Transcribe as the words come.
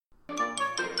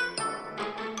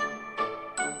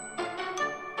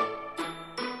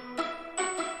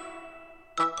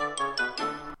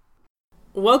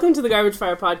Welcome to the Garbage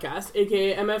Fire Podcast,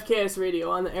 aka MFKS Radio,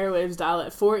 on the airwaves dial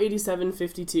at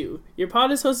 487.52. Your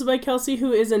pod is hosted by Kelsey,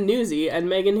 who is a newsie, and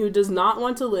Megan, who does not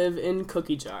want to live in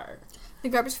Cookie Jar. The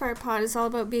Garbage Fire Pod is all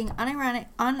about being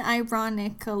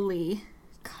unironically,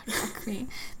 God, fuck me,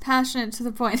 passionate to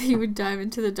the point that you would dive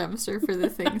into the dumpster for the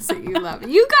things that you love.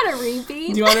 You got a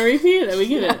repeat. Do you want to repeat it? We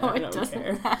get it. I don't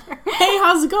care. Hey,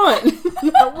 how's it going?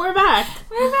 We're back.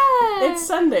 We're back. It's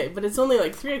Sunday, but it's only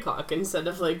like 3 o'clock instead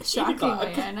of like 8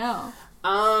 o'clock. I know.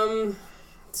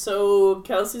 So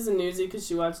Kelsey's a newsie because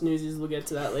she watched Newsies. We'll get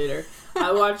to that later.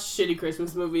 I watched shitty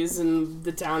Christmas movies, and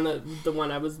the town that the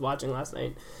one I was watching last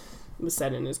night was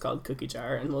set in is called Cookie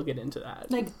Jar, and we'll get into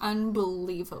that. Like,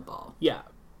 unbelievable. Yeah.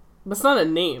 But it's not a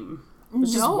name.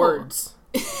 It's just words.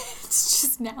 It's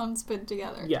just nouns put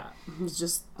together. Yeah. It's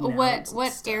just nouns.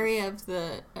 What area of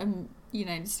the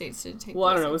United States did it take place? Well,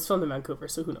 I don't know. It was filmed in Vancouver,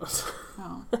 so who knows?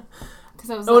 Oh. Because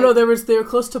I was no, they were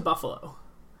close to Buffalo.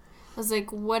 I was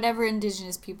like, whatever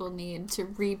indigenous people need to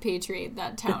repatriate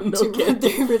that town No to kidding.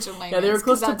 their original land. Yeah, they were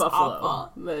close to Buffalo.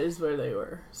 Awful. That is where they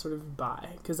were sort of by,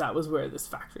 because that was where this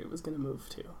factory was going to move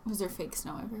to. Was there fake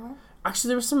snow everywhere? Actually,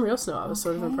 there was some real snow. I was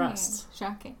sort of impressed.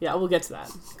 Shocking. Yeah, we'll get to that.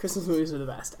 Christmas movies are the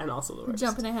best, and also the worst.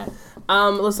 Jumping ahead.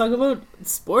 Let's talk about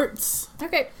sports.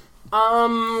 Okay.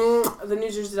 The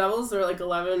New Jersey Devils, they're like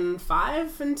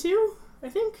 11-5-2, I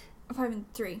think.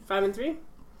 5-3. 5-3.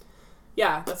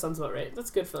 Yeah, that sounds about right.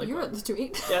 That's good for like. You wrote the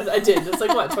tweet. Yeah, I did. That's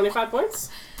like what, 25 points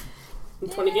in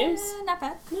 20 games? Not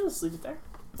bad. Yeah, let's leave it there.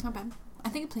 Not bad. I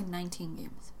think it played 19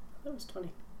 games. That was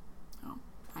 20. Oh,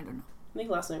 I don't know. I think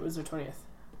last night was their 20th.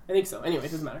 I think so. Anyway,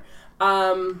 it doesn't matter.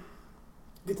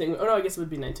 Good thing. Oh no, I guess it would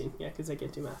be 19. Yeah, because I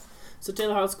can't do math. So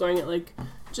Taylor Hall's scoring at like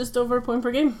just over a point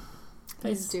per game.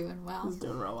 He's doing well. He's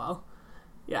doing real well.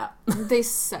 Yeah. They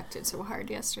sucked it so hard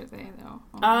yesterday, though.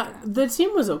 Oh the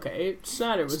team was okay.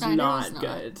 Schneider was not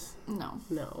good.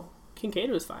 No. Kincaid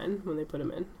was fine when they put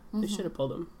him in. They should have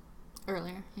pulled him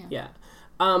earlier. Yeah. Yeah.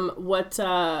 What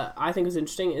I think was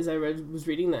interesting is I was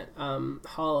reading that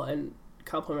Hall and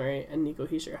Kyle Palmieri and Nico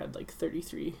Hischier had like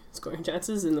 33 scoring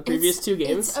chances in the previous 2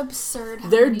 games. It's absurd how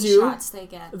many shots they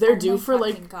get. They're due for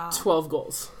like 12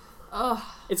 goals. Ugh.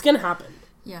 It's gonna happen.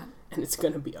 Yeah. And it's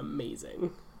gonna be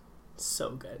amazing.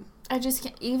 So good. I just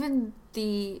can't. Even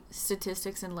the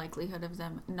statistics and likelihood of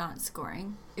them not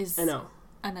scoring is an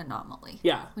anomaly.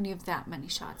 Yeah. When you have that many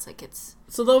shots, like it's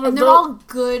they're all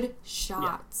good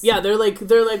shots. Yeah, they're like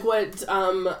what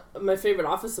my favorite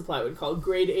office supply would call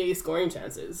grade A scoring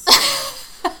chances.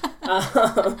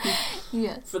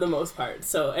 Yes. For the most part.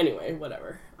 So anyway,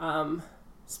 whatever.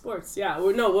 Sports. Yeah.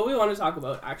 What we want to talk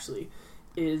about actually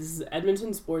is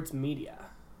Edmonton sports media.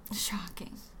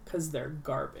 Shocking. Because they're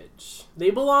garbage. They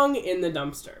belong in the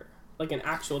dumpster. Like an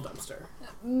actual dumpster.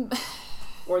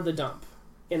 Or the dump.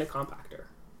 In a compactor.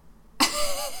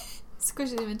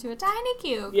 Squish them into a tiny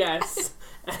cube. Yes.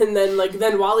 And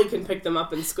then Wally can pick them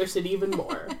up and squish it even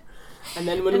more. And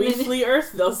then when we flee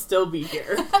Earth, they'll still be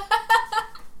here.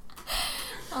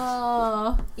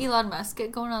 Oh, Elon Musk,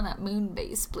 get going on that moon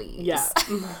base, please. Yeah.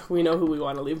 We know who we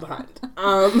want to leave behind.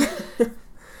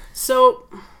 So,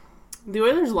 the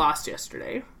Oilers lost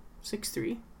yesterday.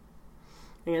 6-3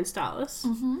 against Dallas,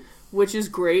 which is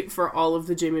great for all of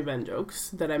the Jamie Benn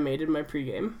jokes that I made in my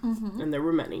pregame, and there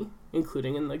were many,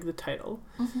 including in like the title.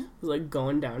 It was like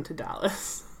going down to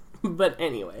Dallas. But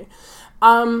anyway,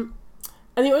 and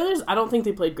the Oilers, I don't think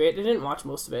they played great. I didn't watch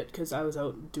most of it because I was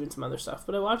out doing some other stuff,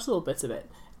 but I watched little bits of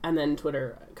it, and then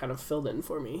Twitter kind of filled in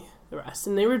for me the rest.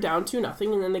 And they were down 2-0,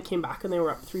 and then they came back and they were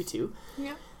up 3-2.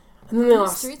 Yeah. And then they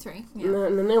lost 3-3. Yeah.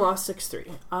 And then they lost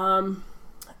 6-3.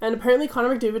 And apparently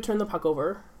Connor McDavid turned the puck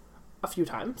over a few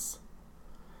times.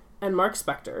 And Mark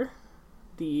Spector,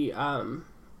 the, I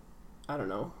don't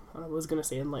know, I was going to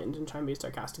say enlightened and try and be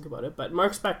sarcastic about it, but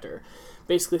Mark Spector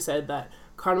basically said that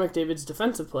Connor McDavid's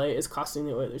defensive play is costing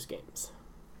the Oilers games.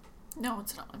 No,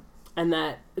 it's not. And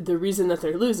that the reason that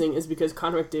they're losing is because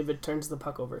Connor McDavid turns the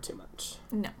puck over too much.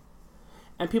 No.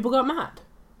 And people got mad.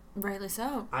 Rightly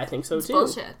so. I think so, it's too.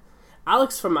 Bullshit.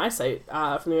 Alex from my site,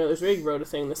 from the Oilers Rig, wrote a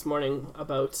thing this morning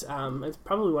about, it's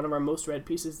probably one of our most read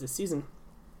pieces this season,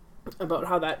 about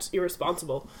how that's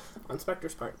irresponsible on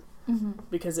Spector's part.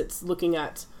 Because it's looking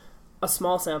at a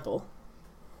small sample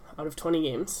out of 20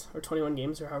 games, or 21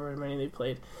 games, or however many they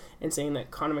played, and saying that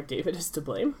Connor McDavid is to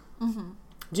blame. Do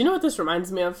you know what this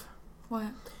reminds me of? What?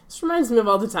 This reminds me of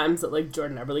all the times that, like,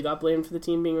 Jordan Eberle got blamed for the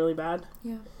team being really bad.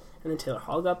 Yeah. And then Taylor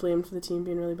Hall got blamed for the team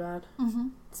being really bad.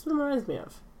 That's what it reminds me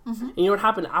of. And you know what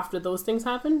happened after those things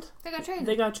happened? They got traded.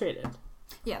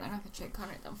 Yeah, they're not going to trade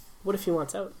Connor, though. What if he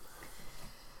wants out?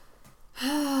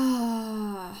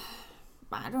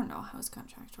 I don't know how his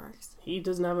contract works. He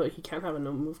can't have a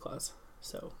no move clause.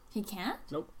 So. He can't?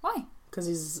 Nope. Why? Because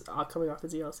he's coming off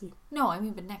his ELC. No, I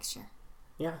mean, but next year.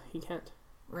 Yeah, he can't.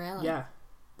 Really? Yeah.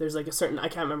 There's like a certain, I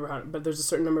can't remember how, but there's a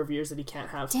certain number of years that he can't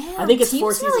have. Damn, I think it's teams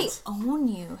 4 seasons. really own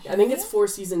you. Hey? I think it's 4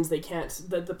 seasons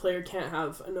that the player can't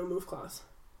have a no move clause.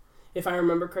 If I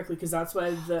remember correctly, because that's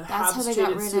why the Habs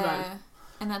traded Subban.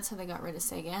 And that's how they got rid of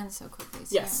Seguin so quickly.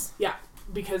 So. Yes, yeah.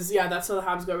 Because, that's how the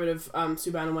Habs got rid of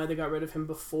Subban and why they got rid of him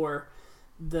before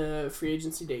the free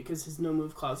agency date, because his no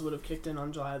move clause would have kicked in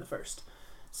on July the 1st.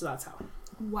 So that's how.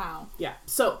 Wow. Yeah.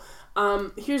 So,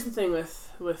 here's the thing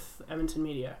with Edmonton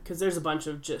media, because there's a bunch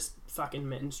of just fucking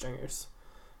mitten stringers.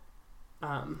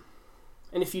 And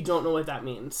if you don't know what that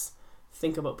means,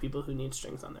 think about people who need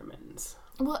strings on their mittens.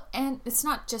 Well, and it's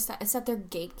not just that. It's that they're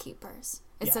gatekeepers.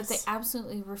 It's Yes. that they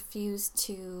absolutely refuse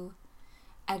to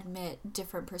admit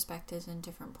different perspectives and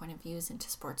different point of views into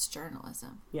sports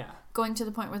journalism. Yeah. Going to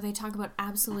the point where they talk about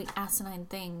absolutely asinine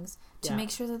things to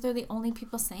make sure that they're the only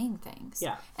people saying things.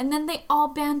 Yeah. And then they all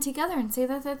band together and say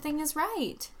that that thing is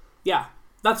right. Yeah.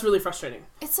 That's really frustrating.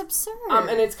 It's absurd.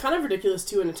 And it's kind of ridiculous,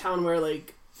 too, in a town where,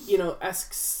 like,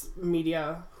 Esks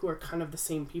media, who are kind of the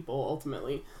same people,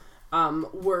 ultimately,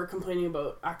 were complaining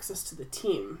about access to the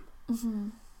team. Mm-hmm.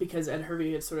 Because Ed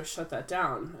Hervey had sort of shut that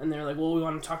down. And they're like, well, we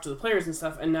want to talk to the players and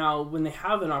stuff. And now when they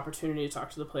have an opportunity to talk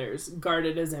to the players,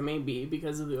 guarded as it may be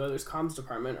because of the Oilers comms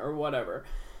department or whatever,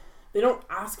 they don't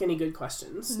ask any good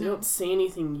questions. No. They don't say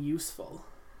anything useful.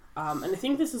 And I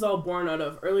think this is all born out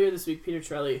of, earlier this week, Peter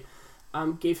Chiarelli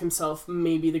gave himself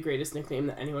maybe the greatest nickname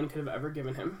that anyone could have ever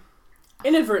given him.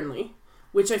 Inadvertently.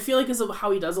 Which I feel like is how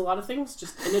he does a lot of things.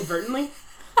 Just inadvertently.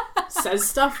 Says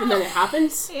stuff and then it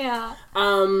happens. Yeah.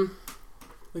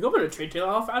 Like, open a trade deal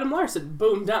off Adam Larson.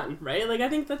 Boom, done, right? Like, I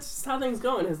think that's just how things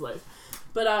go in his life.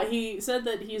 But he said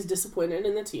that he's disappointed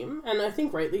in the team, and I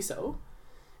think rightly so.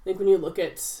 I think when you look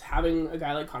at having a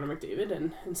guy like Connor McDavid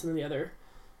and some of the other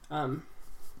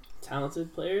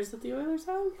talented players that the Oilers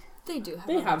have, they do have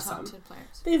talented some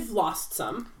players. They've lost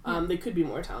some. They could be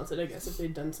more talented, I guess, if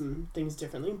they'd done some things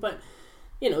differently. But,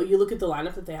 you look at the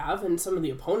lineup that they have and some of the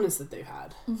opponents that they've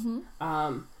had.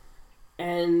 Mm-hmm.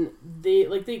 And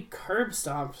they curb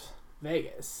stomped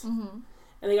Vegas. Mm-hmm.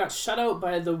 And they got shut out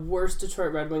by the worst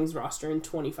Detroit Red Wings roster in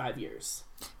 25 years.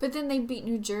 But then they beat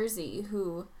New Jersey,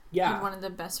 who had one of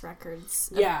the best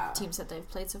records of teams that they've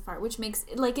played so far, which makes,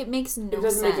 it makes no sense. It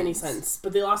doesn't make any sense.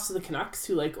 But they lost to the Canucks,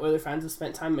 who, Oiler fans have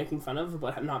spent time making fun of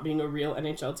about not being a real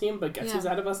NHL team, but guess who's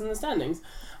ahead of us in the standings?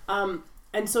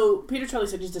 And so Peter Chiarelli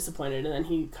said he's disappointed, and then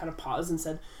he kind of paused and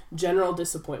said, general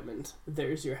disappointment,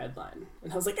 there's your headline.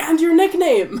 And I was like, and your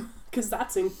nickname! Because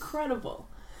that's incredible.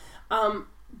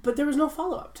 But there was no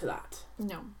follow-up to that.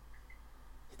 No.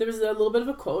 There was a little bit of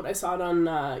a quote. I saw it on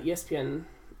ESPN.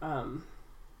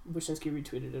 Wyshynski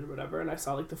retweeted it or whatever, and I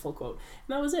saw, the full quote.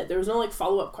 And that was it. There was no,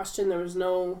 follow-up question. There was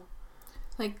no...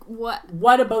 what?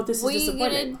 What about this is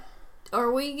disappointing? Or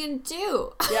what are you going to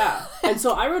do? Yeah. And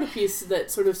so I wrote a piece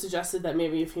that sort of suggested that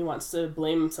maybe if he wants to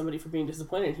blame somebody for being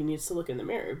disappointed, he needs to look in the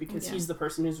mirror because he's the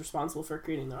person who's responsible for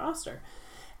creating the roster.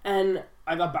 And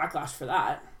I got backlash for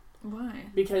that. Why?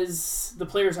 Because the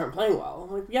players aren't playing well.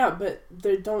 I'm like, yeah, but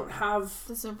they don't have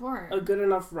the support, a good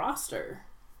enough roster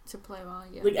to play well.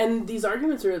 Yeah. And these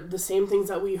arguments are the same things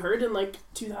that we heard in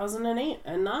 2008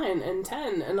 and 9 and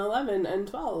 10 and 11 and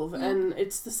 12, and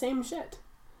it's the same shit.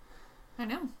 I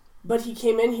know. But he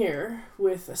came in here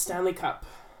with a Stanley Cup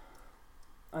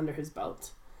under his belt,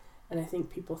 and I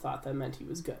think people thought that meant he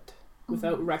was good,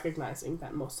 without recognizing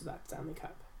that most of that Stanley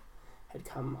Cup had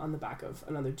come on the back of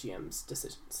another GM's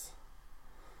decisions.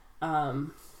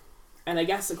 And I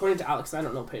guess, according to Alex, I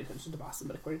don't know, pay attention to Boston,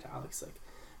 but according to Alex,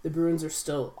 the Bruins are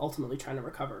still ultimately trying to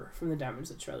recover from the damage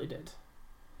that Chiarelli did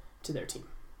to their team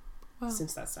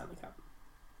since that Stanley Cup.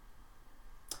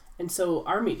 And so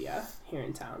our media here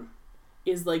in town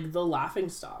is the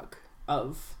laughingstock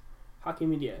of hockey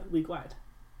media league-wide,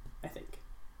 I think.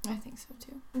 I think so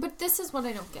too. But this is what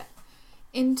I don't get.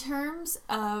 In terms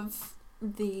of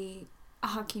the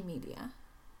hockey media,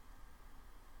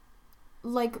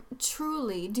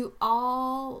 truly, do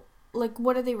all,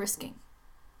 what are they risking?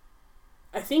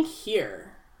 I think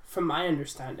here, from my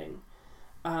understanding,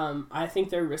 I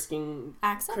think they're risking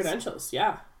access? Credentials,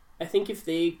 yeah. I think if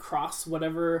they cross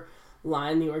whatever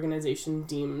line the organization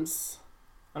deems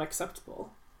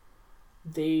unacceptable,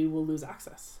 they will lose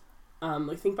access.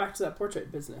 Think back to that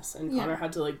portrait business, and Connor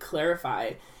had to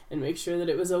clarify and make sure that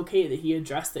it was okay that he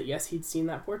addressed that yes, he'd seen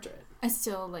that portrait. I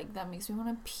still that makes me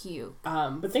want to puke.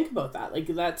 But think about that,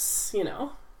 that's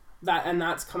that, and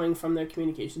that's coming from their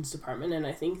communications department, and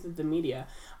I think that the media,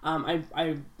 I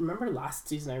remember last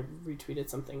season I retweeted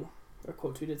something or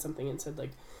quote tweeted something and said,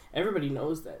 like, everybody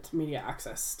knows that media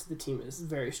access to the team is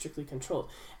very strictly controlled.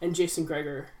 And Jason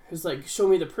Gregor was like, show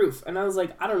me the proof. And I was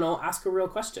like, I don't know, ask a real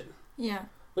question. Yeah.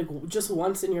 Like, just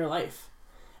once in your life.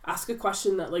 Ask a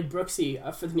question that, like, Brooksy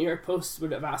for the New York Post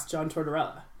would have asked John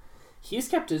Tortorella. He's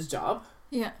kept his job.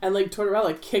 Yeah. And, like,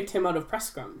 Tortorella kicked him out of press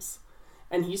scrums.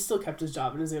 And he still kept his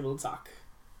job and is able to talk,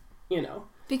 you know.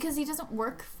 Because he doesn't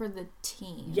work for the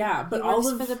team. Yeah, but he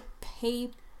works for the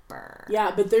paper.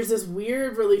 Yeah, but there's this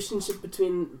weird relationship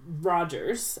between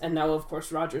Rogers and now, of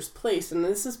course, Rogers Place, and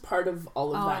this is part of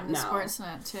all of that and now.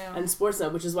 Sportsnet too. And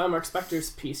Sportsnet, which is why Mark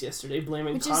Spector's piece yesterday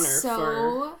blaming which Connor is so,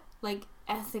 for like,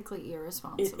 ethically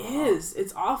irresponsible. It is.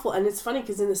 It's awful, and it's funny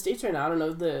because in the States right now, I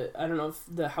don't know if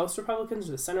the House Republicans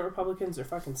or the Senate Republicans or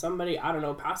fucking somebody, I don't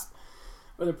know, passed.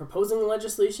 Or they're proposing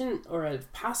legislation or a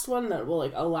passed one that will,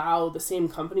 like, allow the same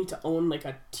company to own, like,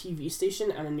 a TV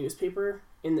station and a newspaper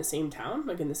in the same town,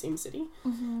 like in the same city.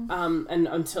 Mm-hmm. And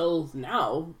until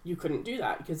now, you couldn't do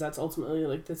that because that's ultimately,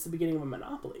 like, that's the beginning of a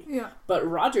monopoly. Yeah. But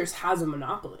Rogers has a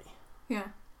monopoly. Yeah.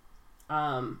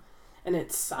 And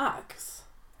it sucks.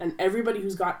 And everybody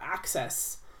who's got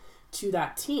access to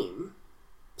that team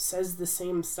says the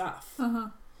same stuff. Uh-huh.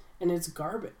 And it's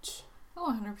garbage.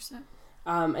 Oh, 100%.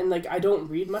 And, like, I don't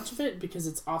read much of it because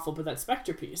it's awful, but that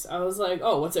Spector piece, I was like,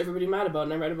 oh, what's everybody mad about?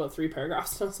 And I read about 3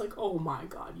 paragraphs, and I was like, oh my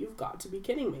god, you've got to be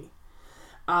kidding me.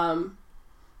 And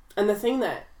the thing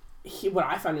that what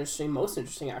I found most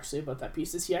interesting, actually, about that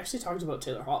piece is he actually talked about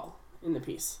Taylor Hall in the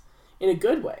piece. In a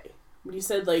good way. But he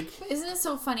said, like... Isn't it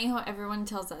so funny how everyone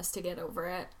tells us to get over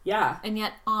it? Yeah. And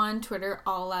yet, on Twitter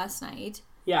all last night...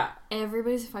 Yeah.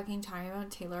 Everybody's fucking talking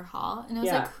about Taylor Hall. And I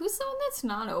was like, who's the one that's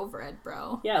not over it,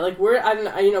 bro? Yeah, like,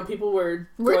 people were...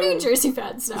 We're New Jersey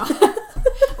fans now.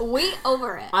 We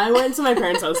over it. I went to my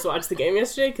parents' house to watch the game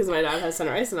yesterday because my dad has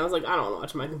center ice, and I was like, I don't want to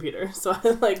watch on my computer. So I,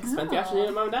 like, spent the afternoon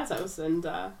at mom and dad's house and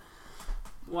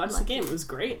watched the game. It was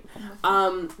great.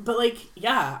 But, like,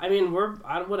 yeah, I mean,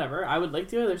 whatever. I would like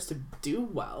the Oilers to do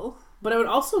well, but I would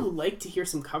also like to hear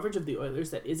some coverage of the Oilers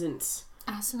that isn't...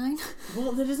 asinine.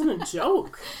 Well, that isn't a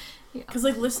joke. Because,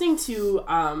 like, listening to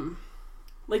other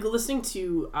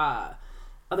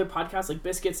podcasts like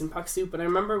Biscuits and Puck Soup, and I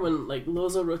remember when, like,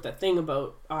 Lozo wrote that thing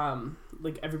about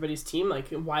like, everybody's team, like,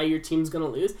 why your team's gonna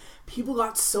lose, people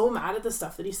got so mad at the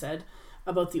stuff that he said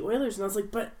about the Oilers, and I was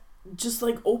like, but just,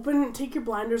 like, take your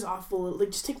blinders off a little,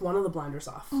 like, just take one of the blinders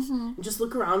off, and just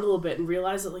look around a little bit and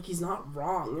realize that, like, he's not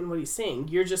wrong in what he's saying.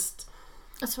 You're just...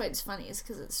 That's why it's funny, is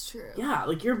because it's true. Yeah,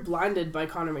 like, you're blinded by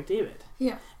Connor McDavid.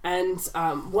 Yeah. And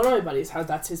one of my buddies,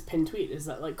 that's his pinned tweet, is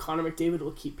that, like, Connor McDavid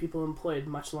will keep people employed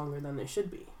much longer than they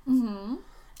should be. Mm-hmm.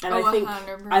 And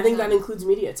I think that includes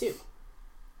media, too.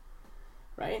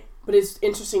 Right? But it's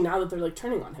interesting now that they're, like,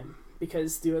 turning on him,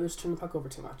 because the others turn the puck over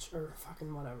too much, or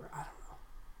fucking whatever. I don't know.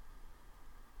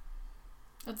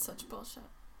 That's such bullshit.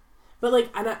 But, like,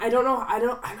 and I don't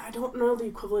know the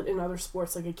equivalent in other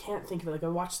sports. Like, I can't think of it. Like, I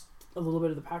watched a little bit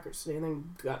of the Packers today and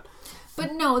then got...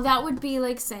 But no, that would be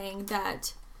like saying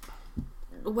that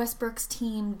Westbrook's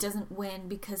team doesn't win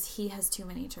because he has too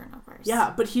many turnovers.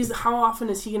 Yeah, but how often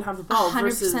is he going to have the ball 100%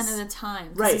 versus... of the time.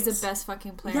 Because right. he's the best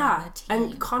fucking player on the team.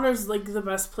 And Connor's, like, the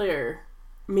best player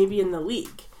maybe in the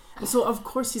league. And so, of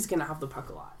course, he's going to have the puck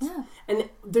a lot. Yeah. And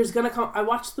there's going to come... I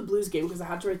watched the Blues game because I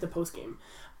had to write the post game.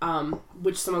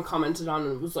 Which someone commented on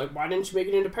and was like, why didn't you make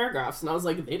it into paragraphs? And I was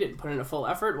like, they didn't put in a full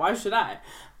effort. Why should I?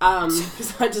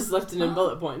 Because I just left it in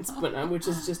bullet points, which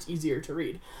is just easier to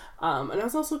read. And I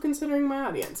was also considering my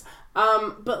audience.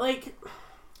 But, like,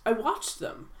 I watched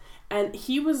them. And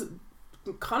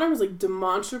Connor was, like,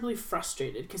 demonstrably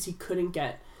frustrated because he couldn't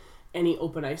get any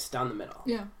open ice down the middle.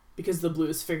 Yeah. Because the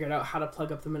Blues figured out how to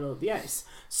plug up the middle of the ice.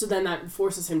 So then that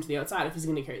forces him to the outside if he's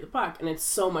going to carry the puck. And it's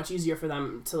so much easier for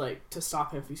them to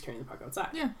stop him if he's carrying the puck outside.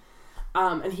 Yeah.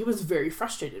 And he was very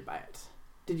frustrated by it.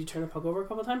 Did he turn the puck over a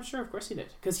couple of times? Sure, of course he did.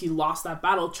 Because he lost that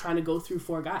battle trying to go through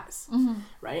 4 guys. Mm-hmm.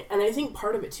 Right? And I think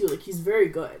part of it, too, like, he's very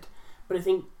good. But I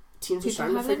think teams are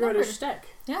starting to figure out his shtick.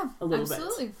 Yeah, a little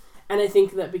absolutely. bit. And I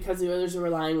think that because the Oilers are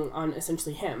relying on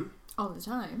essentially him... all the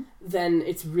time, then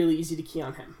it's really easy to key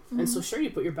on him. Mm-hmm. And so sure, you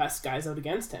put your best guys out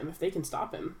against him. If they can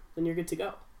stop him, then you're good to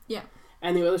go. Yeah.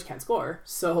 And the Oilers can't score,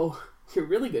 so you're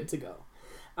really good to go.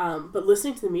 But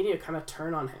listening to the media kind of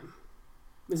turn on him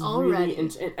is already.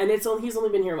 Really... and he's only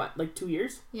been here, what, like 2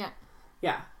 years? Yeah.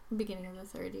 Yeah. Beginning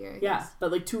of the 3rd year, I yeah, guess.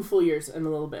 but like 2 full years and a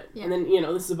little bit. Yeah. And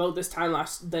then, this is about this time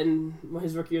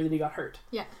his rookie year that he got hurt.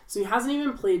 Yeah. So he hasn't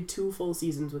even played 2 full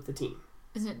seasons with the team.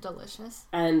 Isn't it delicious?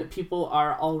 And people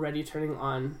are already turning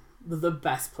on the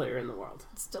best player in the world.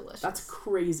 It's delicious. That's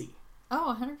crazy.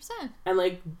 Oh, 100%. And,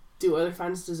 like, do other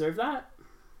fans deserve that?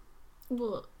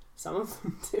 Well, Some of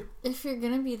them do. If you're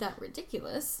gonna be that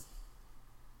ridiculous,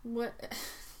 what?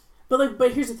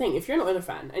 But here's the thing: if you're an Oilers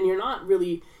fan and you're not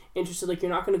really interested, like, you're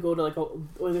not going to go to like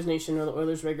Oilers Nation or the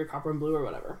Oilers Rig or Copper and Blue or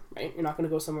whatever, right? You're not going to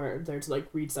go somewhere there to like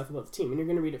read stuff about the team, and you're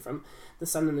going to read it from the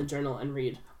Sun and the Journal and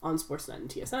read on Sportsnet and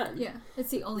TSN. Yeah, it's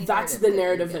the only. That's the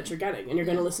narrative that you're getting, and you're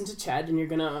going to listen to Ched, and you're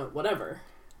going to whatever.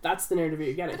 That's the narrative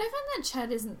you're getting. But I find that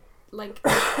Ched isn't like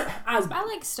as bad. I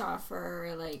like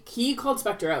Stauffer. Like, he called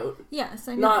Spector out. Yes,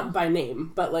 I know. Not by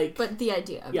name, but like. But the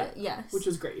idea of it, yes, which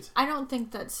was great. I don't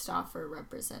think that Stauffer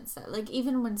represents that. Like,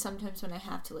 even when sometimes when I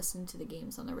have to listen to the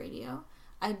games on the radio,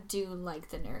 I do like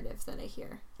the narrative that I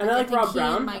hear. And I think Rob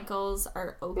Brown. And Michaels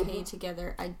are okay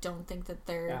together. I don't think that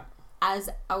they're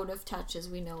as out of touch as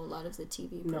we know a lot of the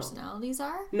TV personalities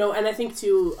are. No, and I think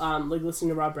too, like listening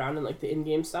to Rob Brown and like the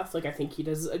in-game stuff, like I think he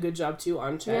does a good job too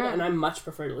on Ched, and I much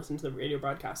prefer to listen to the radio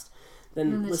broadcast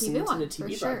than listening to the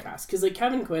TV broadcast. Because like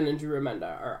Kevin Quinn and Drew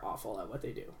Remenda are awful at what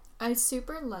they do. I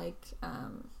super like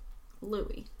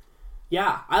Louis.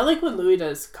 Yeah, I like when Louis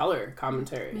does color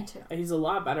commentary. Me too. He's a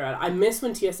lot better at it. I miss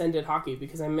when TSN did hockey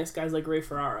because I miss guys like Ray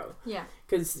Ferraro. Yeah.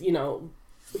 Because, you know,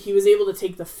 he was able to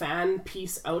take the fan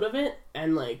piece out of it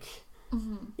and, like,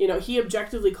 you know, he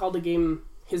objectively called a game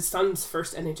his son's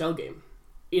first NHL game,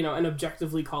 you know, and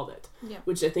objectively called it. Yeah.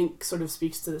 Which I think sort of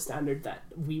speaks to the standard that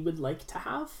we would like to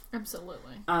have.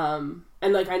 Absolutely. And,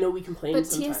 like, I know we complain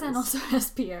sometimes. But TSN also has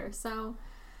Pierre, so...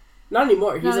 Not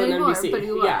anymore. He's on NBC. But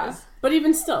he was. Yeah. But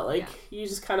even still, like, you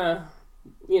just kind of,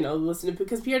 you know, listen to...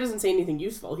 Because Pierre doesn't say anything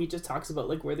useful. He just talks about,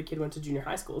 like, where the kid went to junior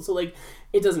high school. So, like,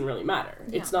 it doesn't really matter.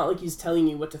 Yeah. It's not like he's telling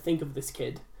you what to think of this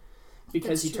kid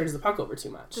because he turns the puck over too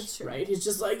much. That's true. Right? He's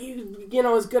just, like, you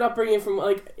know, his good upbringing from,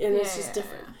 like... And it's just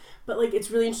different. Yeah. But, like, it's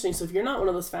really interesting. So if you're not one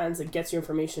of those fans that gets your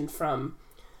information from,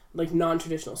 like,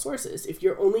 non-traditional sources, if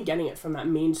you're only getting it from that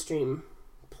mainstream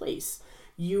place...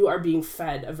 you are being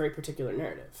fed a very particular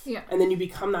narrative. Yeah. And then you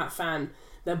become that fan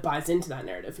that buys into that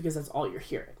narrative because that's all you're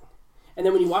hearing. And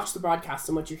then when you watch the broadcast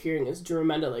and what you're hearing is Drew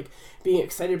Remenda, like, being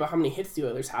excited about how many hits the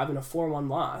Oilers have in a 4-1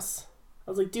 loss.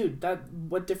 I was like, dude,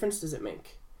 what difference does it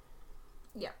make?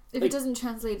 Yeah. If, like, it doesn't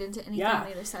translate into anything on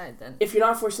the other side, then... If you're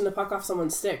not forcing the puck off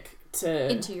someone's stick to...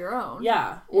 Into your own.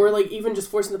 Yeah. Or, like, even just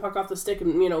forcing the puck off the stick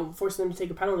and, you know, forcing them to take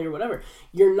a penalty or whatever.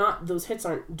 You're not... Those hits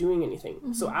aren't doing anything.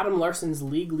 Mm-hmm. So Adam Larson's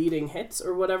league-leading hits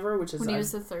or whatever, which is... When he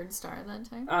was the third star that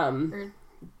time? Or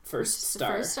first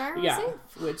star. First star,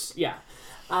 was he?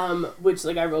 Which,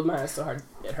 like, I rolled my eyes so hard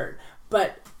it hurt.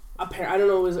 But... I don't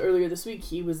know, it was earlier this week,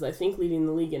 he was, I think, leading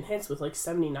the league in hits with, like,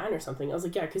 79 or something. I was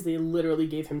like, yeah, because they literally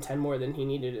gave him 10 more than he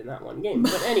needed in that one game.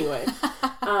 But anyway,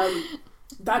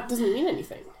 that doesn't mean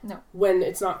anything. No. When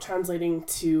it's not translating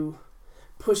to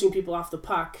pushing people off the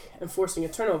puck and forcing a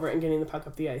turnover and getting the puck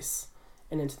up the ice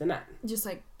and into the net. Just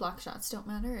like block shots don't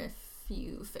matter if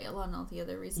you fail on all the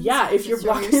other reasons. Yeah, if you're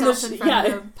blocking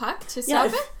the puck to stop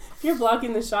it. If you're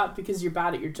blocking the shot because you're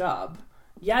bad at your job...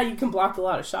 Yeah, you can block a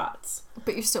lot of shots.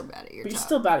 But you're still bad at your job. You're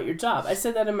still bad at your job. I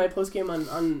said that in my postgame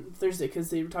on Thursday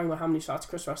because they were talking about how many shots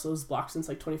Chris Russell has blocked since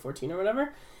like 2014 or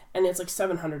whatever. And it's like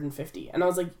 750. And I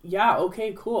was like, yeah,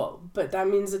 okay, cool. But that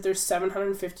means that there's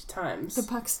 750 times. The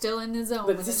puck's still in the zone.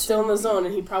 But it's still in the zone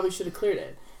and he probably should have cleared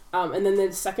it. And then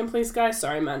the second place guy,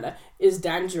 sorry Amanda, is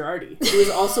Dan Girardi, who is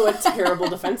also a terrible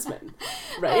defenseman,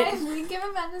 right? We give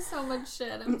Amanda so much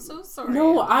shit. I'm so sorry.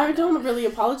 No, Amanda. I don't really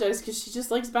apologize because she just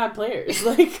likes bad players.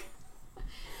 Like,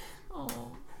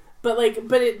 oh. But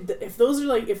if those are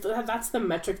like, if that's the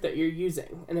metric that you're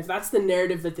using, and if that's the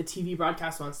narrative that the TV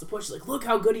broadcast wants to push, like, look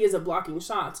how good he is at blocking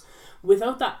shots,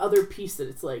 without that other piece that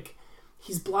it's like,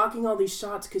 he's blocking all these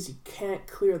shots because he can't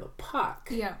clear the puck.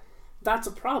 Yeah. That's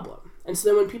a problem. And so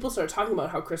then when people start talking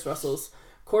about how Chris Russell's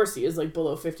Corsi is like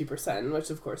below 50%, which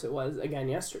of course it was again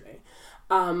yesterday,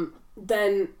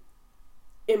 then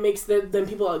it makes then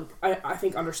people, I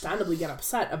think, understandably get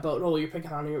upset about, oh, you're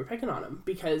picking on him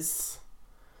because,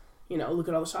 you know, look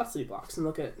at all the shots that he blocks and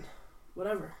look at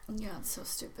whatever. Yeah, it's so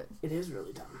stupid. It is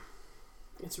really dumb.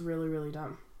 It's really, really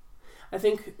dumb. I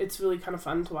think it's really kind of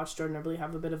fun to watch Jordan Eberle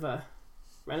have a bit of a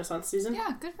renaissance season.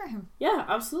 Yeah, good for him. Yeah,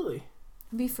 absolutely.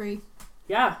 Be free.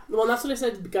 Yeah. Well, and that's what I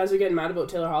said. Guys are getting mad about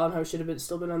Taylor Hall and how he should have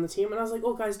still been on the team. And I was like,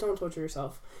 oh, guys, don't torture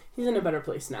yourself. He's in a better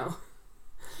place now.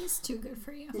 He's too good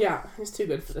for you. Yeah, he's too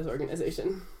good for this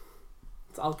organization.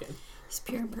 It's all good. He's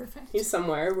pure and perfect. He's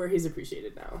somewhere where he's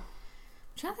appreciated now.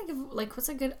 I'm trying to think of, like, what's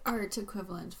a good art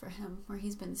equivalent for him where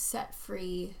he's been set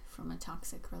free from a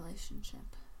toxic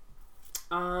relationship.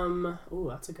 Oh,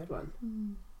 that's a good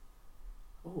one.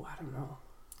 Oh, I don't know.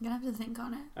 You're going to have to think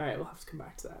on it. Alright, we'll have to come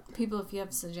back to that. People, if you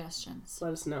have suggestions,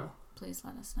 let us know. Please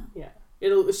let us know. Yeah.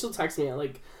 She'll text me at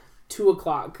like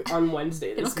 2:00 on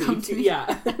Wednesday this week.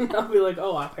 Yeah. And I'll be like,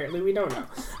 oh, apparently we don't know.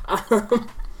 But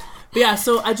yeah,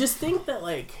 so I just think that,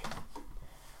 like,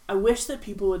 I wish that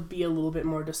people would be a little bit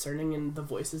more discerning in the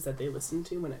voices that they listen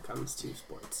to when it comes to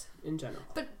sports in general.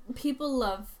 But people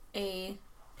love a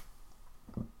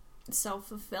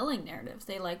self-fulfilling narrative.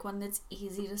 They like one that's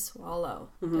easy to swallow.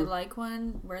 Mm-hmm. They like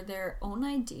one where their own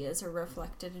ideas are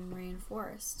reflected and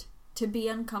reinforced. To be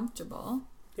uncomfortable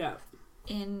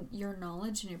in your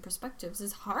knowledge and your perspectives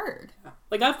is hard. Yeah.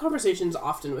 Like, I have conversations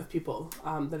often with people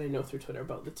that I know through Twitter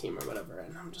about the team or whatever,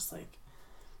 and I'm just like,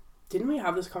 didn't we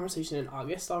have this conversation in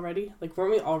August already? Like,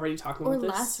 weren't we already talking about this?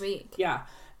 Or last week. Yeah.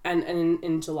 And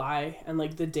in July, and,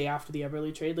 like, the day after the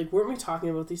Eberle trade, like, weren't we talking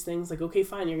about these things? Like, okay,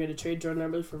 fine, you're going to trade Jordan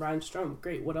Eberle for Ryan Strome.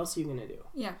 Great. What else are you going to do?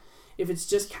 Yeah. If it's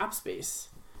just cap space,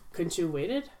 couldn't you have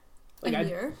waited? Like, a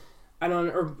year? I don't,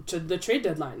 or to the trade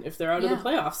deadline. If they're out of the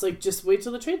playoffs, like, just wait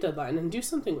till the trade deadline and do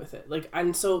something with it. Like,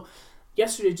 and so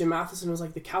yesterday, Jim Matheson was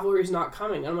like, the Cavalry's not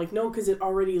coming. And I'm like, no, because it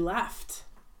already left.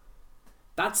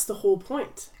 That's the whole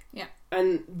point. Yeah.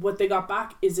 And what they got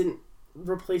back isn't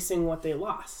replacing what they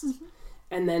lost. Mm-hmm.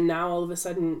 And then now all of a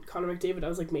sudden, Connor McDavid, I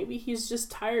was like, maybe he's just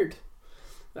tired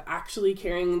of actually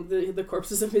carrying the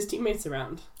corpses of his teammates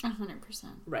around. 100%.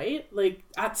 Right? Like,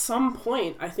 at some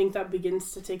point, I think that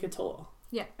begins to take a toll.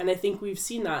 Yeah. And I think we've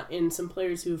seen that in some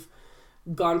players who've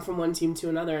gone from one team to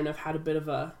another and have had a bit of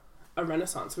a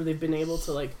renaissance where they've been able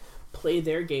to, like, play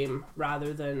their game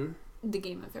rather than the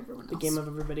game of everyone else. The game of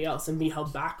everybody else and be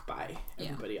held back by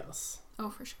everybody else. Oh,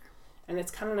 for sure. And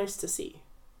it's kind of nice to see.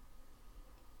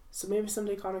 So maybe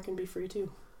someday Connor can be free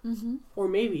too. Mm-hmm. Or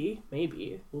maybe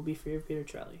we'll be free of Peter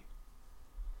Chiarelli.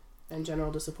 And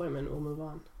general disappointment will move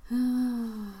on.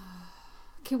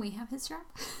 Can we have his job?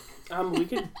 We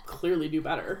could clearly do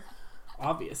better.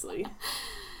 Obviously.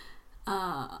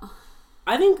 I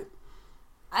think...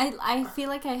 I feel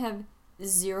like I have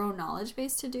zero knowledge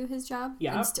base to do his job.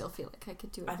 Yeah. And still feel like I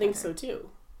could do it I think so too.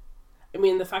 I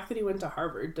mean, the fact that he went to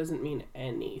Harvard doesn't mean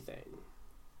anything.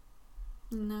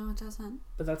 No, it doesn't.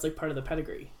 But that's like part of the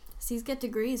pedigree. C's get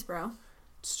degrees, bro.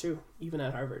 It's true. Even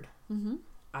at Harvard. Mm-hmm.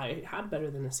 I had better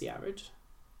than a C average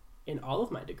in all of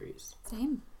my degrees.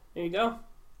 Same. There you go.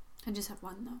 I just have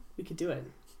one, though. We could do it.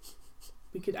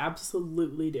 We could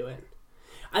absolutely do it.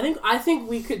 I think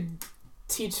we could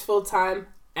teach full time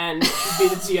and be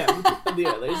the GM of the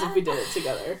Oilers if we did it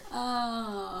together.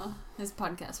 His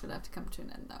podcast would have to come to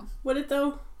an end, though. Would it,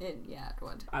 though? It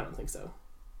would. I don't think so.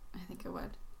 I think it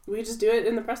would. We could just do it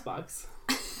in the press box.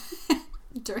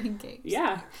 During games.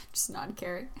 Yeah. Just not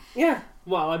carry. Yeah.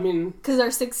 Well, I mean... Because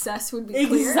our success would be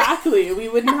clear. Exactly. We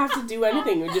wouldn't have to do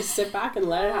anything. We'd just sit back and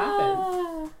let it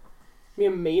happen. It'd be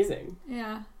amazing.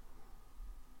 Yeah.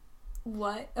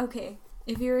 What? Okay.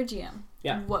 If you're a GM,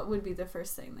 what would be the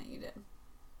first thing that you did?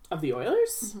 Of the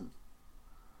Oilers?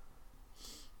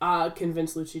 Mm-hmm.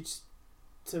 Convince Lucic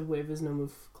to waive his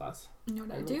no-move clause. You know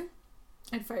what I'd do?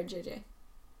 I'd fire JJ.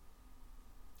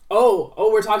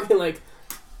 Oh, we're talking like...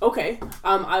 Okay.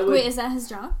 I would... Wait, is that his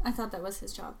job? I thought that was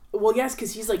his job. Well, yes,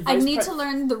 because he's like... I need to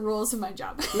learn the rules of my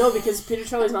job. No, because Peter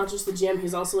Chiarelli's not just the GM,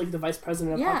 he's also like the vice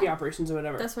president of hockey operations or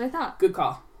whatever. That's what I thought. Good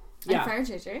call. Yeah. I'd fire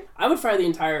JJ. I would fire the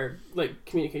entire like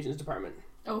communications department.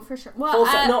 Oh, for sure. Well,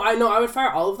 I would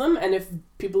fire all of them, and if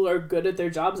people are good at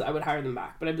their jobs, I would hire them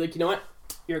back. But I'd be like, you know what?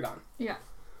 You're gone. Yeah.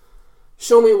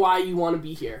 Show me why you want to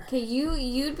be here. Okay,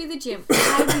 you'd be the GM.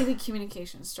 I'd be the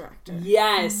communications director.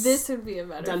 Yes. This would be a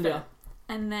better Done deal.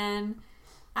 And then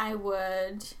I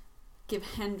would give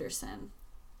Henderson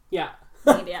media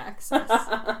access.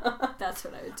 That's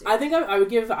what I would do. I think I would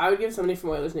give somebody from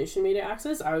Oilers Nation media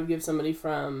access. I would give somebody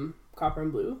from Copper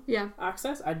and Blue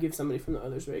access. I'd give somebody from the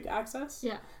Oilers Rig access.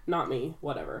 Yeah. Not me,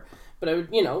 whatever. But I would,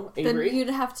 Avery. Then you'd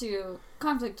have to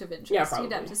conflict of interest. Yeah, probably.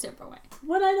 You'd have to step away.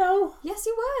 Would I know? Yes,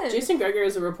 you would. Jason Gregor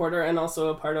is a reporter and also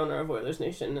a part owner of Oilers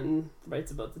Nation and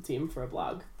writes about the team for a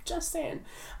blog. Just saying.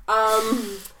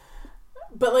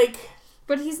 But like...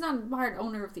 But he's not part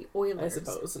owner of the Oilers. I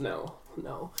suppose.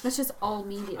 No. That's just all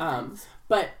media things.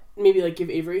 But maybe like give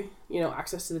Avery,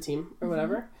 access to the team or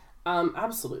whatever.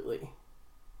 Absolutely.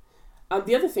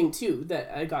 The other thing too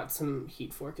that I got some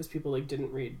heat for because people like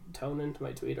didn't read tone into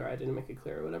my tweet or I didn't make it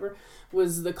clear or whatever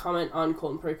was the comment on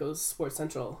Colton Parayko's Sports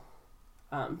Central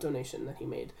donation that he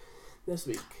made this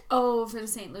week. Oh, for the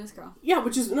St. Louis girl. Yeah,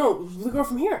 which is the girl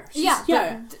from here.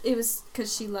 Yeah. It was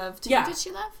because she loved. Yeah. Who did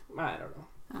she love? I don't know.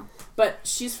 Oh. But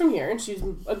she's from here and she's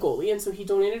a goalie and so he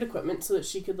donated equipment so that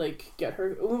she could like get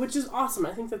her, which is awesome.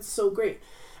 I think that's so great.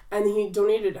 And he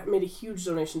made a huge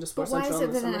donation to Sports Central. But why is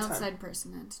it that an outside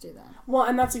person had to do that? Well,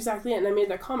 and that's exactly it. And I made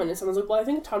that comment and someone's like, well, I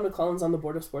think Todd McClellan's on the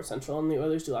board of Sports Central and the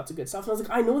Oilers do lots of good stuff. And I was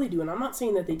like, I know they do and I'm not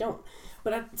saying that they don't.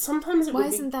 But sometimes it Why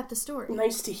would isn't be that the story?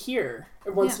 Nice to hear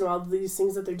once in a while these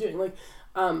things that they're doing. Like,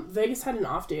 Vegas had an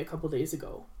off day a couple days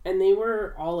ago, and they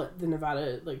were all at the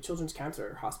Nevada like Children's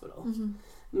Cancer Hospital,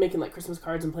 making like Christmas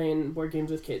cards and playing board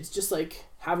games with kids, just like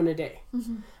having a day.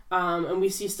 And we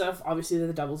see stuff obviously that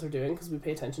the Devils are doing because we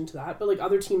pay attention to that, but like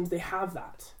other teams, they have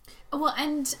that. Well,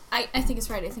 and I think it's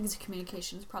right. I think it's a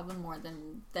communications problem more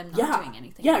than them not doing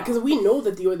anything. Yeah, because we know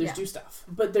that the Oilers do stuff,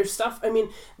 but their stuff. I mean,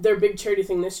 their big charity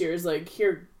thing this year is like,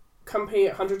 here, come pay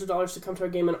hundreds of dollars to come to our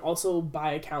game and also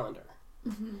buy a calendar.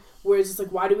 Whereas it's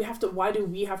like, why do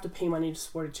we have to pay money to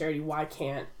support a charity? Why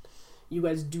can't you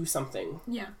guys do something?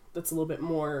 That's a little bit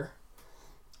more,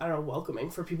 I don't know,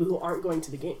 welcoming for people who aren't going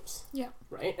to the games. Yeah.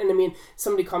 Right? And I mean,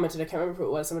 somebody commented, I can't remember who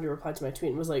it was, somebody replied to my tweet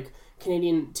and was like,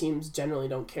 Canadian teams generally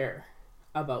don't care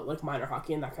about like minor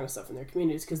hockey and that kind of stuff in their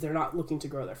communities because they're not looking to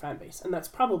grow their fan base. And that's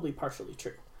probably partially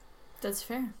true. That's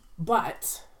fair.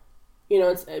 But, you know,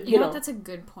 it's, you know, that's a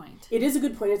good point. It is a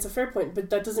good point. It's a fair point, but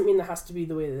that doesn't mean that has to be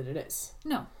the way that it is.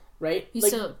 No. Right? You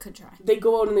like, still could try. They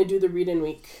go out and they do the read-in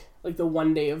week, like the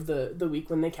one day of the week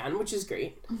when they can, which is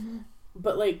great.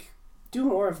 But like, do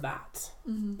more of that.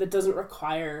 That doesn't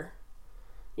require,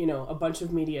 you know, a bunch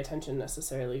of media attention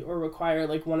necessarily, or require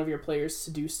like one of your players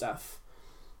to do stuff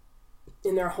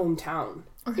in their hometown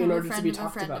in order to be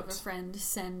talked about. Of a friend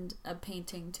send a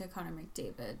painting to Connor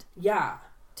McDavid. Yeah.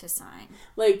 To sign.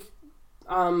 Like,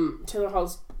 Taylor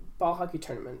Hall's ball hockey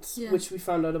tournaments, which we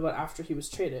found out about after he was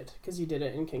traded, because he did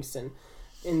it in Kingston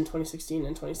in 2016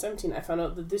 and 2017. I found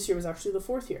out that this year was actually the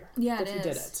 4th year that he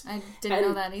did it. I didn't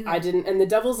know that either. I didn't, and the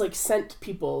Devils like sent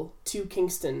people to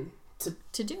Kingston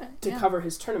to do it, to cover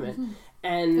his tournament.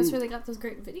 And that's where they got those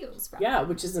great videos from. Yeah,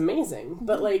 which is amazing.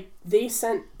 But like, they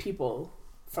sent people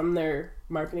from their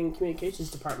marketing and communications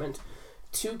department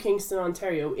to Kingston,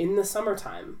 Ontario in the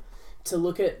summertime to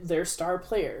look at their star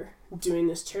player doing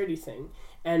this charity thing.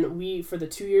 And we, for the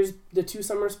 2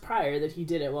 summers prior that he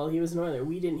did it while he was an Oiler,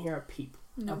 we didn't hear a peep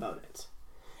about it.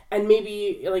 And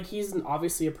maybe, like, he's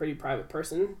obviously a pretty private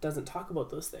person, doesn't talk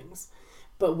about those things.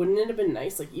 But wouldn't it have been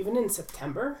nice, like, even in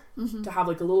September, to have,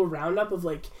 like, a little roundup of,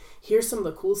 like, here's some of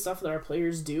the cool stuff that our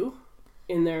players do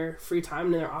in their free time,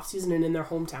 in their off-season, and in their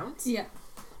hometowns? Yeah.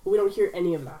 But we don't hear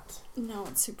any of that. No,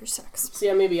 it super sucks. So,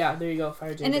 yeah, maybe, there you go,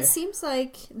 fire JJ. And it seems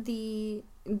like the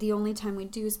only time we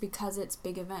do is because it's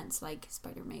big events, like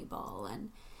Spider-May Ball,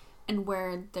 and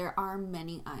where there are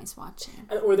many eyes watching.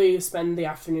 Or they spend the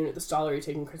afternoon at the Stollery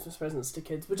taking Christmas presents to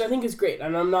kids, which I think is great,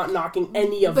 and I'm not knocking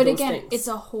any of those things. But again, it's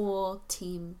a whole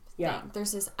team thing.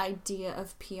 There's this idea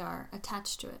of PR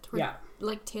attached to it. Where,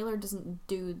 like, Taylor doesn't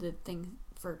do the thing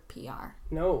for PR.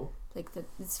 No. Like,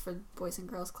 it's for Boys and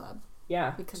Girls Club.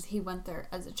 Yeah. Because he went there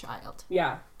as a child.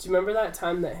 Yeah. Do you remember that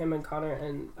time that him and Connor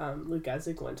and Luke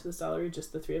Gazdic went to the Stollery,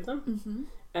 just the 3 of them?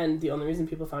 And the only reason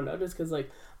people found out is because,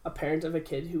 like, a parent of a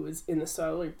kid who was in the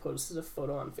Stollery posted a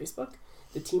photo on Facebook.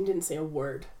 The team didn't say a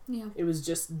word. Yeah. It was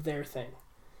just their thing.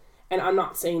 And I'm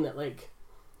not saying that, like,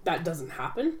 that doesn't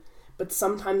happen, but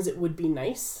sometimes it would be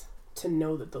nice to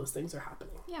know that those things are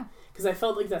happening. Yeah. Because I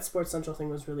felt like that Sports Central thing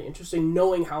was really interesting,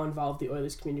 knowing how involved the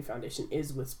Oilers Community Foundation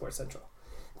is with Sports Central.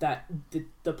 That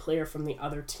the player from the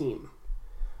other team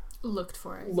looked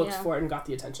for it and got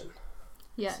the attention.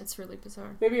 Yeah, it's really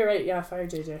bizarre. Maybe you're right. Yeah, fire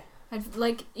JJ. I'd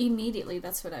like immediately.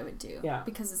 That's what I would do. Yeah,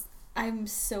 because I'm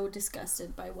so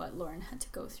disgusted by what Lauren had to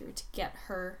go through to get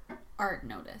her art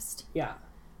noticed. Yeah,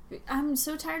 I'm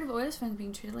so tired of Oilers fans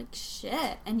being treated like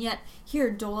shit, and yet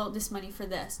here, dole out this money for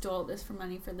this, dole out this for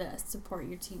money for this, support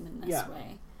your team in this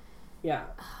way. Yeah,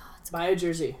 buy a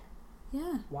jersey.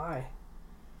 Yeah. Why?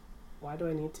 Why do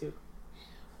I need to?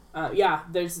 That's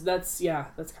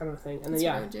kind of a thing. And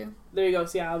then there you go.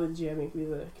 So I'll be the GM, be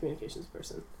the communications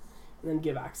person, and then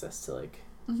give access to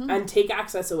and take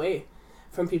access away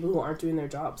from people who aren't doing their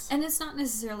jobs. And it's not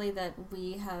necessarily that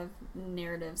we have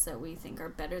narratives that we think are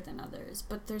better than others,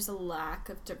 but there's a lack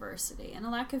of diversity and a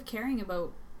lack of caring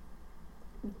about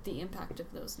the impact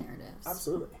of those narratives.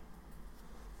 Absolutely.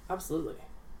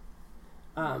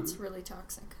 It's really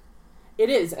toxic. It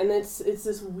is, and it's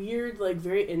this weird, like,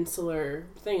 very insular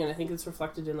thing, and I think it's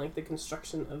reflected in, like, the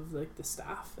construction of, like, the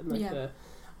staff and, like, the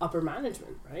upper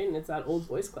management, right? And it's that old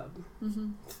boys club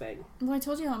thing. Well, I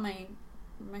told you how my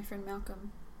friend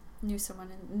Malcolm knew someone,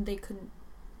 and they couldn't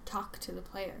talk to the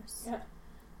players. Yeah.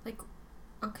 Like,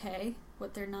 okay,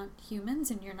 they're not humans,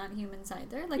 and you're not humans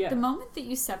either. Like, the moment that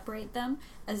you separate them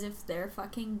as if they're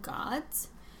fucking gods...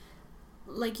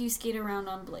 Like, you skate around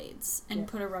on blades and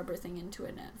put a rubber thing into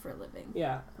a net for a living.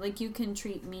 Yeah. Like, you can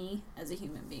treat me as a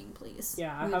human being, please.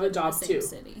 Yeah, I have a job, too.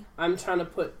 City. I'm trying to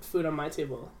put food on my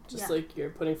table. Just like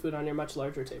you're putting food on your much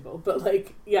larger table. But,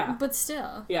 like, yeah. But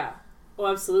still. Yeah. Oh,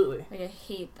 absolutely. Like, I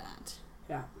hate that.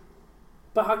 Yeah.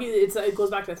 But hockey, it goes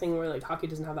back to that thing where, like, hockey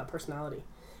doesn't have that personality.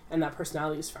 And that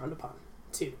personality is frowned upon,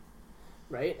 too.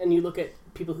 Right? And you look at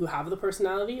people who have the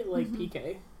personality, like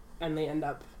PK, and they end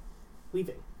up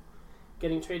leaving.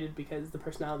 Getting traded because the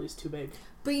personality is too big.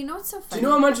 But you know what's so funny? Do you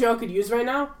know what Montreal could use right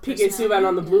now? PK Subban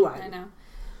on the blue line. I know.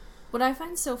 What I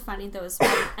find so funny, though, is when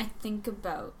I think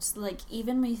about, like,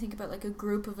 even when you think about, like, a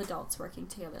group of adults working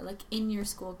together, like, in your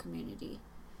school community,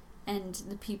 and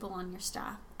the people on your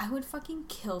staff, I would fucking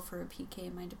kill for a PK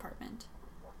in my department.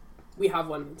 We have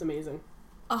one. It's amazing.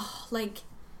 Oh, like,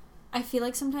 I feel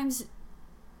like sometimes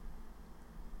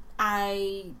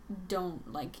I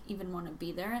don't, like, even want to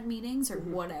be there at meetings or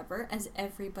whatever, as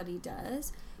everybody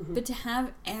does. But to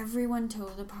have everyone toe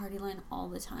the party line all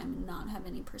the time and not have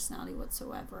any personality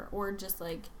whatsoever, or just,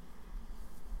 like,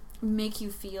 make you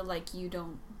feel like you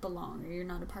don't belong or you're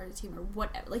not a part of the team or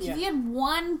whatever. Like, if you had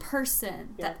one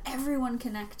person that everyone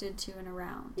connected to and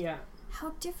around,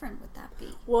 how different would that be?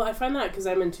 Well, I find that because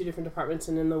I'm in 2 different departments,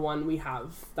 and in the one we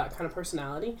have that kind of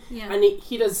personality. Yeah. And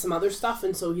he does some other stuff,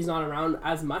 and so he's not around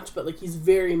as much, but, like, he's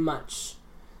very much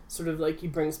sort of, like, he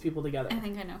brings people together. I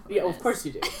think I know who it is. Of course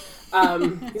you do.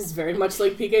 He's very much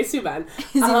like PK Subban.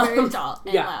 He's very tall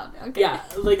and loud. Okay. Yeah,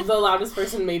 like the loudest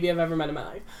person maybe I've ever met in my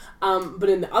life. But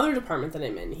in the other department that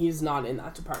I'm in, he's not in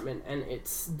that department, and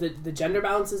it's the gender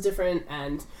balance is different,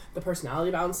 and the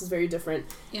personality balance is very different,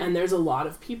 and there's a lot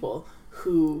of people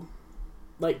who,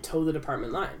 like, toe the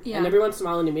department line. Yeah. And every once in a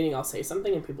while in a meeting I'll say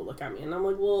something and people look at me and I'm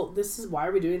like, well, why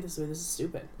are we doing it this way? This is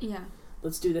stupid. Yeah.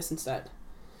 Let's do this instead.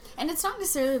 And it's not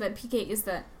necessarily that PK is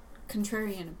that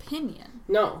contrarian opinion.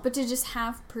 No. But to just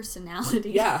have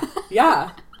personality. Yeah.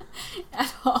 Yeah.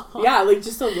 At all. Yeah, like,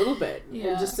 just a little bit. Yeah.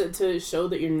 And just to show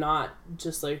that you're not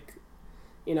just, like,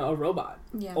 you know, a robot.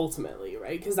 Yeah. Ultimately,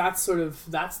 right? Because that's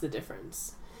the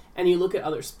difference. And you look at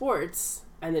other sports,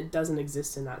 and it doesn't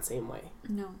exist in that same way.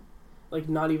 No. Like,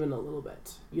 not even a little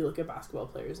bit. You look at basketball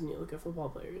players, and you look at football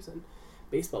players, and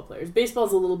baseball players.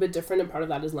 Baseball's a little bit different, and part of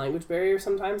that is language barrier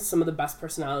sometimes. Some of the best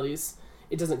personalities,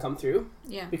 it doesn't come through.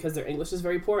 Yeah. Because their English is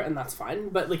very poor, and that's fine.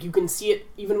 But, like, you can see it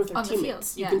even with their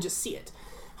teammates. You can just see it.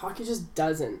 Hockey just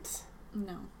doesn't.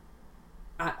 No.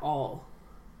 At all.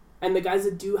 And the guys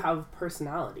that do have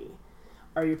personality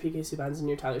are your PK Subbans and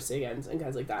your Tyler Seguins and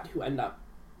guys like that who end up.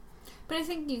 But I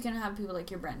think you can have people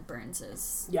like your Brent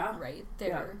Burnses. Yeah. Right?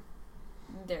 They're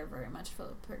very much full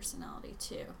of personality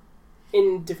too.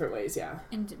 In different ways, yeah.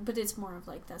 But it's more of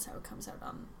like that's how it comes out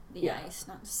on the ice,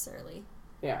 not necessarily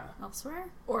elsewhere.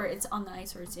 Or it's on the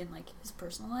ice or it's in like his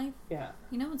personal life. Yeah.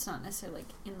 You know, it's not necessarily like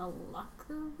in the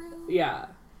locker room. Yeah.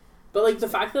 But, like, the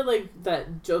fact that, like,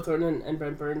 that Joe Thornton and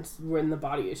Brent Burns were in the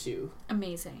Body Issue...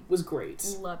 Amazing. ...was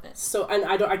great. Love it. So, and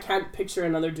I can't picture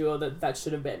another duo that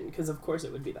should have been, because of course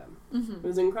it would be them. Mm-hmm. It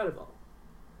was incredible.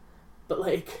 But,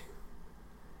 like,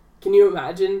 can you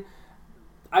imagine...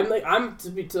 I'm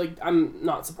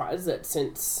not surprised that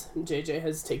since JJ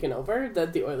has taken over,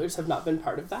 that the Oilers have not been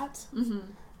part of that. Mm-hmm.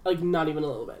 Like, not even a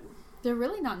little bit. They're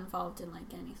really not involved in,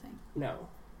 like, anything. No.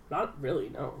 Not really,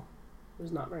 no.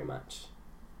 There's not very much.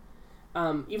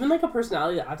 Even, like, a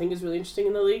personality that I think is really interesting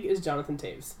in the league is Jonathan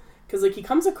Toews. Because, like, he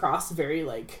comes across very,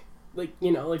 like,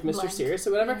 you know, like Mr. Blank. Serious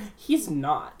or whatever. Yeah. He's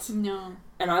not. No.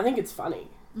 And I think it's funny.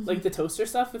 Mm-hmm. Like, the toaster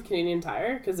stuff with Canadian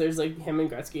Tire, because there's, like, him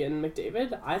and Gretzky and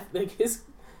McDavid. I think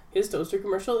his toaster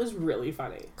commercial is really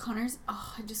funny. Connor's,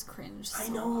 I just cringe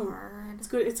so hard. It's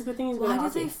good. It's a good thing he's good at hockey.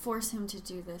 Why did they force him to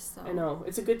do this, though? I know.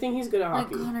 It's a good thing he's good at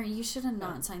hockey. Like, Connor, you should have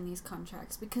not signed these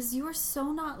contracts because you are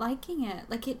so not liking it.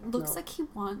 Like, it looks like he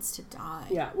wants to die.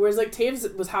 Yeah, whereas, like,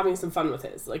 Toews was having some fun with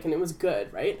his, like, and it was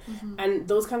good, right? Mm-hmm. And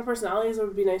those kind of personalities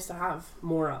would be nice to have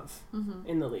more of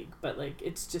in the league. But, like,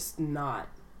 it's just not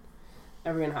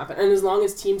ever going to happen. And as long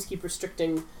as teams keep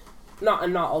restricting...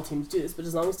 Not all teams do this, but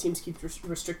as long as teams keep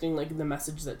restricting, like, the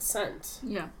message that's sent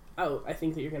out, I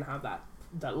think that you're going to have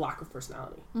that lack of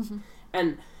personality. Mm-hmm.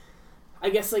 And I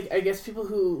guess people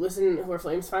who listen, who are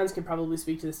Flames fans, can probably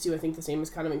speak to this too. I think the same is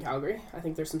kind of in Calgary. I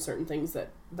think there's some certain things that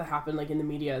happen, like, in the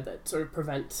media that sort of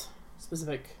prevent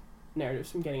specific narratives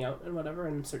from getting out and whatever,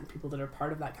 and certain people that are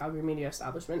part of that Calgary media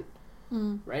establishment,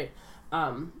 right?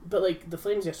 But, like, the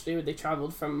Flames yesterday, they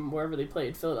traveled from wherever they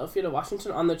played, Philadelphia to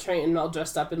Washington, on the train, all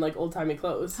dressed up in, like, old-timey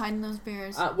clothes. Hiding those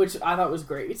bears. Which I thought was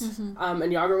great. Mm-hmm.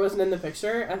 And Yager wasn't in the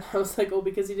picture, and I was like,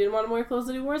 because he didn't want to wear clothes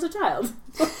that he wore as a child.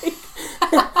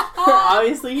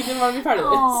 Obviously, he didn't want to be part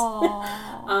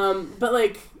of this. But,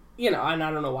 like, you know, and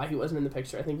I don't know why he wasn't in the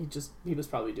picture. I think he was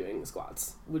probably doing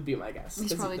squats, would be my guess.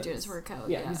 He's probably doing his workout.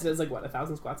 Yeah, he says, like,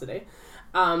 1,000 squats a day.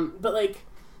 But, like,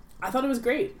 I thought it was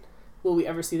great. Will we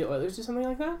ever see the Oilers do something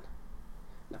like that?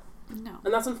 No. No.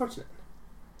 And that's unfortunate.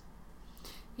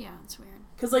 Yeah, it's weird.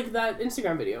 Because, like, that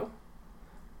Instagram video,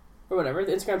 or whatever,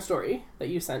 the Instagram story that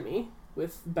you sent me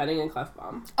with Benning and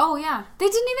Clefbaum. Oh, yeah. They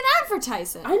didn't even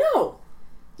advertise it. I know.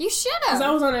 You should have. Because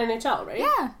that was on NHL, right?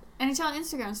 Yeah. NHL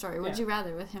Instagram story. Would you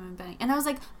rather with him and Benning? And I was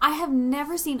like, I have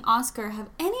never seen Oscar have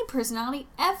any personality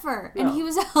ever. No. And he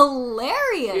was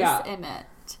hilarious in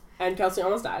it. And Kelsey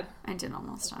almost died. I did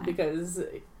almost die. Because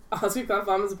Oscar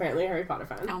Clefbaum is apparently a Harry Potter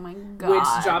fan. Oh my god.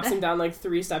 Which drops him down like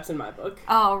 3 steps in my book.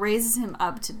 Oh, raises him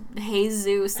up to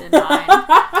Jesus in mine.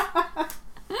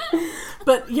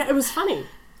 But yeah, it was funny.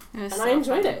 And I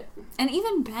enjoyed it. And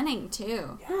even Benning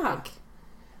too. Yeah.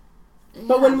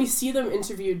 But when we see them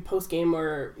interviewed post-game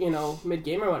or,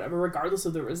 mid-game or whatever, regardless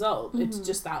of the result, it's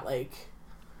just that, like...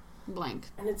 blank.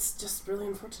 And it's just really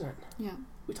unfortunate. Yeah.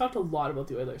 We talked a lot about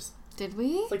the Oilers. Did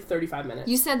we? It's like 35 minutes.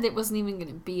 You said it wasn't even going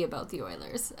to be about the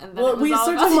Oilers. And then we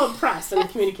started talking about press and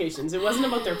communications. It wasn't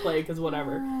about their play, because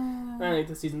whatever. I don't think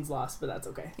the season's lost, but that's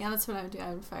okay. Yeah, that's what I would do.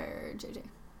 I would fire JJ.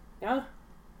 Yeah?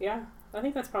 Yeah. I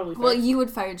think that's probably fair. Well, you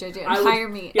would fire JJ and hire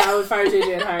me. Yeah, I would fire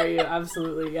JJ and hire you.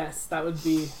 Absolutely. Yes, that would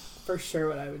be... for sure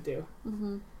what I would do.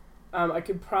 Mm-hmm. I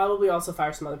could probably also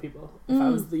fire some other people if I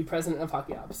was the president of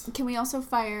Hockey Ops. Can we also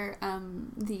fire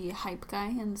the hype guy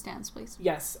in the stands, please?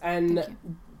 Yes, and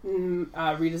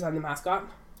redesign the mascot.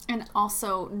 And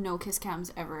also no kiss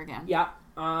cams ever again. Yeah.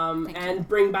 And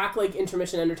bring back like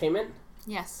intermission entertainment.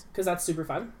 Yes. Because that's super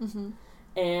fun.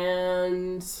 Mm-hmm.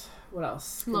 And what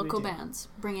else? Local bands.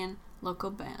 Bring in local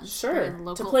bands. Sure.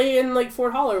 To play in like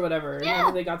Fort Hall or whatever. Yeah.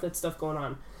 And they got that stuff going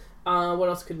on. What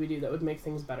else could we do that would make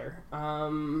things better? I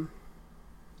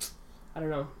don't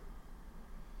know.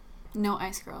 No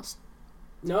Ice Girls.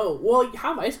 No. Well, you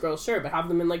have Ice Girls, sure, but have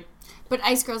them in like... But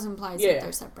Ice Girls implies that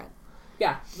they're separate.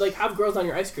 Yeah, like have girls on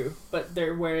your ice crew, but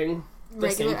they're wearing the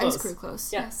regular same clothes. ice crew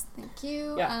clothes. Yeah. Yes, thank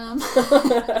you. Yeah.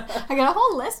 I got a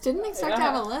whole list. Didn't expect to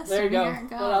have a list. There you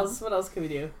go. What else can we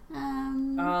do?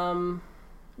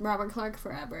 Robert Clark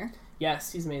forever.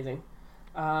 Yes, he's amazing.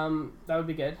 That would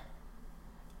be good.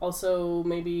 Also,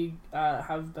 maybe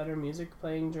have better music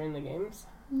playing during the games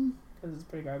because it's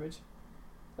pretty garbage.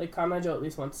 Like Conrad Joe at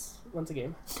least once a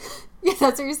game. Yeah,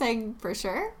 that's what you're saying for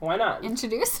sure. Why not?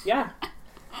 Introduce? Yeah,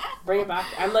 bring it back.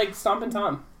 And like Stompin'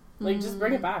 Tom, like just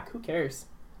bring it back. Who cares?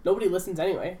 Nobody listens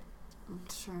anyway.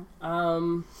 Sure. I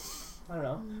don't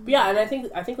know, but yeah, and I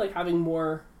think like having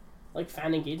more like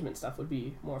fan engagement stuff would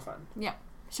be more fun. Yeah,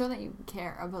 show that you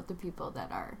care about the people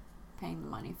that are paying the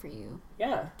money for you.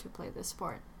 Yeah. To play this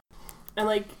sport. And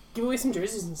like give away some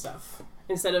jerseys and stuff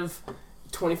instead of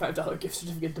 $25 gift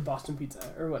certificate to Boston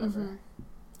Pizza or whatever. Mm-hmm.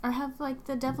 Or have like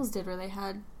the Devils did where they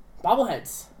had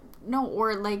bobbleheads. No,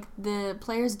 or like the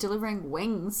players delivering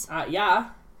wings. Yeah.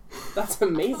 That's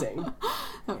amazing.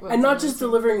 And not just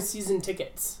delivering season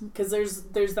tickets, because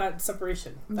there's that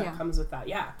separation that comes with that.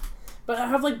 Yeah. But I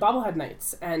have like bobblehead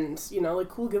nights and, like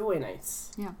cool giveaway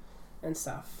nights. Yeah. And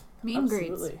stuff. Meet and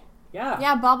greets. Yeah.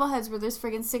 Yeah, bobbleheads where there's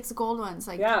friggin' 6 gold ones.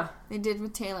 Like they did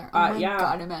with Taylor. Oh my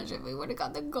god, imagine if we would have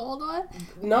got the gold one.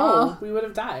 No, we would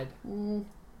have died.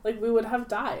 Like, we would have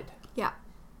died. Yeah.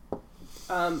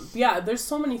 Yeah, there's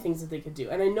so many things that they could do.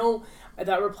 And I know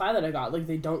that reply that I got, like,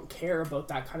 they don't care about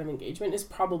that kind of engagement is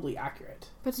probably accurate.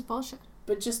 But it's bullshit.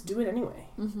 But just do it anyway.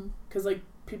 Because, like,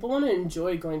 people want to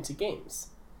enjoy going to games.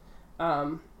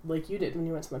 Like you did when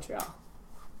you went to Montreal.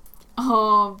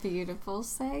 Oh, beautiful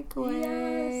segue.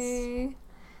 Yes.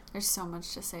 There's so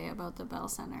much to say about the Bell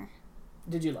Center.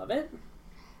 Did you love it?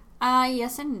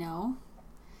 Yes and no.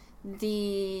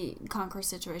 The concourse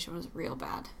situation was real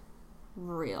bad.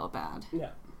 Real bad.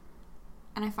 Yeah.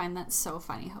 And I find that so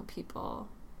funny how people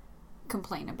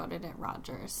complain about it at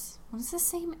Rogers. Well, it's the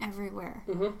same everywhere.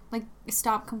 Mm-hmm. Like,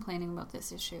 stop complaining about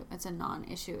this issue. It's a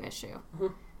non-issue issue. Mm-hmm.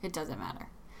 It doesn't matter.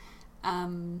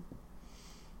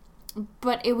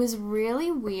 But it was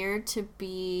really weird to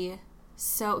be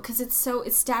so... Because it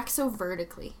stacks so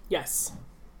vertically. Yes.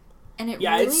 And it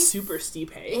really... it's super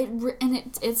steep, hey?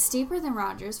 It's steeper than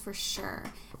Rogers, for sure.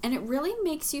 And it really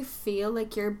makes you feel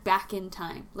like you're back in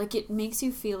time. Like, it makes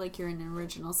you feel like you're in an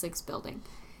Original 6 building.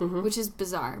 Mm-hmm. Which is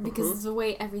bizarre, because it's the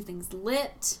way everything's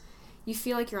lit. You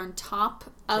feel like you're on top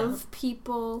of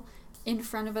people in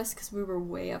front of us, because we were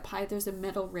way up high. There's a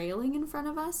metal railing in front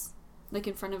of us. Like,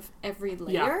 in front of every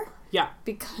layer. Yeah.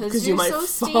 Because you might fall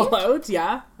steep, out.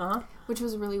 Yeah. Uh-huh. Which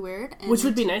was really weird. And which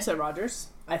would be nice at Rogers,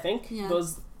 I think. Yeah.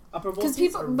 Those upper bowl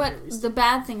seats are but really steep. the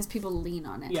bad thing is people lean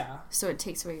on it. Yeah. So it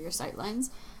takes away your sight lines.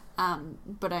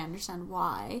 But I understand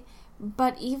why.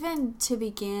 But even to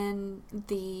begin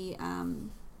the,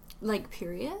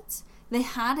 periods, they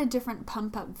had a different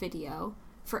pump-up video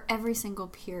for every single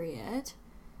period.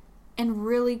 And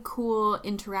really cool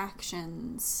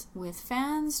interactions with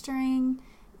fans during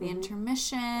the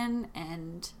intermission,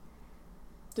 and...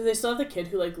 Do they still have the kid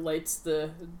who, like, lights the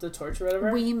torch or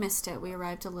whatever? We missed it. We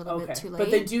arrived a little bit too late.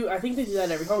 But they do, I think they do that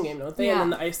every home game, don't they? Yeah. And then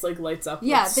the ice, like, lights up.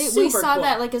 Yeah, we saw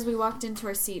that, like, as we walked into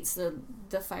our seats,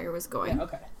 the fire was going. Yeah,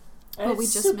 okay. But we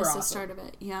just missed the start of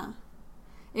it, yeah.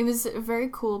 It was a very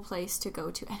cool place to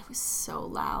go to, and it was so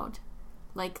loud.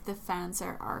 Like, the fans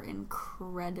are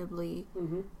incredibly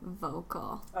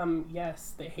vocal.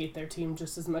 Yes, they hate their team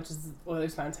just as much as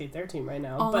Oilers fans hate their team right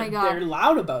now. Oh my God. But they're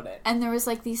loud about it. And there was,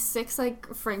 like, these 6, like,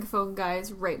 francophone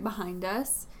guys right behind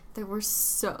us that were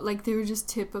so, like, they were just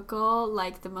typical,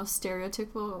 like, the most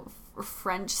stereotypical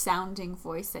French-sounding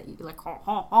voice that you, like,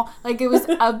 like, it was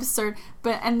absurd.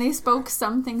 And they spoke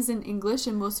some things in English,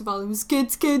 and most of all, it was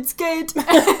skate, skate, skate.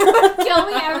 It would kill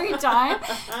me every time.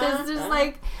 It's just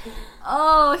like...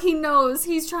 Oh, he knows.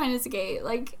 He's trying to skate.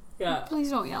 Like, please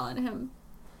don't yell at him.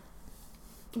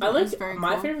 But I like,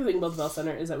 my favorite thing about the Bell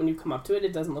Center is that when you come up to it,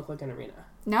 it doesn't look like an arena.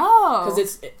 No.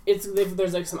 Because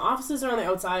there's, like, some offices around the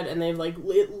outside, and they've, like,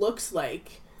 it looks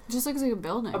like... It just looks like a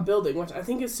building. A building, which I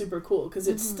think is super cool, because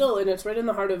it's still, and it's right in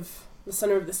the heart of the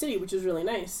center of the city, which is really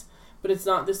nice. But it's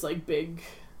not this, like, big...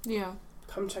 Yeah.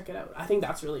 Come check it out. I think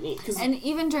that's really neat. And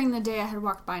even during the day, I had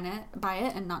walked by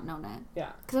it and not known it.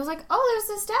 Yeah. Because I was like, oh,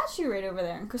 there's a statue right over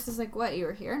there. And Chris was like, what, you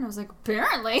were here? And I was like,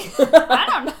 apparently. I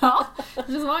don't know. I'm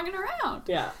just walking around.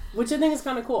 Yeah. Which I think is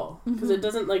kind of cool. Because it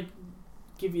doesn't, like,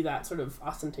 give you that sort of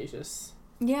ostentatious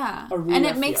arena and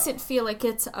it makes it feel like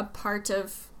it's a part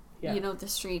of, you know, the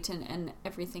street and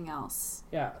everything else.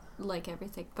 Yeah. Like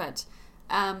everything. But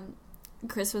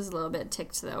Chris was a little bit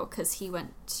ticked, though, because he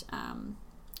went...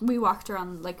 we walked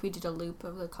around, like, we did a loop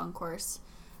of the concourse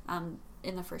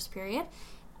in the first period,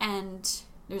 and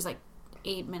there was, like,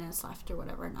 8 minutes left or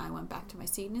whatever, and I went back to my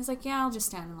seat, and he's like, yeah, I'll just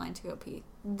stand in line to go pee.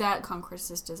 That concourse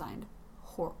is designed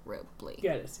horribly.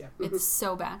 Yeah, it is, yeah. It's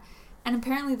so bad. And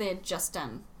apparently they had just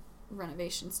done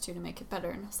renovations, too, to make it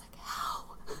better, and I was like,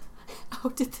 how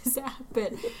did this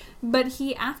happen? But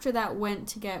he, after that, went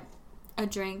to get a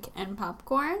drink and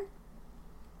popcorn,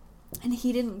 and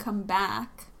he didn't come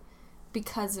back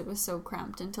because it was so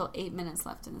cramped until 8 minutes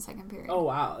left in the second period. Oh,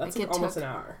 wow. That's like almost an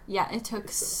hour. Yeah, it took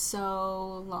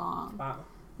so long. Wow.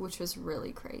 Which was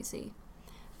really crazy.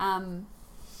 So,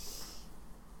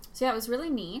 yeah, it was really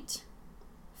neat.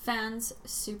 Fans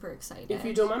super excited. If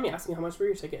you don't mind me asking, how much were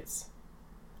your tickets?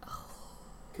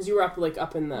 Because you were up, like,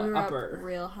 up in the upper... Up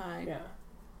real high. Yeah.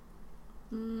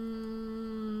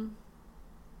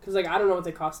 Because, like, I don't know what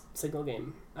they cost single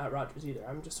game at Rogers either.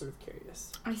 I'm just sort of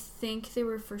curious. I think they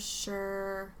were for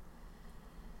sure...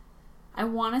 I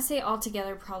want to say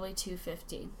altogether probably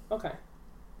 $250. Okay.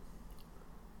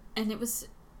 And it was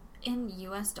in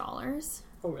US dollars.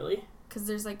 Oh, really? Because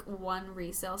there's, like, one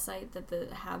resale site that the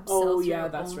Habs sell through yeah,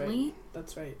 that's only. Right.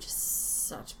 That's right. Just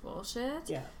such bullshit.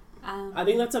 Yeah. I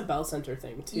think that's a Bell Center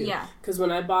thing, too. Yeah. Because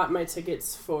when I bought my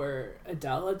tickets for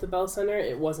Adele at the Bell Center,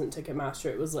 it wasn't Ticketmaster.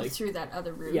 It was, like... Through that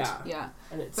other route. Yeah. Yeah.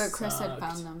 And but Chris had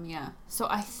found them, yeah. So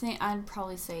I think I'd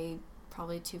probably say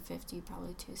probably $250,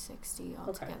 probably $260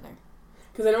 altogether. Okay.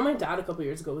 Because I know my dad a couple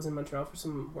years ago was in Montreal for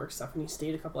some work stuff, and he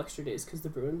stayed a couple extra days because the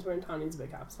Bruins were in town. He's a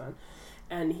big Habs fan.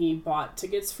 And he bought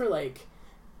tickets for, like,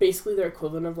 basically their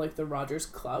equivalent of, like, the Rogers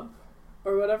Club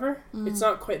or whatever. It's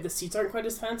not quite... The seats aren't quite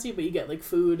as fancy, but you get, like,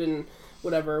 food and...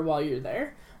 whatever while you're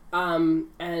there, and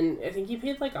I think he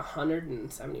paid like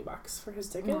 $170 for his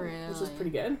ticket, which was pretty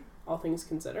good, all things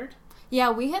considered. Yeah,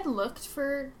 we had looked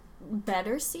for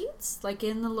better seats, like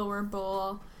in the lower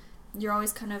bowl. You're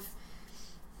always kind of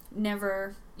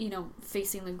never, you know,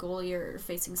 facing the goalie or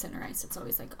facing center ice. It's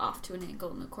always like off to an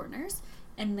angle in the corners,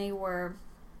 and they were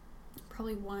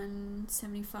probably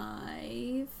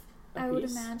 $175, I would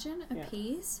imagine, a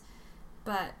piece,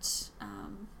 but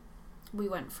we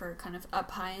went for kind of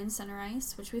up high in center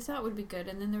ice, which we thought would be good.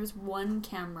 And then there was one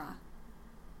camera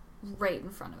right in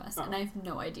front of us, and I have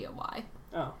no idea why.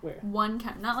 Oh, where? One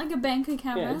camera. Not like a bank of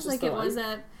cameras, like it was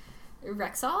at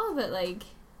Rexall, but like...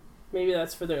 Maybe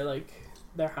that's for their, like,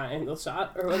 their high angle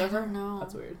shot or whatever. I don't know.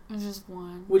 That's weird. It was just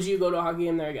one. Would you go to a hockey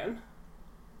game there again?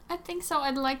 I think so.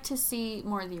 I'd like to see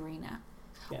more of the arena.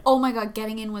 Yeah. Oh my god,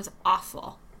 getting in was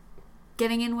awful.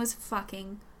 Getting in was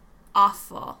fucking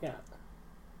awful. Yeah.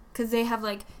 Because they have,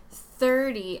 like,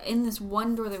 30... In this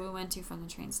one door that we went to from the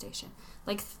train station.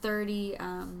 Like, 30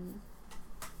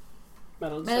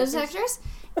 metal detectors.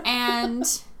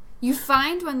 And you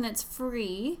find one that's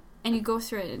free, and you go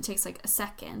through it, and it takes, like, a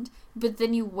second. But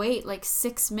then you wait, like,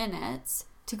 6 minutes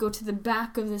to go to the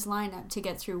back of this lineup to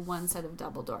get through one set of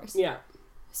double doors. Yeah.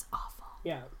 It's awful.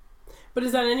 Yeah. But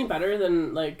is that any better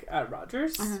than, like, at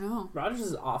Rogers? I don't know. Rogers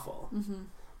is awful. Mm-hmm.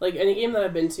 Like, any game that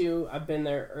I've been to, I've been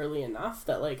there early enough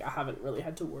that, like, I haven't really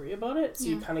had to worry about it. So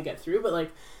you kind of get through. But,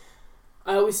 like,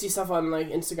 I always see stuff on, like,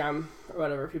 Instagram or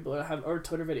whatever, or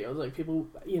Twitter videos, like, people,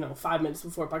 5 minutes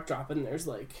before puck drop, and there's,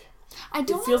 like... I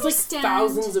don't It feels understand... like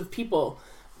thousands of people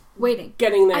waiting.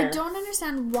 Getting there. I don't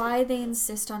understand why they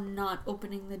insist on not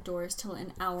opening the doors till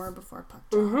an hour before puck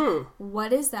drop. Mm-hmm.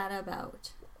 What is that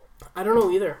about? I don't know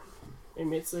either.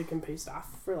 Maybe it's so they can pay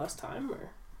staff for less time, or...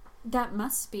 That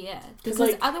must be it.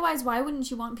 Because otherwise, why wouldn't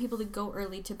you want people to go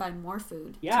early to buy more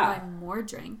food? To buy more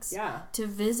drinks? Yeah. To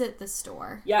visit the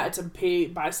store? Yeah, to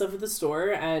buy stuff at the store,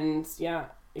 and yeah,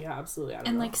 absolutely. I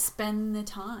don't know. Spend the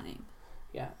time.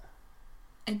 Yeah.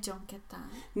 I don't get that.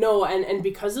 No, and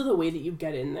because of the way that you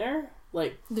get in there,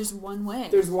 like... There's one way.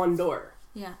 There's one door.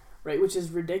 Yeah. Right, which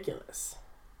is ridiculous.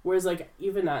 Whereas, like,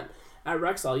 even at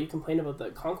Rexall, you complain about the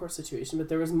concourse situation, but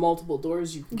there was multiple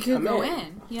doors you could go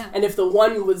in. Yeah. And if the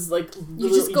one was, like... You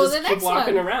just go to the next one. keep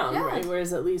walking around, right?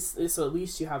 Whereas at least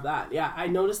you have that. Yeah, I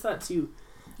noticed that too.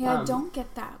 Yeah, I don't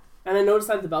get that. And I noticed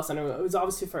that at the Bell Center. It was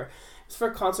obviously for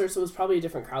a concert, so it was probably a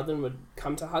different crowd than would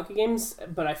come to hockey games,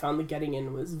 but I found the getting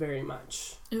in was very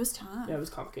much... It was tough. Yeah, it was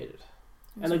complicated.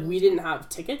 We didn't have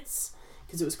tickets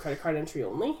because it was credit card entry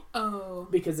only. Oh.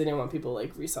 Because they didn't want people,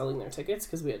 like, reselling their tickets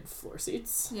because we had floor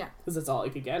seats. Yeah. Because that's all I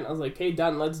could get. And I was like, okay,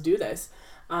 done, let's do this.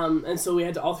 And so we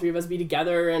had to all three of us be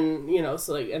together, and,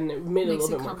 so, like, and it made it a little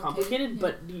bit more complicated,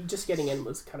 but just getting in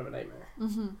was kind of a nightmare.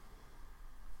 Mm-hmm.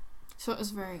 So it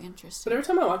was very interesting. But every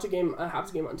time I watch a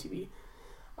Habs game on TV,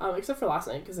 except for last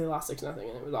night, because they lost 6-0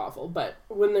 and it was awful, but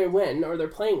when they win or they're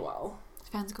playing well,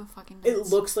 fans go fucking nuts. It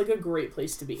looks like a great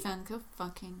place to be. Fans go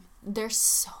fucking... They're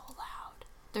so loud.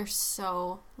 They're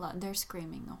so loud. They're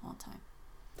screaming the whole time.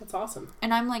 That's awesome.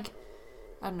 And I'm like,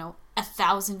 I don't know,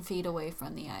 1,000 feet away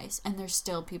from the ice, and there's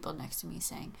still people next to me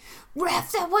saying,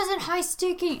 "Ref, that wasn't high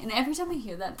sticking!" And every time I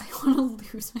hear that, I want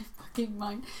to lose my fucking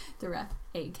mind. The ref,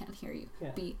 A, can't hear you.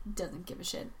 Yeah. B, doesn't give a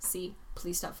shit. C,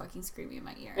 please stop fucking screaming in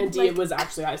my ear. And D, it was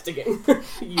actually high sticking.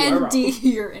 And D,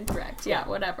 you're incorrect. Yeah,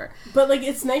 whatever. But, like,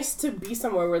 it's nice to be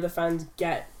somewhere where the fans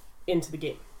get into the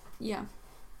game. Yeah.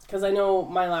 Because I know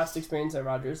my last experience at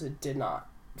Rogers, it did not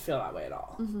feel that way at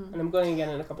all. Mm-hmm. And I'm going again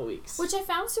in a couple weeks. Which I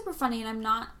found super funny, and I'm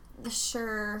not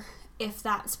sure if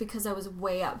that's because I was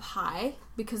way up high,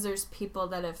 because there's people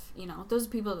that have, those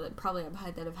people that probably up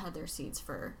high that have had their seats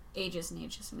for ages and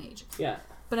ages and ages. Yeah.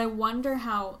 But I wonder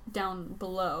how down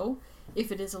below,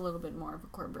 if it is a little bit more of a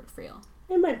corporate feel.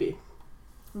 It might be.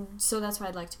 So that's why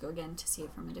I'd like to go again, to see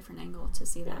it from a different angle, to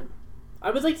see that.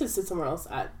 I would like to sit somewhere else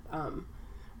at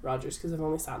Rogers, because I've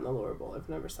only sat in the lower bowl. I've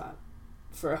never sat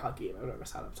for a hockey game. I've never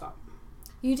sat up top.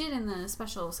 You did in the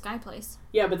special Sky Place.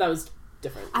 Yeah, but that was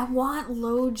different. I want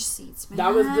loge seats, man.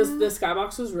 That was the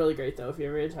Skybox was really great though. If you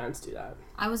ever had a chance to do that.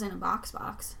 I was in a box.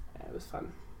 Yeah, it was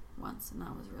fun. Once, and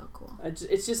that was real cool.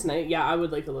 It's just nice. Yeah, I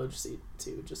would like a loge seat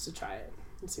too, just to try it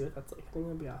and see what that's like. I think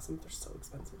that'd be awesome. They're so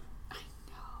expensive. I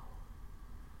know.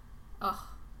 Ugh.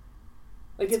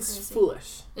 Like it's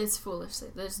foolish. It's foolish.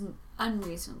 There's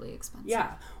unreasonably expensive.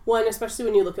 Yeah. Well, and especially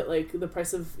when you look at like the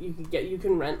price of you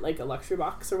can rent like a luxury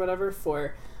box or whatever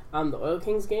for the Oil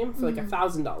Kings game for like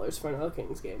 $1,000 for an Oil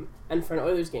Kings game, and for an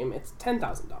Oilers game it's $10,000.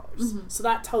 Mm-hmm. So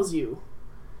that tells you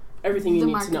everything you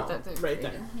need to know right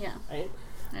there. Yeah. Right.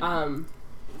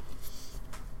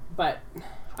 But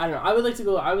I don't know. I would like to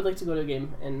go to a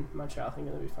game in Montreal. I think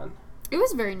it would be fun. It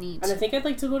was very neat. And I think I'd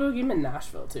like to go to a game in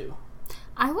Nashville too.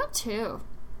 I would too.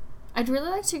 I'd really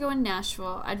like to go in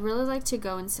Nashville. I'd really like to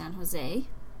go in San Jose.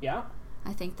 Yeah.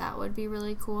 I think that would be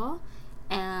really cool.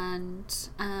 And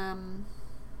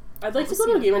I'd like to go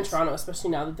to a game in Toronto, especially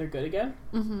now that they're good again.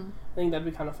 Mm-hmm. I think that'd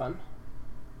be kind of fun.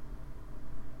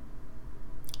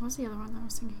 What was the other one that I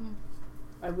was thinking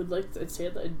of? I'd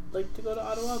like to go to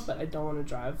Ottawa, but I don't want to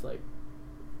drive like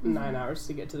 9 hours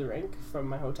to get to the rink from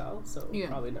my hotel, so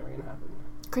probably never gonna happen.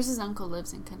 Chris's uncle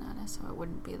lives in Canada, so it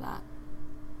wouldn't be that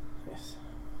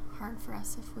hard for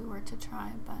us if we were to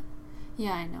try, but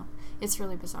yeah, I know. It's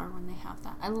really bizarre when they have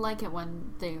that. I like it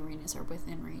when the arenas are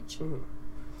within reach. Mm-hmm.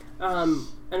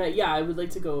 I would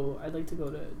like to go. I'd like to go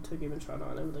to a game in Toronto,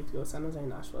 and I would like to go to San Jose and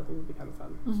Nashville. I think it would be kind of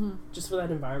fun, just for that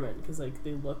environment, because like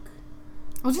they look.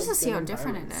 Well, just to see how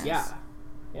different it is.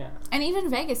 Yeah. And even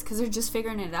Vegas, because they're just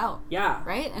figuring it out. Yeah.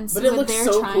 Right, and see what they're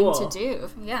trying to do.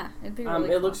 Yeah, it'd be really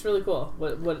cool. It looks really cool.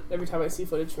 What every time I see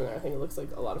footage from there, I think it looks like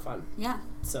a lot of fun. Yeah.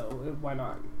 So why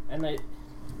not? And I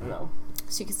don't know.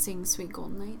 So you could sing "Sweet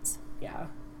Golden Nights." Yeah.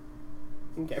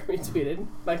 And get retweeted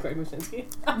by Craig Wyshynski.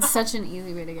 It's such an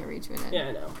easy way to get retweeted. Yeah,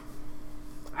 I know.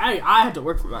 I had to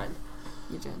work for mine.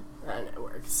 You did. And it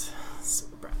works. So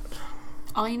proud.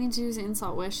 All you need to do is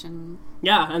insult Wish and...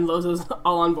 Yeah, and Lozo's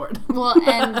all on board. Well,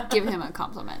 and give him a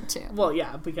compliment, too. Well,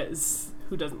 yeah, because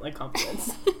who doesn't like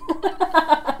compliments?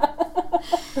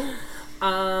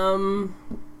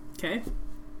 Okay.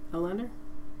 Outlander?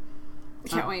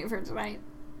 Can't wait for tonight.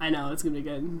 I know, it's gonna be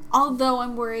good. Although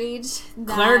I'm worried that...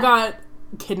 Claire got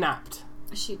kidnapped.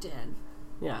 She did.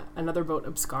 Yeah, another boat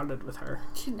absconded with her.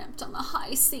 Kidnapped on the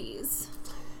high seas.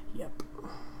 Yep.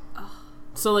 Oh.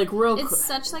 So, like, real quick... It's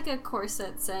such, like, a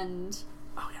corsets and...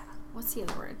 Oh, yeah. What's the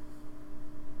other word?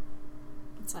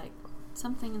 It's, like,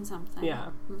 something and something. Yeah.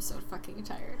 I'm so fucking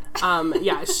tired.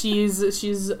 Yeah, she's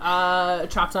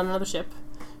trapped on another ship.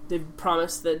 They've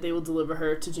promised that they will deliver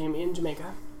her to Jamie in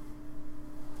Jamaica.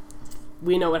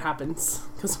 We know what happens,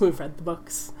 because we've read the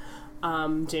books.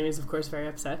 Jamie's, of course, very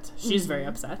upset. She's very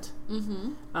upset.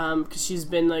 Because she's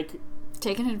been, like...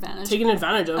 Taken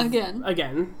advantage of.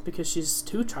 Again, because she's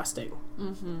too trusting.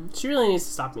 She really needs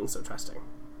to stop being so trusting.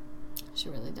 She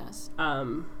really does.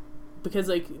 Because,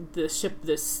 like, the ship,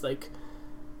 this, like,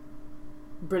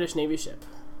 British Navy ship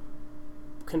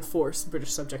can force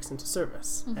British subjects into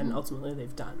service. And ultimately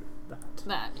they've done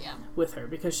that. With her.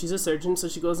 Because she's a surgeon, so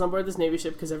she goes on board this Navy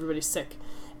ship because everybody's sick.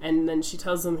 And then she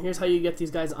tells them, here's how you get these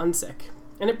guys unsick.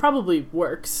 And it probably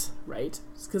works, right?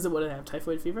 It's because of what, they have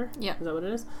typhoid fever? Yeah. Is that what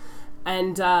it is?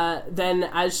 And then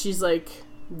as she's, like,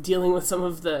 dealing with some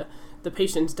of the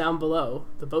patients down below,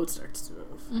 the boat starts to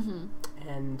move.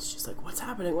 And she's like, what's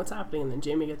happening? And then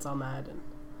Jamie gets all mad, and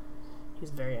he's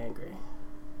very angry.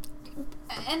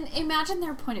 And imagine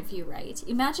their point of view, right?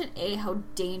 Imagine, how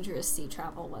dangerous sea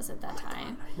travel was at that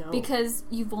time. I know. Because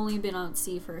you've only been on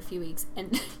sea for a few weeks,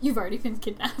 and you've already been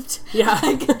kidnapped. Yeah.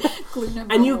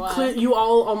 And you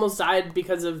all almost died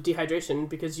because of dehydration,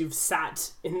 because you've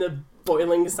sat in the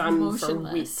boiling sun for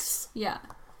weeks. Yeah.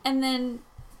 And then,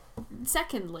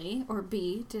 secondly, or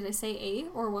B, did I say A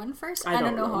or 1 first? I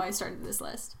don't know how I started this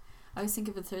list. I always think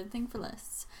of a third thing for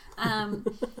lists.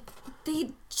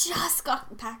 They just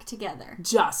got back together.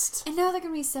 And now they're going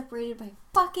to be separated by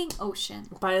fucking ocean.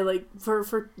 By, like,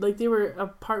 for like, they were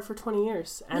apart for 20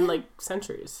 years. And, like,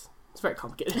 centuries. It's very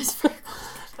complicated.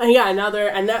 And yeah, now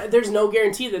there's no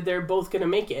guarantee that they're both going to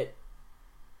make it.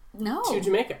 No. To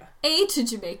Jamaica. A, to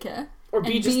Jamaica. Or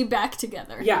B, and B, back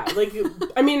together. Yeah, like,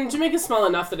 I mean, Jamaica's small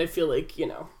enough that I feel like, you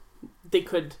know, they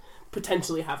could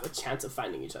potentially have a chance of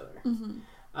finding each other.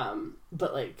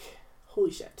 But, like,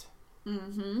 holy shit.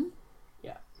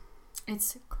 Yeah.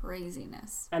 It's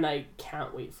craziness. And I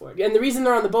can't wait for it. And the reason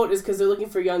they're on the boat is because they're looking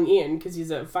for young Ian, because he's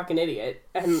a fucking idiot.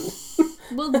 And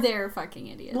well, they're fucking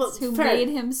idiots who made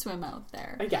him swim out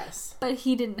there. I guess. But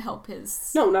he didn't help his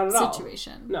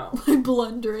situation. No. By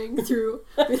blundering through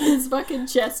with his fucking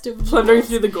chest of blundering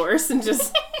through the gorse and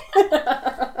just...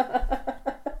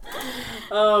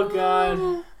 Oh,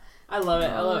 God. I love it.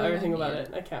 I love everything about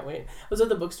it. I can't wait. I was at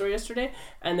the bookstore yesterday,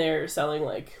 and they're selling,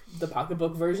 like, the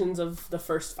pocketbook versions of the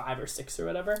first 5 or 6 or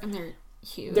whatever. And they're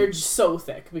huge. They're just so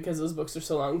thick because those books are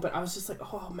so long. But I was just like,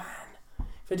 oh, man.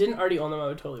 If I didn't already own them, I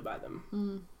would totally buy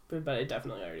them. But I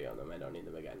definitely already own them. I don't need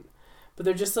them again. But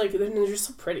they're just, like, they're just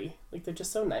so pretty. Like, they're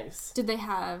just so nice. Did they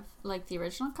have, like, the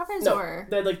original covers? No, or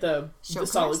they had, like, the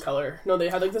solid color. No, they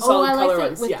had, like, the solid color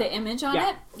ones. With the image on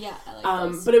it? Yeah, I like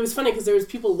those. But it was funny because there was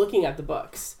people looking at the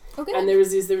books. Okay. And there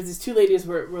was these 2 ladies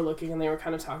were looking, and they were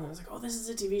kind of talking. I was like, oh, this is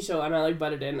a TV show. And I, like,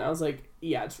 butted in. I was like,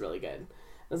 yeah, it's really good.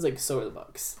 I was like, so are the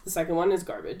books. The second one is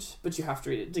garbage, but you have to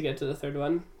read it to get to the third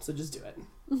one, so just do it.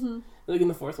 Like, and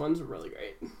the fourth one's really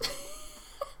great.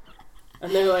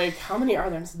 And they're like, how many are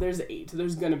there? I said, there's 8.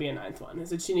 There's going to be a 9th one. I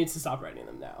said, she needs to stop writing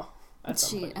them now. I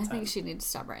think she needs to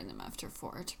stop writing them after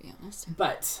 4, to be honest.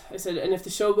 But I said, and if the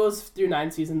show goes through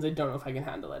 9 seasons, I don't know if I can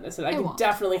handle it. I said, I can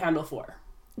definitely handle 4.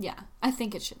 Yeah, I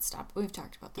think it should stop. We've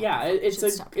talked about that. Yeah,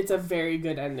 it's a very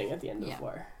good ending at the end of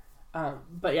 4.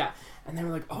 But yeah, and they were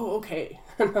like, oh, okay.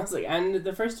 And I was like, and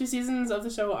the first 2 seasons of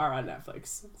the show are on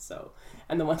Netflix. So,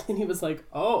 and the one lady was like,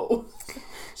 oh,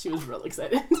 she was real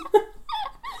excited.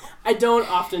 I don't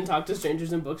often talk to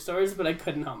strangers in bookstores, but I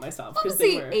couldn't help myself. What was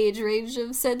the age range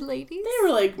of said ladies? They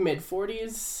were like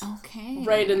mid-40s. Okay.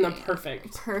 Right in the perfect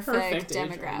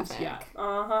demographic. Yeah.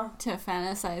 To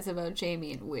fantasize about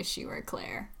Jamie and wish you were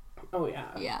Claire. Oh, yeah.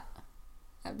 Yeah.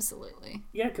 Absolutely.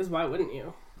 Yeah, because why wouldn't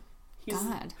you?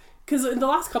 God. Because in the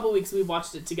last couple of weeks, we've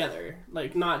watched it together.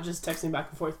 Like, not just texting back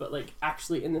and forth, but, like,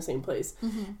 actually in the same place.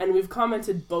 And we've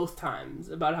commented both times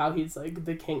about how he's, like,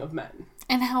 the king of men.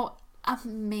 And how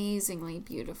amazingly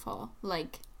beautiful.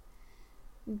 Like,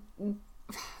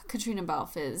 Katrina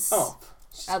Balfe is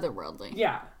otherworldly.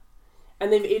 Yeah.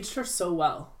 And they've aged her so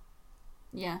well.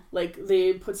 Yeah. Like,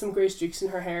 they put some gray streaks in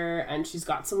her hair, and she's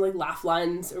got some, like, laugh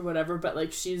lines or whatever, but,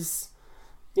 like, she's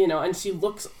You know, and she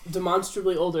looks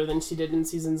demonstrably older than she did in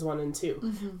seasons 1 and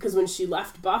 2. Because when she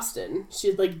left Boston, she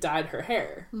had, like, dyed her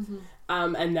hair.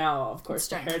 And now, of course,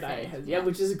 the hair dye has... Yeah,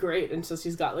 which is great. And so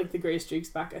she's got, like, the gray streaks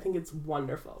back. I think it's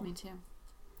wonderful. Me too.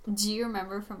 Do you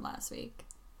remember from last week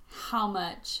how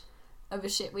much of a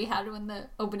shit we had when the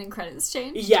opening credits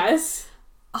changed? Yes.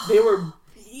 They were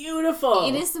beautiful.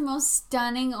 It is the most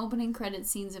stunning opening credit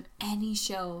scenes of any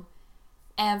show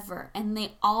ever, and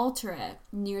they alter it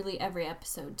nearly every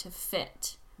episode to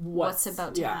fit what's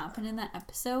about to happen in that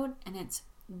episode, and it's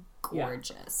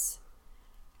gorgeous.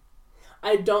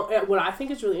 What I think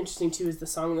is really interesting too is the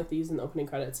song that they use in the opening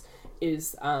credits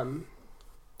is I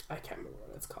can't remember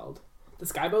what it's called. The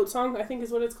Skyboat song, I think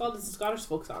is what it's called. It's a Scottish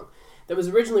folk song that was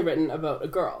originally written about a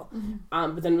girl,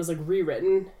 but then was like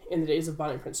rewritten in the days of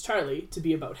Bonnie Prince Charlie to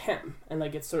be about him, and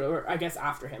like it's sort of, or I guess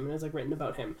after him, and it's like written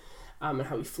about him, and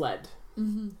how he fled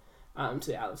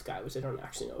to the Isle of Skye, which I don't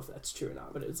actually know if that's true or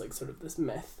not, but it's like sort of this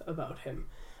myth about him.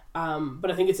 But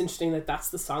I think it's interesting that that's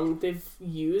the song that they've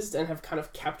used and have kind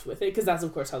of kept with it, because that's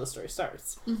of course how the story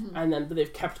starts, but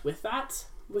they've kept with that,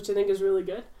 which I think is really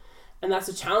good, and that's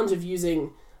a challenge of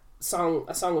using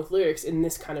a song with lyrics in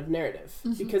this kind of narrative,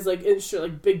 because like it's sure,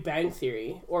 like Big Bang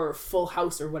Theory or Full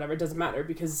House or whatever, it doesn't matter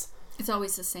because it's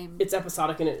always the same. It's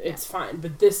episodic and it's fine,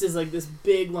 but this is like this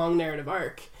big long narrative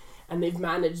arc. And they've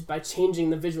managed, by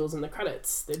changing the visuals and the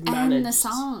credits, they've managed... And the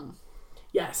song.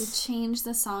 Yes. They changed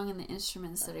the song and the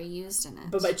instruments that are used in it.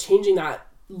 But by changing that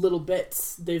little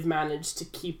bits, they've managed to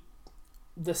keep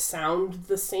the sound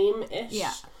the same-ish.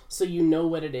 Yeah. So you know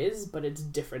what it is, but it's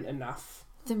different enough.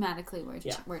 Thematically,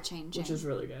 we're changing. Which is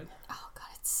really good. Oh, God,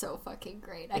 it's so fucking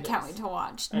great. I can't wait to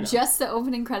watch just the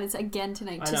opening credits again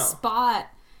tonight to spot...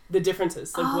 the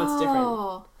differences, like what's different.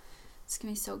 Oh, it's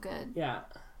going to be so good. Yeah.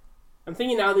 I'm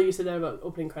thinking now that you said that about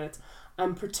opening credits,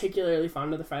 I'm particularly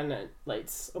fond of the Friday Night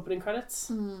Lights opening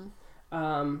credits.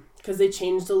 Because they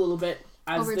changed a little bit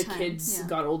as over the time, kids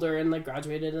got older and like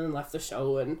graduated and left the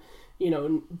show, and you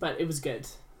know, but it was good.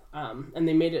 And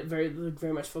they made it very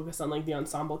much focused on like the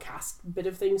ensemble cast bit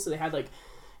of things. So they had like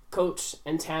Coach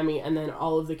and Tammy, and then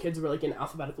all of the kids were like in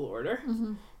alphabetical order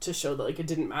to show that like it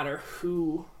didn't matter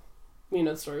who, you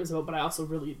know, the story was about. But I also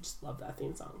really just love that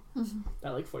theme song.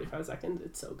 That like 45 seconds,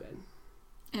 it's so good.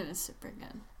 It is super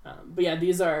good. But yeah,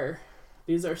 these are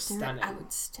stunning.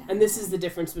 And this is the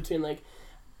difference between like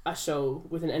a show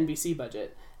with an NBC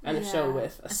budget and a show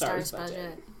with a Starz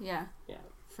budget. Yeah,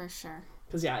 for sure.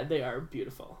 Because they are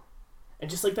beautiful, and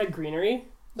just like that greenery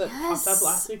that popped up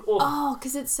last week. Oh,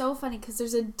 because it's so funny because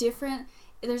there's a different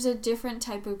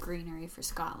type of greenery for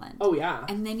Scotland. Oh yeah,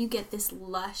 and then you get this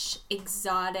lush,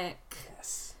 exotic,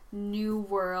 new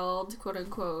world, quote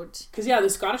unquote. Because the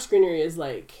Scottish greenery is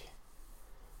like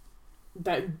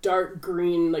that dark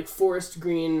green, like forest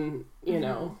green, you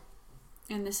know.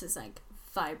 And this is like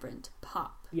vibrant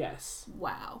pop. Yes.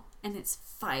 Wow. And it's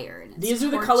fire and it's these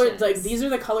are the colors, like these are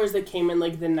the colors that came in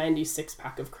like the 96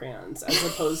 pack of crayons as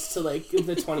opposed to like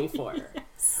the 24.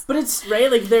 Yes. But it's right,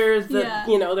 like there's the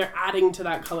you know, they're adding to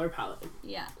that color palette.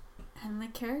 Yeah. And the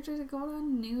characters are going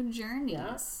on new journeys.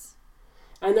 Yeah.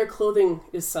 And their clothing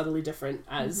is subtly different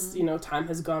as, you know, time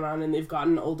has gone on and they've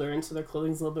gotten older, and so their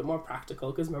clothing's a little bit more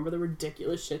practical. Because remember the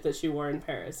ridiculous shit that she wore in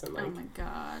Paris, and like, oh my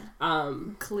god,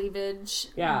 cleavage,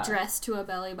 dress to a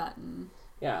belly button.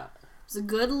 Yeah, it was a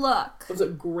good look. It was a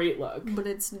great look, but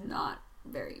it's not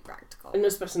very practical, and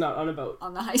especially not on a boat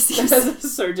on the high seas as a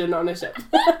surgeon on a ship.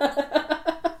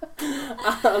 But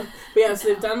yeah, so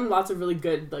they've done lots of really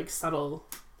good, like subtle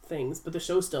things, but the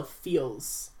show still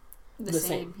feels the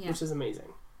same, which is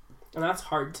amazing, and that's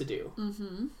hard to do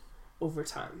over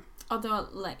time. Although,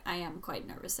 like, I am quite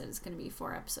nervous that it's going to be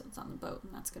 4 episodes on the boat,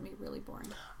 and that's going to be really boring.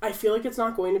 I feel like it's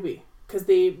not going to be, because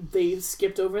they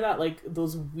skipped over that, like,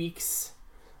 those weeks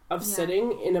of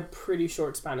sitting in a pretty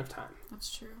short span of time.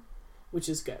 That's true. Which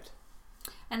is good.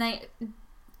 And I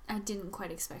didn't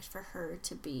quite expect for her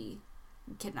to be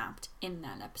kidnapped in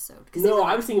that episode. No,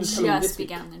 I was thinking it was coming this week. Just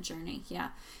began the journey,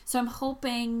 So I'm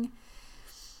hoping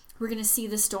we're going to see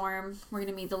the storm. We're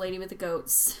going to meet the lady with the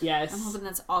goats. Yes. I'm hoping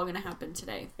that's all going to happen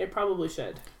today. It probably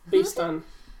should. Based on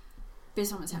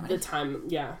what's happening. The time,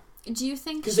 Do you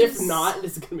think because if not,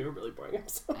 this is going to be a really boring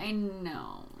episode. I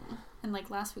know. And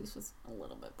like last week's was a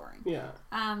little bit boring. Yeah.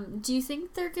 Do you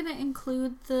think they're going to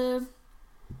include the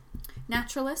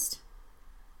naturalist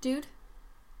dude?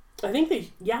 I think they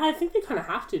kind of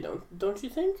have to, don't you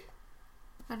think?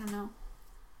 I don't know.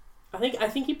 I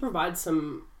think he provides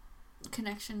some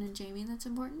connection in Jamie that's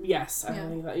important. Yes, I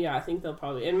think that. Yeah, I think they'll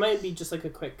probably. It might be just like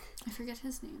a quick. I forget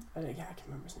his name. I can't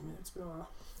remember his name. It's been a while.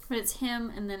 But it's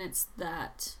him, and then it's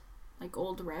that like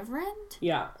old reverend.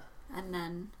 Yeah. And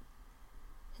then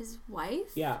his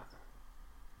wife? Yeah.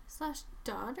 /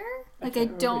 daughter? Like, I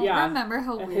don't remember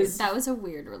how weird. That was a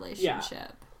weird relationship.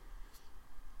 Yeah.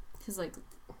 His, like,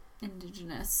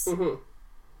 indigenous wife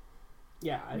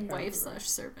 /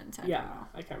 servant. I don't know.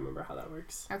 I can't remember how that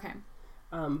works. Okay.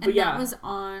 But and that was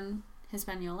on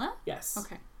Hispaniola? Yes.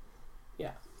 Okay.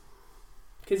 Yeah.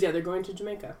 Because, they're going to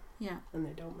Jamaica. Yeah. And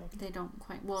they don't make it. They don't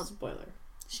quite. Well, spoiler.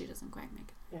 She doesn't quite make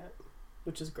it. Yeah.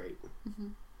 Which is great. Mm-hmm.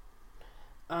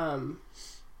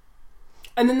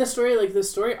 And then the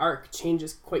story arc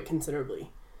changes quite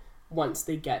considerably once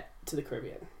they get to the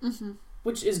Caribbean. Mm-hmm.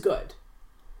 Which is good.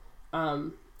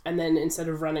 And then instead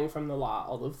of running from the law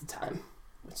all of the time,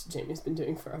 which Jamie's been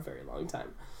doing for a very long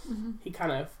time, he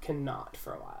kind of cannot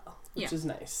for a while, which is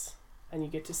nice. And you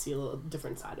get to see a little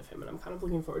different side of him, and I'm kind of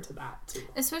looking forward to that too.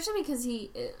 Especially because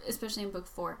especially in book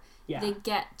 4, they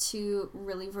get to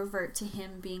really revert to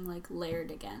him being like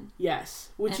Laird again.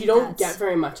 Yes, which you don't get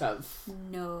very much of.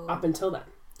 No. Up until then.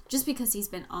 Just because he's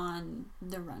been on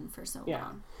the run for so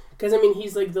long. Because, I mean,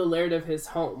 he's like the Laird of his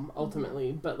home,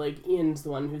 ultimately, but like Ian's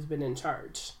the one who's been in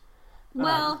charge.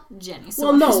 Well, Jenny.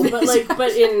 Well, no, but like,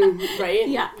 but in, right?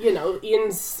 Yeah. You know,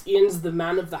 Ian's the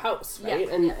man of the house, right?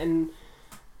 And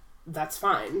that's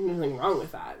fine. There's nothing wrong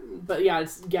with that. But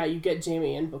you get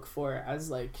Jamie in book 4 as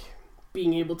like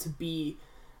being able to be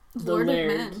the Lord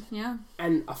Laird of Men,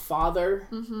 and a father,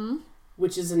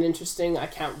 which is an interesting. I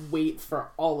can't wait for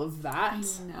all of that. I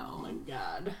know. Oh my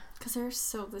god. Because they're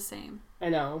so the same. I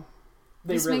know.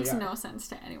 This really makes no sense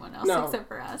to anyone else except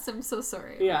for us. I'm so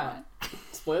sorry. Yeah.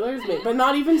 Spoilers, but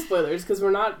not even spoilers because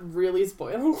we're not really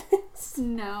spoiling things.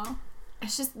 No.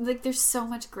 It's just, like, there's so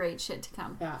much great shit to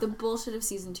come. Yeah. The bullshit of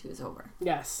season 2 is over.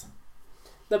 Yes.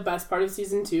 The best part of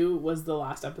season 2 was the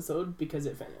last episode because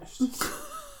it finished.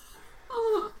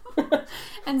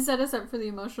 And set us up for the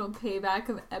emotional payback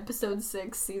of episode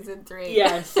 6, season 3.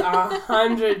 Yes,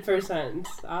 100%.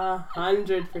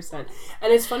 100%.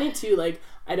 And it's funny, too, like,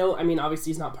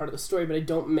 obviously he's not part of the story, but I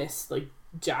don't miss, like,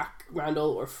 Jack Randall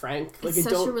or Frank. Like, it's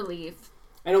such a relief.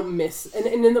 I don't miss, and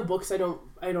in the books, I don't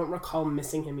recall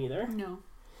missing him either. No.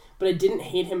 But I didn't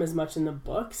hate him as much in the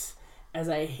books as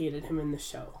I hated him in the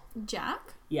show.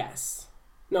 Jack? Yes.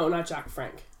 No, not Jack,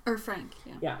 Frank. Or Frank,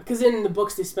 yeah. Yeah, because in the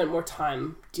books they spent more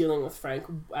time dealing with Frank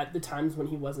at the times when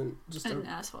he wasn't just an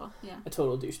asshole, yeah. A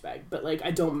total douchebag. But, like, I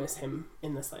don't miss him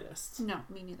in the slightest. No,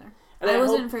 me neither. And I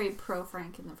wasn't very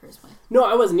pro-Frank in the first place. No,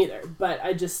 I wasn't either. But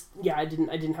I just, I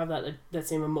didn't have that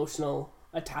same emotional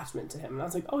attachment to him. And I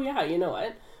was like, oh yeah, you know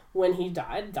what? When he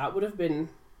died, that would have been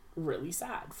really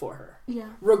sad for her. Yeah.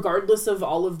 Regardless of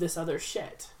all of this other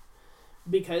shit.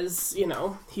 Because,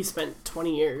 he spent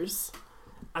 20 years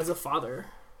as a father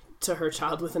to her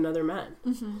child with another man.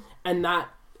 Mm-hmm. And that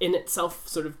in itself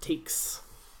sort of takes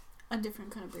a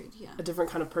different kind of breed, yeah. A different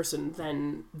kind of person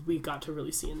than we got to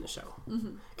really see in the show.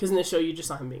 Mm-hmm. Because in the show you just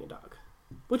saw him being a dog.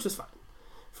 Which was fine.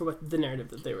 For what the narrative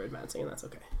that they were advancing, and that's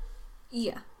okay.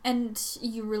 Yeah. And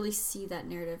you really see that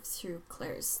narrative through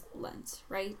Claire's lens,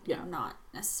 right? Yeah. Not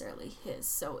necessarily his,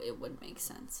 so it would make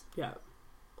sense. Yeah.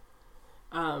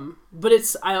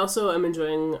 But I also am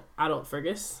enjoying adult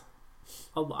Fergus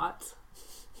a lot.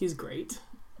 He's great.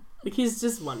 Like, he's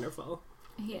just wonderful.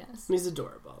 He is. He's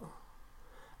adorable.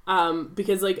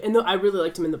 Because, like, I really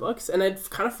liked him in the books, and I'd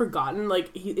kind of forgotten,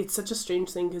 like, it's such a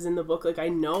strange thing, because in the book, like, I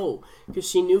know, because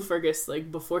she knew Fergus,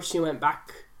 like, before she went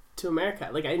back to America.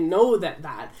 Like, I know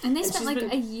that. And they spent, like,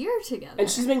 a year together. And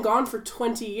she's been gone for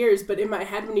 20 years, but in my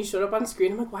head, when he showed up on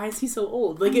screen, I'm like, why is he so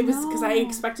old? Like, it was because I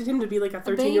expected him to be, like, a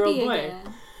 13-year-old boy.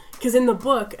 Because in the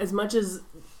book, as much as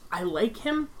I like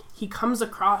him, he comes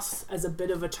across as a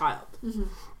bit of a child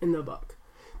in the book.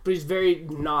 But he's very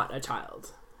not a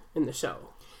child in the show.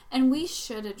 And we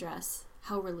should address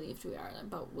how relieved we are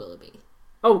about Willoughby.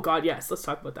 Oh, God, yes. Let's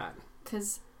talk about that.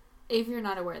 Because if you're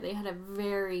not aware, they had a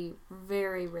very,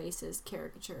 very racist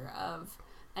caricature of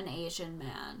an Asian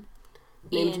man.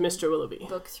 Named Mr. Willoughby.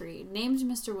 Book 3. Named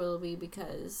Mr. Willoughby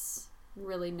because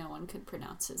really no one could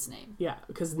pronounce his name. Yeah,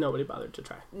 because nobody bothered to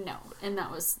try. No. And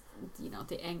that was,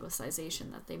 the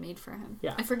anglicization that they made for him.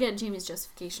 Yeah. I forget Jamie's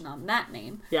justification on that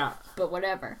name. Yeah. But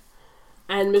whatever.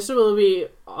 And Mr. Willoughby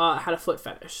had a foot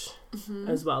fetish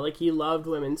as well. Like, he loved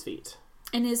women's feet.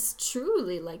 And is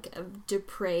truly, like, a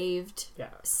depraved,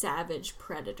 savage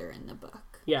predator in the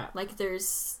book. Yeah. Like,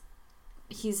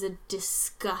 he's a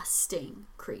disgusting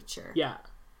creature. Yeah.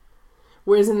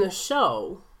 Whereas in the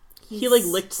show, he, like,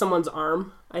 licked someone's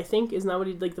arm, I think. Isn't that what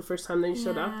he, like, the first time that he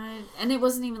showed up? And it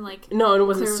wasn't even, like... No, and it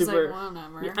wasn't super... Was like,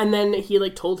 whatever. Yeah, and then he,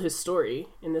 like, told his story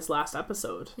in this last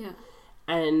episode. Yeah.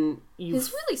 And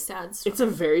it's really sad story. It's a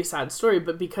very sad story,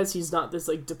 but because he's not this,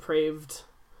 like, depraved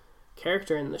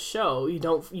character in the show,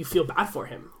 you feel bad for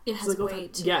him. It has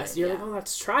weight to yes, it, you're like, oh,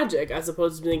 that's tragic, as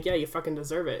opposed to being like, yeah, you fucking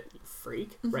deserve it, you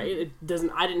freak, right?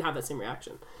 I didn't have that same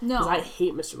reaction. No. Because I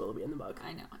hate Mr. Willoughby in the book.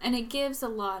 I know. And it gives a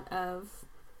lot of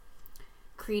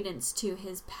credence to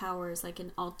his powers, like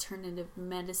an alternative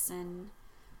medicine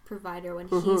provider, when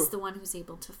he's the one who's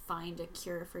able to find a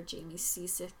cure for Jamie's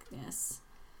seasickness.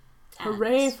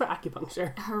 Hooray for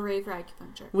acupuncture. Hooray for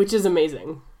acupuncture. Which is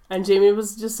amazing. And Jamie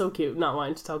was just so cute, not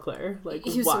wanting to tell Claire. Like,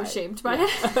 he was why? so ashamed by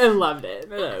it. I loved it.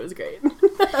 I thought it was great.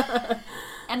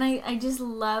 And I just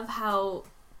love how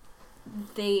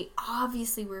they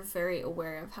obviously were very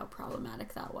aware of how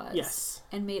problematic that was. Yes.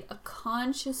 And made a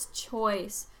conscious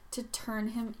choice to turn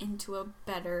him into a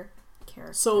better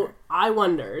character. So, I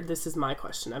wonder, this is my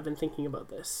question, I've been thinking about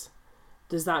this.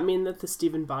 Does that mean that the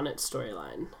Stephen Bonnet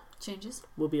storyline changes?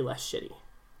 Will be less shitty?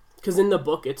 Because in the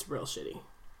book, it's real shitty.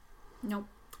 Nope.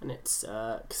 And it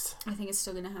sucks. I think it's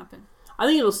still going to happen. I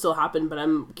think it'll still happen, but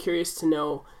I'm curious to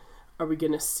know, are we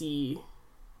going to see,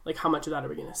 like, how much of that are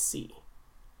we going to see?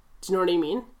 Do you know what I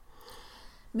mean?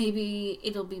 Maybe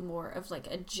it'll be more of, like,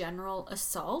 a general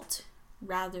assault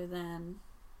rather than...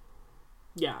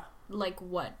 Yeah. Like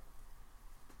what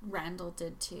Randall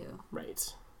did too.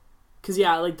 Right. Because,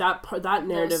 yeah, like, that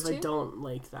narrative, I don't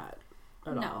like that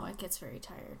at all. No, it gets very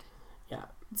tired. Yeah.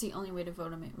 It's the only way to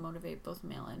motivate both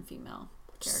male and female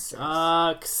characters.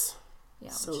 Sucks.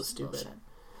 Yeah, so stupid.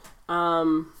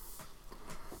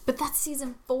 But that's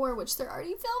season 4, which they're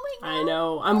already filming now. I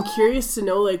know. I'm curious to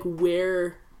know, like,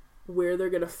 where they're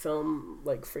gonna film,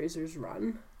 like, Fraser's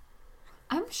Run.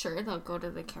 I'm sure they'll go to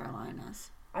the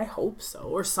Carolinas. I hope so,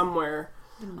 or somewhere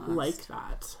like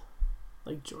that,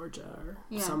 like Georgia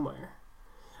or somewhere.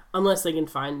 Unless they can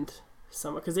find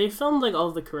somewhere, because they filmed, like, all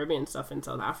of the Caribbean stuff in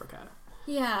South Africa.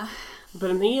 Yeah.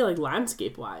 But I'm thinking, like,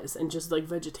 landscape-wise and just, like,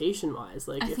 vegetation-wise.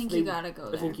 Like, I think you gotta go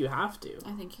there. I think you have to.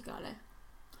 I think you gotta.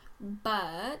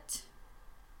 But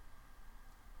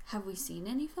have we seen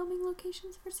any filming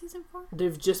locations for season 4?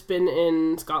 They've just been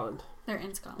in Scotland. They're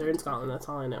in Scotland. They're in Scotland, that's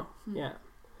all I know. Yeah.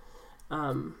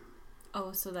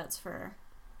 Oh, so that's for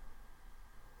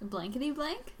blankety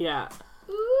blank? Yeah.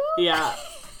 Ooh. Yeah.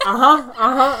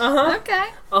 Okay.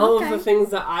 All of the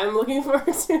things that I'm looking forward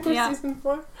to for season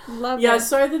 4. Love it. Yeah,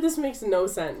 sorry that this makes no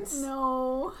sense.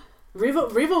 No. Reva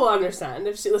will understand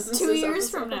if she listens to this 2 years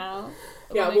episode. from now.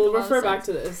 Yeah, we'll refer back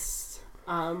to this.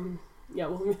 Yeah,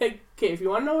 we'll be like, okay, if you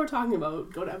want to know what we're talking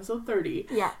about, go to episode 30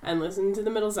 and listen to the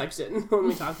middle section when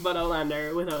we talk about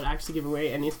Outlander without actually giving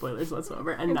away any spoilers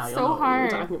whatsoever. And now you'll know what we're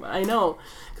talking about. I know,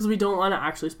 because we don't want to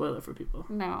actually spoil it for people.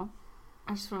 No.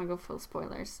 I just want to go full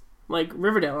spoilers. Like,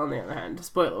 Riverdale, on the other hand,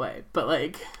 spoil away. But,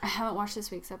 like... I haven't watched this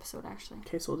week's episode, actually.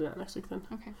 Okay, so we'll do that next week then.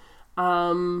 Okay.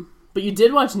 But you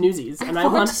did watch Newsies, and I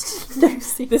want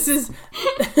Newsies. This is... Do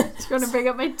you want to bring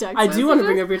up my text messages? I do want to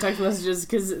bring up your text messages,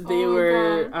 because they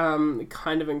were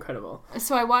kind of incredible.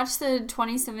 So I watched the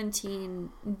 2017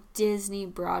 Disney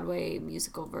Broadway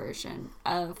musical version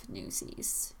of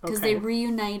Newsies. Because they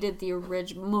reunited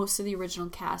most of the original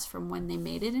cast from when they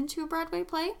made it into a Broadway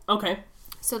play. Okay.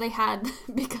 So they had,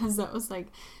 because that was like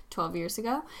 12 years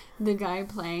ago, the guy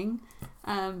playing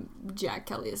Jack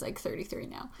Kelly is like 33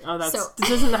 now. Oh, it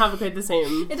doesn't have quite the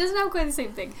same. It doesn't have quite the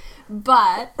same thing.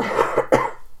 But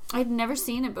I'd never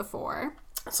seen it before.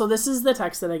 So this is the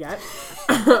text that I get.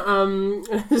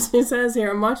 It says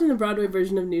here, I'm watching the Broadway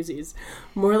version of Newsies.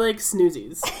 More like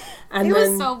Snoozies. And it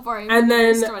was so boring. And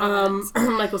then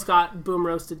Michael Scott boom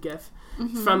roasted gif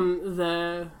from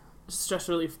the Stress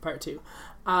Relief Part 2.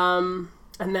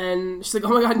 And then she's like, oh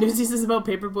my god, Newsies is about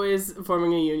paper boys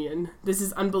forming a union. This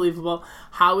is unbelievable.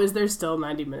 How is there still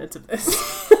 90 minutes of this?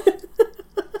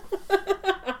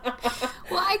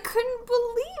 Well, I couldn't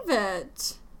believe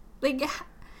it. Like...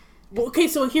 Well, okay,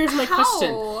 so here's my question.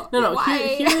 No,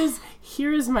 Why?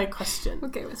 here is my question.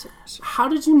 Okay, what's your question? How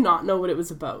did you not know what it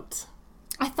was about?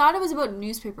 I thought it was about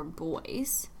newspaper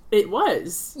boys. It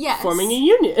was. Yes. Forming a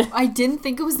union. I didn't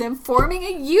think it was them forming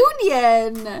a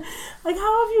union. Like,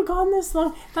 how have you gone this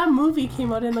long? That movie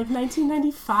came out in, like,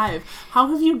 1995. How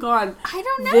have you gone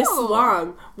this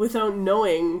long without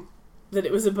knowing that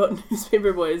it was about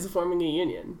newspaper boys forming a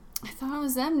union? I thought it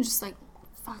was them just, like,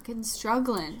 fucking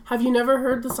struggling. Have you never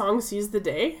heard the song Seize the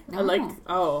Day? No. And, like,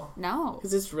 no.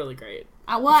 Because it's really great.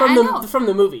 Well, from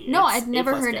the movie. No, I'd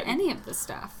never heard any of the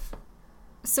stuff.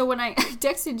 So when I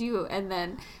texted you, and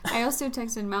then I also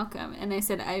texted Malcolm, and I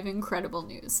said, I have incredible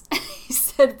news. He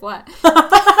said, what?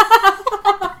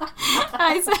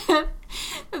 I said,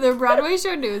 the Broadway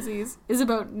show Newsies is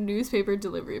about newspaper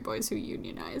delivery boys who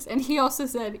unionize. And he also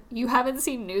said, you haven't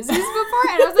seen Newsies before?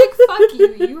 And I was like, fuck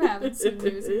you, you haven't seen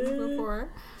Newsies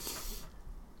before.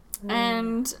 And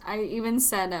And I even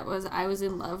said I was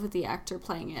in love with the actor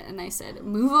playing it, and I said,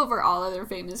 move over all other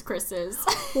famous Chris's.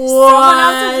 Someone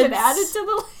else has been added to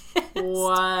the list.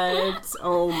 What?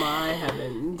 Oh my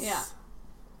heavens. Yeah.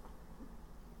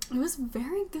 It was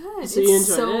very good. So you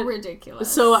enjoyed so it? ridiculous.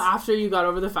 So after you got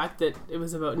over the fact that it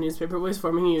was about newspaper boys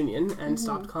forming a union and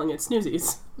stopped calling it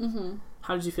Snoozies,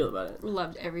 how did you feel about it?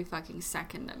 Loved every fucking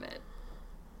second of it.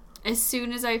 As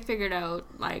soon as I figured out,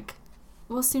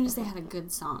 as soon as they had a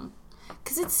good song.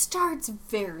 Because it starts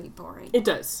very boring. It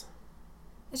does.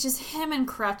 It's just him and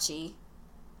Crutchy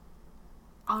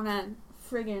on a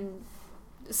friggin'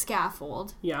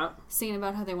 scaffold. Yeah. Singing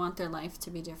about how they want their life to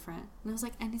be different. And I was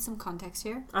like, I need some context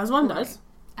here. As one does.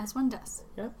 As one does.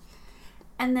 Yep.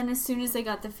 And then as soon as they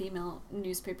got the female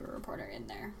newspaper reporter in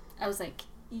there, I was like,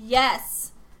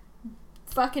 yes!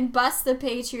 Fucking bust the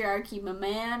patriarchy, my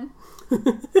man.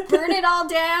 Burn it all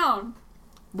down!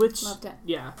 Which, loved it.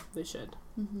 Yeah, they should.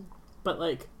 But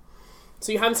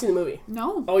so you haven't seen the movie?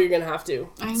 No. Oh, you're gonna have to.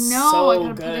 I know. So I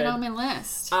gotta good. put it on my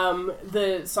list.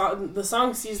 The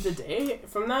song "Seize the Day"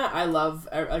 from that, I love.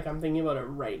 I'm thinking about it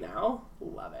right now.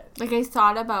 Love it. I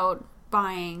thought about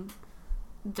buying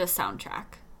the soundtrack.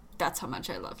 That's how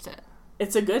much I loved it.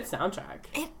 It's a good soundtrack.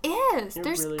 It is.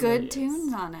 There's really, good really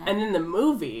tunes on it. And in the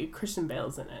movie, Christian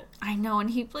Bale's in it. I know, and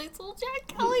he plays little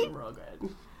Jack Kelly. He's real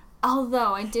good.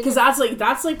 Although I did, because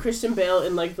that's like Christian Bale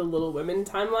in like the Little Women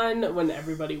timeline when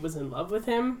everybody was in love with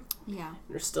him. Yeah, and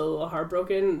they're still a little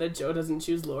heartbroken that Joe doesn't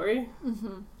choose Laurie.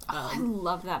 I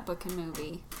love that book and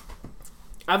movie.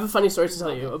 I have a funny story to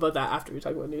tell you about that after we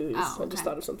talk about Newsies. Oh, okay. I just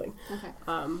thought of something. Okay.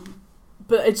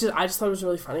 But I just thought it was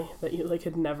really funny that you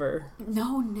had never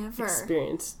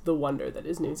experienced the wonder that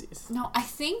is Newsies. No, I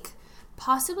think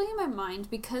possibly in my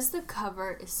mind, because the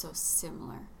cover is so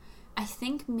similar, I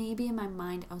think maybe in my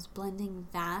mind I was blending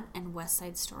that and West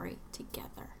Side Story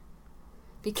together.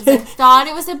 Because I thought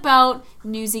it was about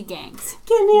newsy gangs.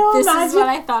 Can you imagine? This is what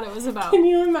I thought it was about. Can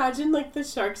you imagine the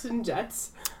Sharks and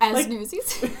Jets? As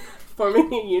newsies?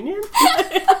 Forming a union?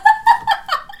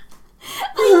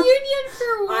 A union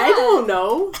for what? I don't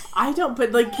know.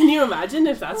 But can you imagine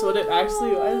if that's what it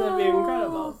actually was? That'd be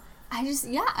incredible. I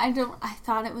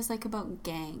thought it was about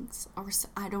gangs, or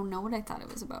I don't know what I thought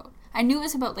it was about. I knew it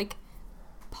was about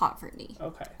poverty.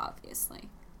 Okay. Obviously.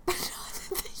 But not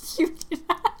the union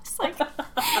acts. That's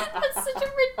such a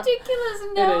ridiculous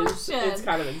notion. It is. It's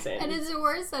kind of insane. And it's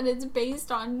worse that it's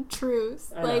based on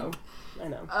truth. I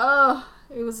know. Oh,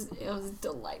 it was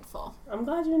delightful. I'm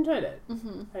glad you enjoyed it.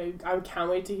 I can't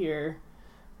wait to hear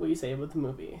what you say about the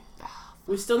movie.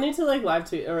 We still need to live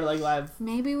tweet or live.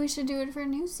 Maybe we should do it for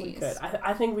Newsies. We could.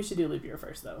 I think we should do Leap Year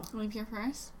first though. Leap Year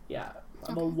first? Yeah,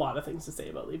 I have a lot of things to say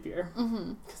about Leap Year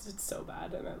because it's so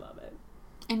bad and I love it.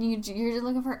 And you're just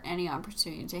looking for any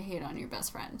opportunity to hate on your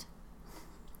best friend.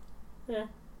 Yeah.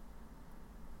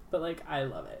 But I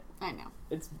love it. I know.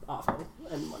 It's awful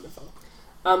and wonderful.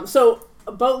 So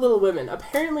about Little Women,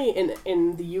 apparently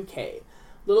in the UK,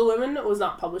 Little Women was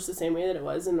not published the same way that it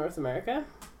was in North America.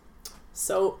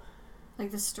 So.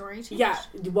 The story changed? Yeah,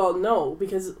 well, no,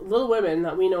 because Little Women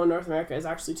that we know in North America is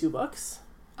actually 2 books.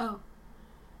 Oh.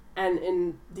 And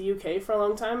in the UK for a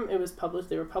long time,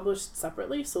 they were published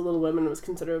separately, so Little Women was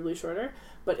considerably shorter.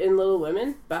 But in Little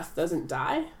Women, Beth doesn't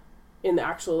die. In the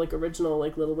actual, original,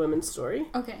 Little Women story.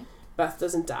 Okay. Beth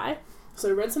doesn't die. So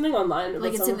I read something online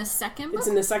about it's in the second book? It's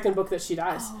in the second book that she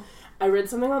dies. Oh. I read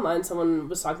something online, someone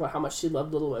was talking about how much she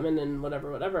loved Little Women and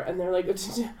whatever, and they're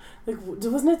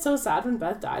wasn't it so sad when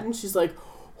Beth died? And she's like,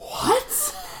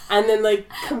 what? And then,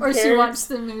 compared... Or she watched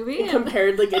the movie?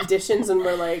 Compared, editions, and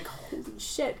we're like, holy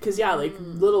shit. Because, yeah,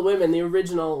 Little Women, the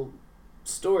original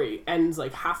story, ends,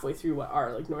 halfway through what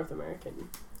are, North American.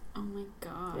 Oh, my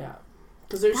God. Yeah.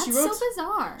 That's so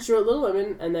bizarre. She wrote Little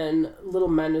Women, and then Little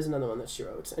Men is another one that she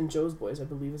wrote. And Joe's Boys, I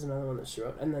believe, is another one that she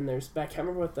wrote. And then there's... I can't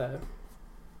remember what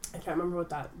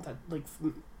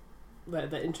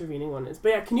the intervening one is. But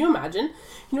yeah, can you imagine?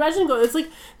 That's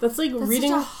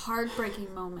reading... such a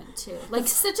heartbreaking moment, too.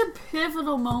 Such a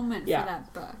pivotal moment for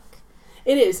that book.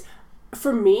 It is.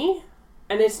 For me,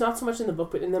 and it's not so much in the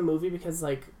book, but in the movie, because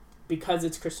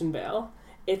it's Christian Bale,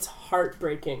 it's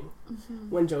heartbreaking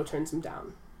when Joe turns him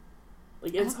down.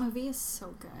 That movie is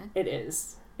so good. It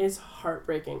is. It's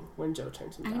heartbreaking when Joe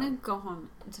turns him down. I'm going to go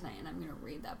home tonight and I'm going to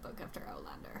read that book after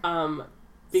Outlander.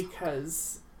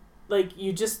 Because,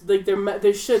 you just,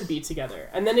 they should be together.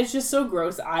 And then it's just so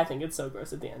gross. I think it's so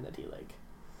gross at the end that he,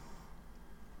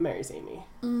 marries Amy.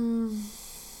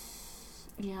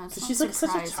 Yeah, it's she's,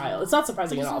 such a child. It's not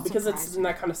surprising at all, because it's in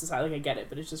that kind of society. I get it,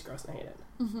 but it's just gross and I hate it.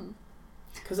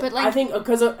 Because I think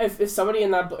if somebody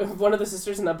in that if one of the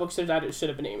sisters in that book should have died, it should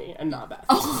have been Amy and not Beth.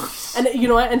 Oh. And you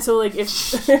know what? And so like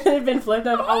if it had been flipped,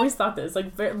 I've always thought this,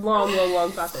 like very long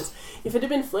thought this. If it had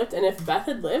been flipped, and if Beth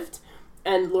had lived,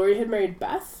 and Laurie had married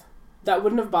Beth, that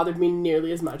wouldn't have bothered me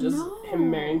nearly as much as him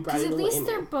marrying Bradley. Because at least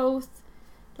they're both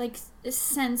like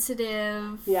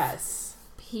sensitive. Yes.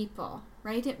 People.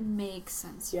 Right? It makes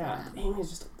sense for them. Amy's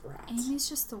just a brat. Amy's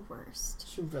just the worst.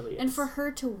 She really is. And for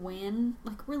her to win,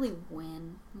 like really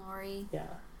win, Laurie. Yeah.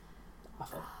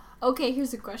 Awful. Okay,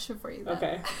 here's a question for you then.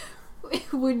 Okay.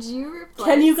 Would you replace...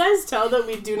 Can you guys tell that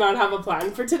we do not have a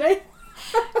plan for today?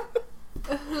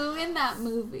 Who in that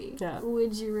movie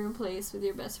would you replace with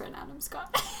your best friend Adam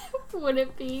Scott? Would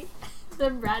it be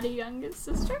the bratty youngest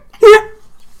sister? Yeah.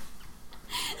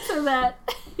 So that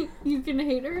you can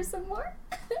hate her some more?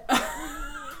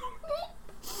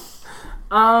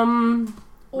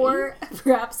 Or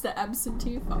perhaps the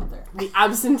absentee father. The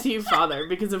absentee father,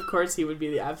 because of course he would be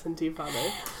the absentee father.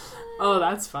 Oh,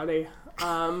 that's funny.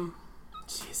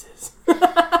 Jesus.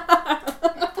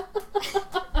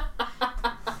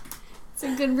 It's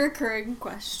a good recurring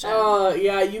question. Oh,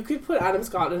 yeah, you could put Adam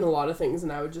Scott in a lot of things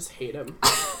and I would just hate him.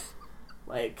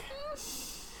 Like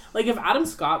if Adam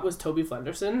Scott was Toby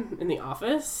Flenderson in The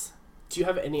Office, do you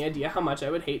have any idea how much I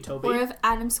would hate Toby? Or if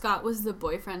Adam Scott was the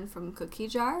boyfriend from Cookie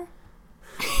Jar?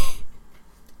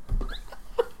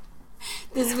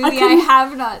 This movie I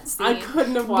have not seen. I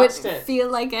couldn't have watched it. Feel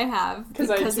like I have. Because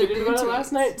I tweeted about it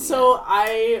last night. Yeah. So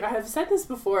I have said this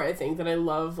before, I think, that I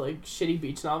love like shitty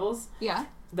beach novels. Yeah.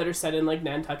 That are set in like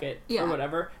Nantucket or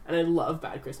whatever. And I love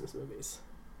bad Christmas movies.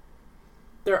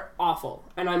 They're awful.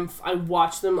 And I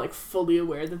watch them like fully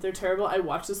aware that they're terrible. I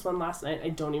watched this one last night. I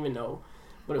don't even know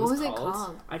what it was called. What was it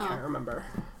called? I can't remember.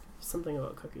 Something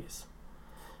about cookies.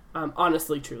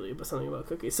 Honestly, truly, but something about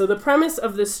cookies. So the premise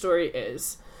of this story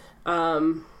is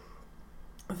that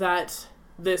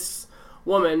this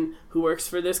woman who works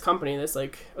for this company, this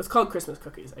like, it's called Christmas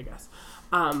Cookies, I guess.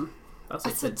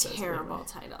 That's a terrible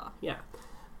title. Yeah,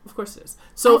 of course it is.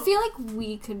 So I feel like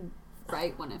we could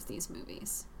write one of these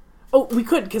movies. Oh, we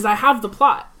could, because I have the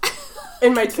plot.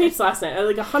 In my tweets last night, I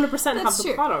like 100% have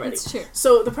the plot already. That's true.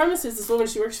 So the premise is this woman,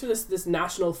 she works for this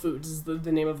National Foods, is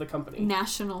the name of the company.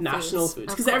 National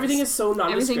Foods. Because everything is so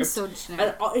nondescript. Everything's so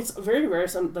generic. And it's very rare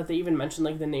that they even mention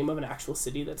like the name of an actual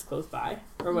city that's close by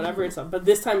or whatever. It's not, but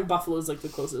this time Buffalo is like the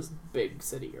closest big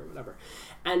city or whatever.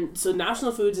 And so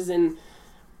National Foods is in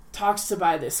talks to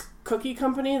buy this cookie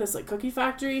company, this like cookie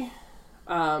factory.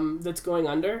 That's going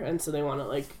under, and so they want to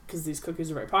like, because these cookies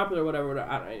are very popular, whatever,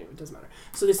 I don't know, anyway, it doesn't matter.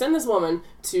 So they send this woman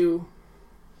to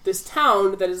this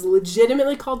town that is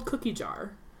legitimately called Cookie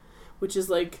Jar, which is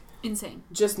like insane,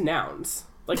 just nouns.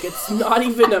 Like it's not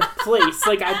even a place.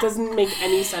 Like it doesn't make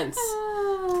any sense.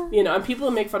 You know, and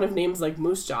people make fun of names like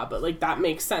Moose Jaw, but like that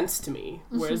makes sense to me.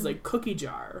 Whereas like Cookie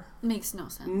Jar makes no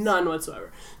sense, none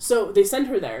whatsoever. So they send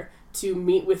her there to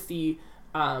meet with the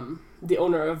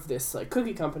owner of this like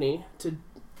cookie company to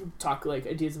talk like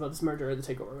ideas about this merger or the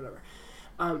takeover or whatever.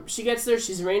 She gets there,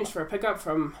 she's arranged for a pickup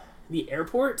from the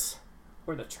airport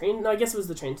or the train. No, I guess it was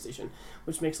the train station,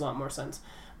 which makes a lot more sense.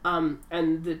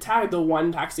 And the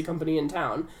one taxi company in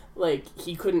town, like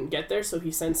he couldn't get there, so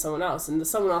he sends someone else, and the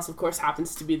someone else of course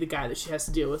happens to be the guy that she has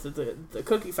to deal with at the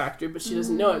cookie factory, but she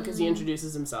doesn't know it because he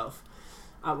introduces himself,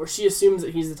 where she assumes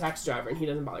that he's the taxi driver and he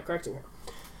doesn't bother correcting her.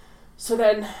 So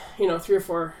then, 3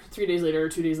 days later or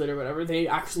 2 days later, whatever, they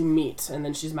actually meet, and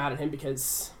then she's mad at him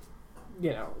because,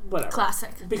 whatever. Classic.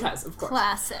 Because, of course.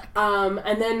 Classic.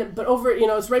 And then, but over,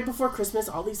 it's right before Christmas,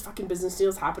 all these fucking business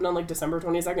deals happen on, like, December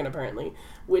 22nd, apparently,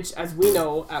 which, as we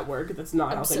know at work, that's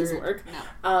not how things work.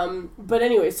 No. But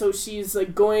anyway, so she's,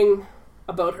 like, going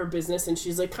about her business, and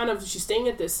she's, like, she's staying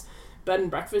at this bed and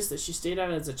breakfast that she stayed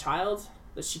at as a child,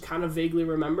 that she kind of vaguely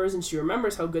remembers, and she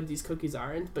remembers how good these cookies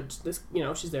are, but this,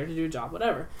 she's there to do a job,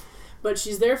 whatever. But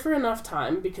she's there for enough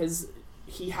time because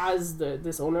he has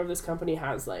this owner of this company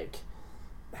has like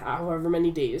however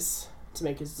many days to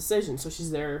make his decision. So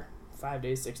she's there 5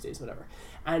 days, 6 days, whatever.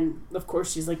 And of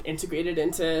course she's like integrated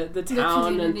into the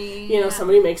town, and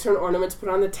somebody makes her an ornament to put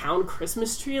on the town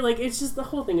Christmas tree. Like it's just, the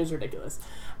whole thing is ridiculous.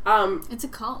 It's a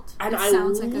cult. And I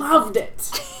loved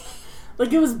it.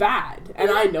 Like, it was bad.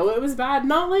 And I know it was bad.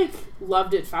 Not, like,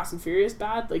 loved it Fast and Furious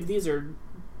bad. Like, these are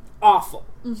awful.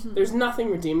 Mm-hmm. There's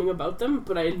nothing redeeming about them,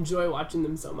 but I enjoy watching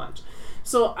them so much.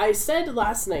 So, I said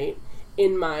last night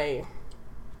in my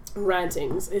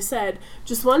rantings, I said,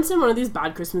 just once in one of these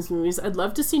bad Christmas movies, I'd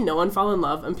love to see no one fall in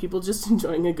love and people just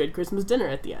enjoying a good Christmas dinner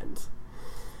at the end.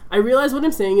 I realize what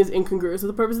I'm saying is incongruous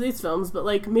with the purpose of these films, but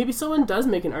like, maybe someone does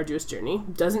make an arduous journey,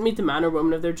 doesn't meet the man or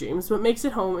woman of their dreams, but makes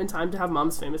it home in time to have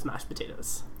mom's famous mashed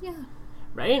potatoes. Yeah.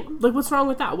 right? Like, what's wrong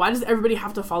with that? Why does everybody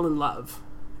have to fall in love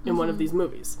in one of these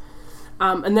movies?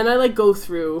 And then I, like, go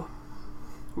through,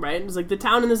 right? It's like, the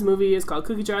town in this movie is called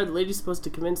Cookie Jar. The lady's supposed to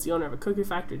convince the owner of a cookie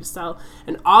factory to sell.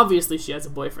 And obviously she has a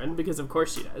boyfriend, because of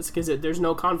course she does, because there's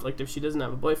no conflict if she doesn't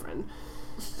have a boyfriend.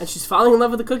 And she's falling in love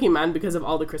with the Cookie Man because of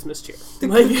all the Christmas cheer. The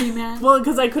Cookie Man? Well,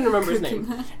 because I couldn't remember his name.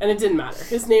 Man. And it didn't matter.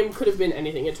 His name could have been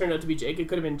anything. It turned out to be Jake. It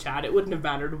could have been Chad. It wouldn't have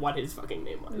mattered what his fucking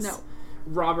name was. No.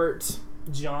 Robert,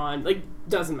 John, like,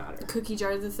 doesn't matter. Cookie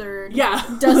Jar the Third. Yeah.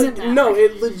 Doesn't matter. No,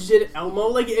 it legit Elmo.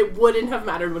 Like, it wouldn't have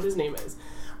mattered what his name is.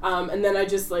 And then I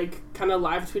just, like, kind of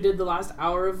live tweeted the last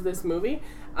hour of this movie.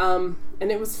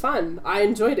 And it was fun. I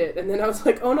enjoyed it. And then I was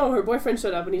like, oh no, her boyfriend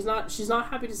showed up and she's not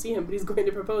happy to see him, but he's going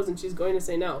to propose and she's going to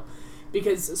say no.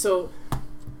 Because, so,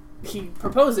 he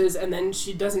proposes and then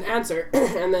she doesn't answer.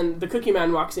 And then the Cookie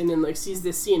Man walks in and, like, sees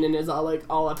this scene and is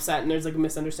all upset, and there's, like, a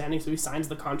misunderstanding, so he signs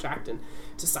the contract and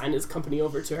to sign his company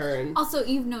over to her. And also,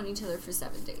 you've known each other for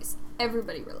 7 days.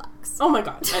 Everybody relax. Oh my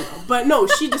god, I know. But no,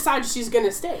 she decides she's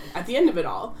gonna stay at the end of it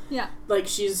all. Yeah. Like,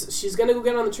 she's gonna go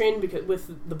get on the train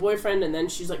with the boyfriend, and then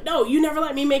she's like, no, you never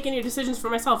let me make any decisions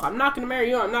for myself. I'm not gonna marry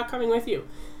you. I'm not coming with you.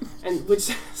 And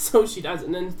so she does.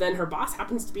 And then her boss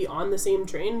happens to be on the same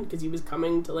train because he was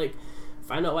coming to, like,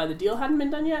 find out why the deal hadn't been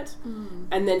done yet.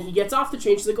 And then he gets off the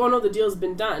train. She's like, oh no, the deal's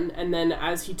been done. And then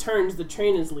as he turns, the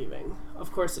train is leaving.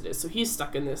 Of course it is. So he's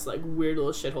stuck in this, like, weird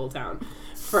little shithole town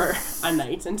for a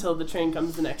night until the train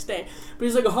comes the next day. But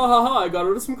he's like, ha ha ha, I got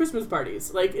her to some Christmas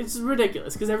parties. Like, it's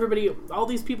ridiculous because all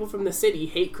these people from the city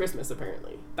hate Christmas,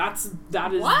 apparently. That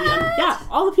is what? Yeah,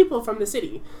 all the people from the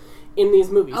city in these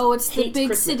movies. Oh, it's the big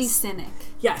Christmas. City cynic.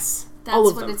 Yes. That's all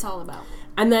of what them. it's all about.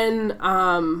 And then,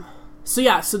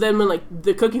 so then when, like,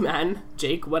 the Cookie Man,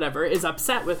 Jake, whatever, is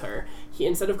upset with her, he,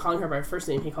 instead of calling her by her first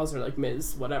name, he calls her, like,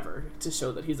 Ms. whatever, to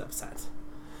show that he's upset.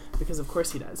 Because of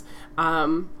course he does.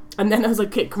 And then I was like,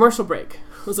 okay, commercial break.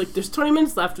 I was like, there's 20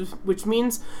 minutes left, which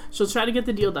means she'll try to get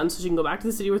the deal done so she can go back to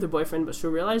the city with her boyfriend, but she'll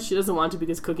realize she doesn't want to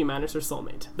because Cookie Man is her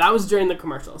soulmate. That was during the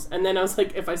commercials. And then I was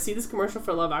like, if I see this commercial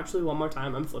for Love Actually one more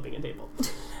time, I'm flipping a table.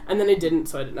 And then I didn't,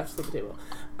 so I didn't have to flip a table.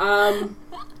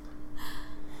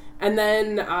 And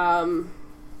then,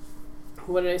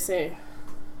 what did I say?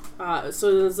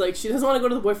 So it was like, she doesn't want to go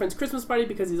to the boyfriend's Christmas party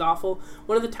because he's awful.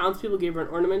 One of the townspeople gave her an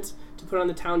ornament to put on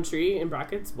the town tree, in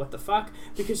brackets, what the fuck,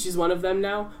 because she's one of them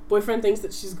now. Boyfriend thinks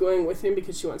that she's going with him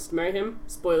because she wants to marry him.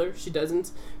 Spoiler, she doesn't.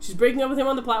 She's breaking up with him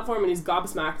on the platform and he's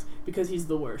gobsmacked because he's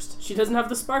the worst. She doesn't have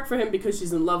the spark for him because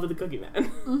she's in love with the Cookie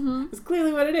Man. Mm-hmm. It's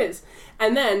clearly what it is.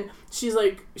 And then she's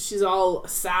like, she's all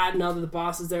sad now that the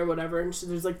boss is there, whatever, and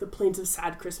there's like the plaintive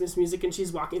sad Christmas music, and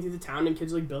she's walking through the town and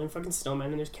kids are like building fucking snowmen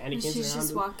and there's candy canes around. She's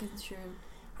just walking through.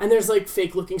 And there's, like,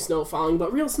 fake-looking snow falling,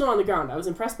 but real snow on the ground. I was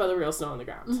impressed by the real snow on the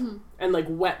ground. Mm-hmm. And, like,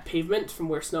 wet pavement from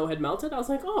where snow had melted. I was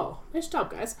like, oh, nice job,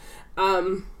 guys.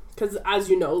 Because, as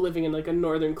you know, living in, like, a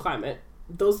northern climate,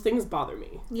 those things bother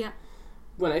me. Yeah.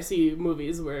 When I see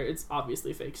movies where it's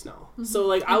obviously fake snow. Mm-hmm. So,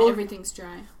 like, everything's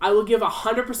dry. I will give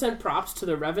 100% props to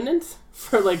The Revenant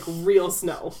for, like, real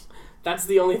snow. That's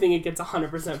the only thing it gets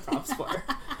 100% props for.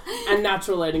 And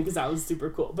natural lighting, because that was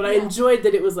super cool. But I enjoyed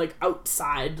that it was, like,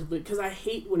 outside, because I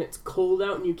hate when it's cold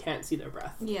out and you can't see their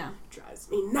breath. Yeah. It drives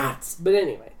me nuts. But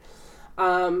anyway.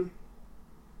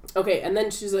 Okay, and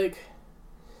then she's like,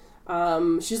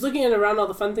 she's looking at around all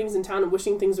the fun things in town and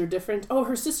wishing things were different. Oh,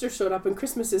 her sister showed up and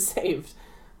Christmas is saved.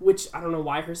 Which, I don't know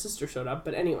why her sister showed up,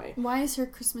 but anyway. Why is her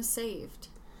Christmas saved?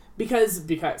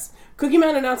 Because Cookie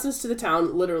Man announces to the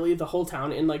town, literally the whole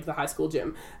town in, like, the high school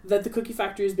gym, that the cookie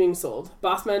factory is being sold.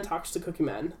 Boss Man talks to Cookie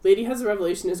Man. Lady has a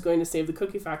revelation is going to save the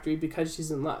cookie factory because she's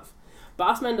in love.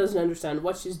 Boss Man doesn't understand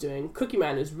what she's doing. Cookie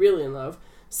Man is really in love.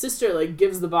 Sister, like,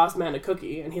 gives the Boss Man a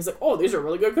cookie, and he's like, oh, these are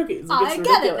really good cookies. Like, it's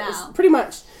I get it now. Pretty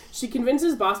much. She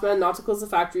convinces Boss Man not to close the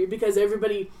factory because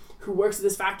everybody who works at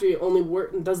this factory only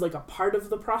does, like, a part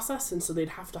of the process, and so they'd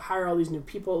have to hire all these new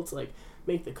people to, like,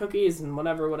 make the cookies and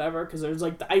whatever, because there's,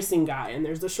 like, the icing guy and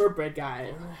there's the shortbread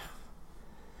guy.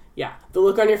 Yeah, the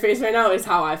look on your face right now is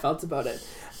how I felt about it.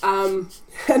 And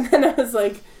then I was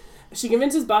like, she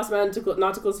convinces Boss Man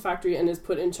not to close the factory and is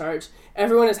put in charge.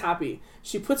 Everyone is happy.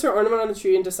 She puts her ornament on the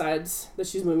tree and decides that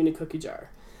she's moving to Cookie Jar.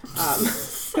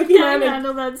 Cookie Man I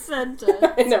handle that sentence.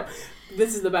 I know.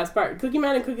 This is the best part. Cookie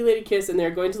Man and Cookie Lady kiss and they're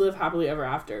going to live happily ever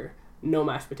after. No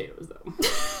mashed potatoes, though.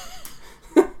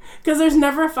 Because there's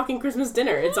never a fucking Christmas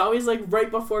dinner. It's always, like, right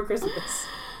before Christmas.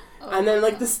 And then,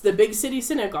 like, the big city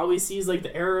cynic always sees, like,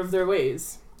 the error of their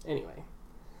ways. Anyway.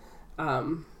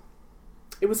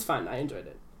 It was fun. I enjoyed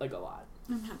it, like, a lot.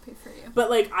 I'm happy for you.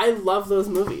 But, like, I love those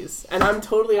movies. And I'm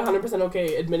totally 100%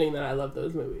 okay admitting that I love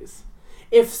those movies.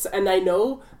 And I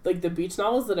know, like, the beach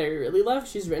novels that I really love,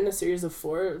 she's written a series of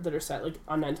 4 that are set, like,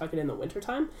 on Nantucket in the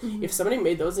wintertime. Mm-hmm. If somebody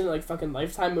made those into, like, fucking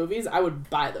Lifetime movies, I would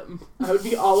buy them. I would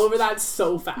be all over that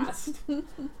so fast.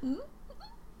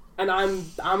 And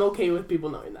I'm okay with people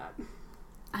knowing that.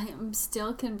 I am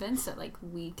still convinced that, like,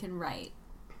 we can write.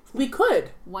 We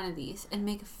could. One of these and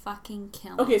make a fucking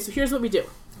killing. Okay, so here's what we do.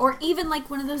 Or even, like,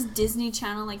 one of those Disney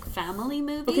Channel, like, family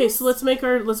movies. Okay, so let's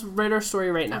write our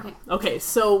story right now. Okay,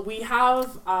 so we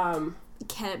have,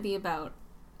 Can it be about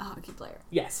a hockey player?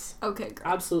 Yes. Okay, great.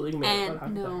 Absolutely about a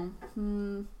hockey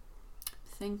player.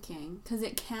 Thinking. Because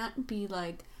it can't be,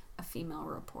 like, a female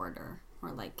reporter.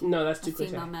 Or, like, no, that's too a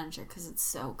female manager, because it's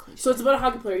so cliche. So it's about a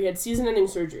hockey player. He had season-ending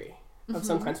surgery of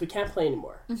some kind, so he can't play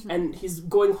anymore. Mm-hmm. And he's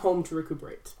going home to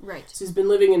recuperate. Right. So he's been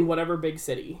living in whatever big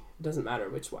city. It doesn't matter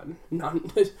which one. Not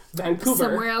Vancouver.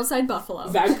 Somewhere outside Buffalo.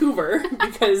 Vancouver,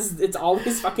 because it's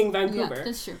always fucking Vancouver. Yeah,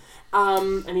 that's true.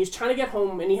 And he's trying to get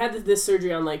home, and he had this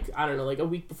surgery on, like, I don't know, like a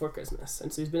week before Christmas.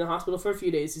 And so he's been in the hospital for a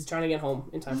few days. He's trying to get home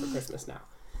in time for Christmas now.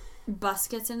 Bus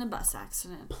gets in a bus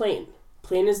accident. Plane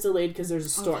is delayed because there's a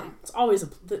storm. Okay. It's always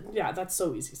that's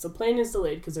so easy. So plane is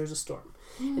delayed because there's a storm.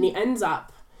 And he ends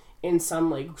up in some,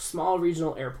 like, small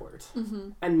regional airport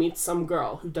and meets some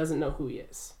girl who doesn't know who he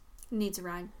is. Needs a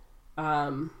ride.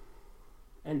 And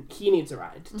he needs a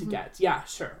ride to get. Yeah,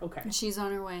 sure, okay. And she's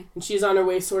on her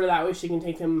way. Sort of that way she can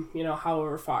take him, you know,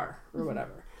 however far or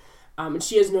whatever. And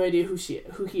she has no idea who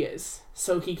he is.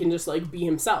 So he can just, like, be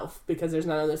himself because there's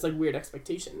none of this, like, weird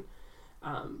expectation.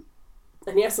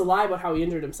 And he has to lie about how he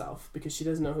injured himself because she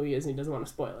doesn't know who he is and he doesn't want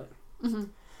to spoil it. Mm-hmm.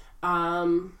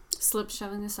 Slip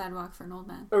shoving the sidewalk for an old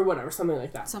man. Or whatever, something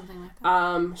like that.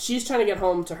 She's trying to get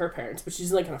home to her parents, but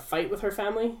she's, like, in a fight with her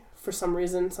family for some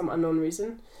reason, some unknown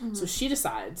reason. Mm-hmm. So she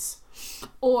decides.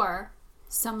 Or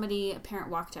a parent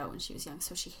walked out when she was young,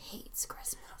 so she hates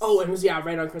Christmas. Oh, it was,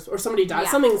 right on Christmas. Or somebody died.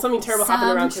 Yeah. Something terrible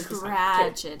happened around Christmas.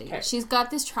 Tragedy. Okay. She's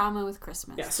got this trauma with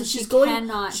Christmas. Yeah, so she's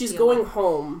going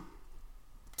home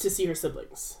to see her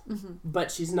siblings,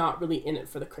 but she's not really in it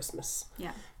for the Christmas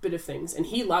bit of things. And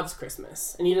he loves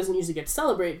Christmas, and he doesn't usually get to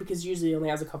celebrate because usually he only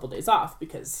has a couple days off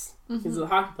because he's a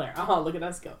hockey player. Oh, look at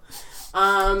us go.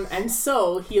 And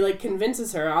so he, like,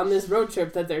 convinces her on this road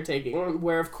trip that they're taking,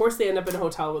 where of course they end up in a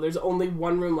hotel where there's only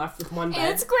one room left with one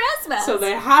bed. It's Christmas! So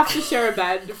they have to share a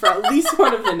bed for at least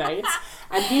one of the nights,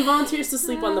 and he volunteers to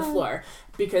sleep on the floor.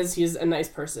 Because he's a nice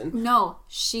person.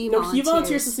 He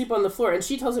volunteers to sleep on the floor, and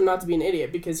she tells him not to be an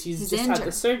idiot because he's just injured. Had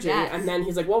the surgery, and then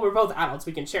he's like, well, we're both adults,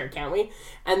 we can share, can't we?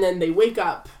 And then they wake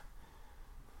up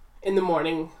in the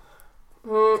morning.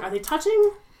 Are they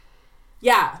touching?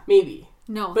 Yeah, maybe.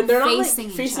 No, but they're not, like,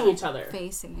 facing each other.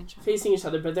 Facing each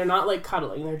other, but they're not, like,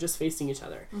 cuddling. They're just facing each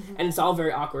other. And it's all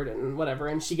very awkward and whatever.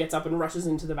 And she gets up and rushes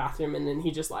into the bathroom, and then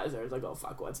he just lies there. He's like, oh,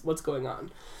 fuck, what's going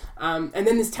on? And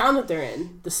then this town that they're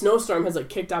in, the snowstorm has, like,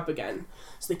 kicked up again.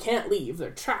 So they can't leave.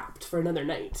 They're trapped for another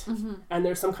night. And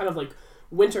there's some kind of, like,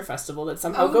 winter festival that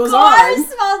somehow goes on.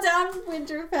 Small town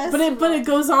winter festival. But it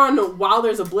goes on while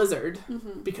there's a blizzard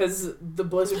because the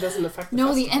blizzard doesn't affect the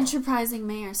festival. The enterprising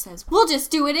mayor says, we'll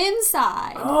just do it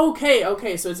inside.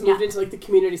 Okay, so it's moved into, like, the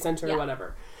community center or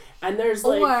whatever. And there's,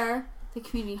 like... Or the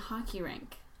community hockey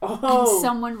rink. Oh. And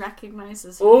someone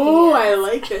recognizes who he is. I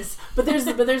like this. But there's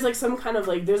like some kind of,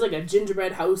 like, there's, like, a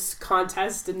gingerbread house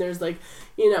contest, and there's, like,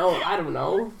 you know, I don't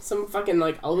know, some fucking,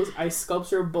 like, ice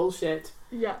sculpture bullshit.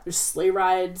 Yeah. There's sleigh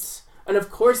rides. And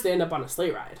of course they end up on a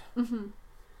sleigh ride.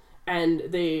 And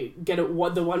they get the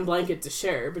one blanket to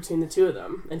share between the two of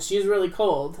them. And she's really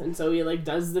cold. And so he, like,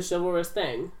 does the chivalrous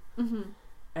thing.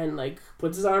 And, like,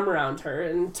 puts his arm around her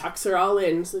and tucks her all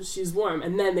in so she's warm.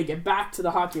 And then they get back to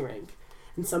the hockey rink.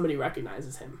 And somebody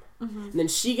recognizes him. And then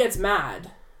she gets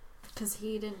mad. Because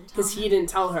he didn't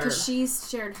tell her. Because she's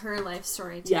shared her life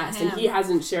story to him. Yes, and he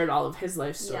hasn't shared all of his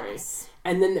life story. Yes.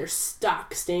 And then they're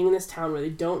stuck staying in this town where they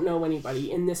don't know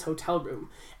anybody in this hotel room.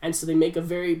 And so they make a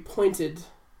very pointed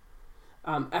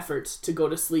effort to go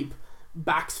to sleep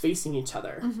backs facing each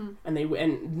other.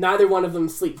 And neither one of them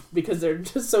sleep because they're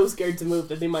just so scared to move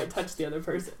that they might touch the other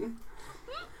person.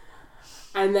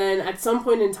 And then at some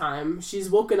point in time, she's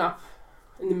woken up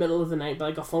in the middle of the night by,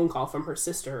 like, a phone call from her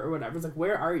sister or whatever. It's like,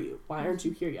 where are you? Why aren't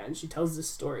you here yet? And she tells this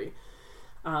story.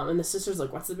 And the sister's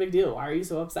like, what's the big deal? Why are you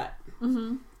so upset?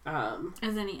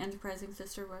 As any enterprising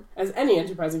sister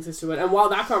would. And while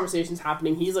that conversation's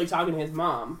happening, he's, like, talking to his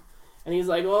mom. And he's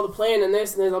like, oh, the plane and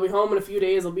this, I'll be home in a few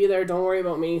days. I'll be there. Don't worry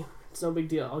about me. It's no big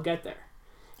deal. I'll get there.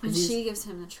 And she gives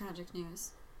him the tragic news.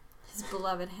 His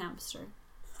beloved hamster.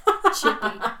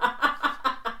 Chippy.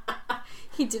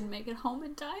 He didn't make it home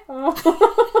in time.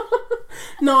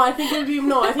 No, I think it'd be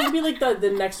like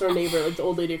the next door neighbor, like the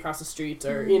old lady across the street,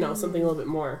 or something a little bit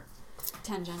more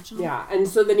tangential. Yeah, and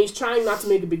so then he's trying not to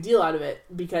make a big deal out of it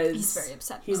because he's very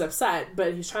upset. He's upset,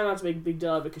 but he's trying not to make a big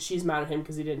deal out of it because she's mad at him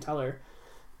because he didn't tell her.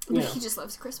 But he just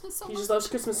loves Christmas so much. He just loves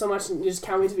Christmas so much, and he just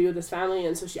can't wait to be with his family.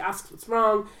 And so she asks what's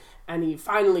wrong, and he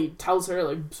finally tells her,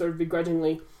 like, sort of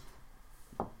begrudgingly.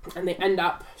 And they end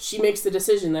up. She makes the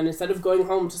decision that instead of going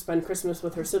home to spend Christmas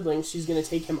with her siblings, she's gonna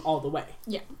take him all the way.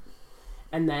 Yeah.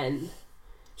 And then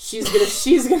she's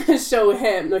gonna show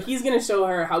him. No, he's gonna show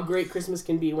her how great Christmas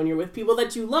can be when you're with people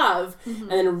that you love. Mm-hmm.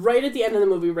 And then right at the end of the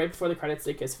movie, right before the credits,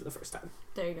 they kiss for the first time.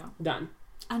 There you go. Done.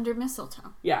 Under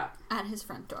mistletoe. Yeah. At his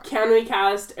front door. Can we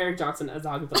cast Eric Johnson as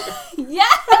Agatha?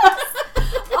 Yes!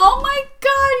 Oh my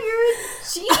god, you're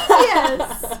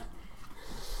a genius!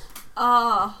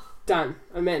 Oh. Done.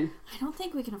 I'm in. I don't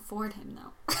think we can afford him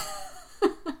though.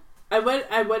 I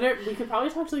wonder, we could probably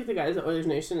talk to like the guys at Oilers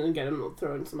Nation and get him to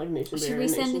throw in some like Nation Beer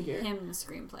and Nation Gear. Should we send him the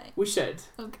screenplay? We should.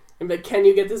 Okay. And be like, can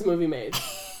you get this movie made?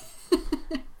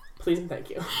 Please and thank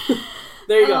you.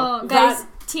 There you go. Guys,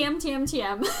 TM.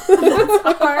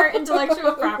 That's our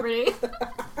intellectual property.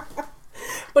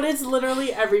 But it's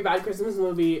literally every bad Christmas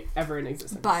movie ever in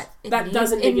existence. But that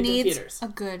doesn't make it to theaters. A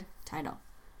good title.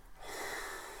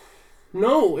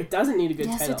 No, it doesn't need a good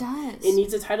title. Yes, it does. It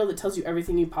needs a title that tells you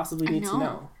everything you possibly need to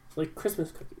know. Like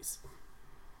Christmas Cookies.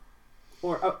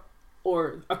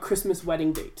 Or a Christmas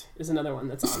Wedding Date is another one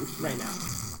that's on right now.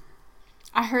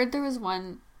 I heard there was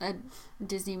a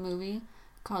Disney movie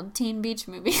called Teen Beach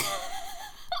Movie.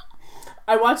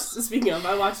 I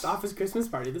watched Office Christmas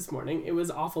Party this morning. It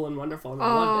was awful and wonderful, and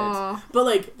I loved it. But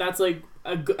like, that's like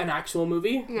an actual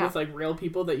movie with like real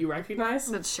people that you recognize.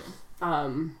 That's true.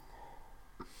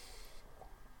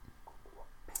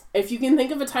 If you can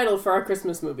think of a title for our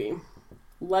Christmas movie,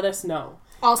 let us know.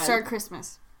 All-Star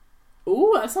Christmas.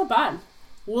 Ooh, that's not bad.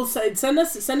 We'll send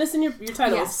us in your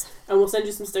titles, and we'll send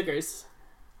you some stickers.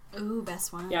 Ooh,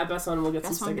 best one. Yeah, best one. We'll get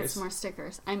some stickers. Best one gets more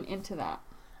stickers. I'm into that.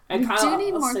 And we do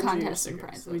need more contests and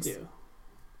prizes. We do.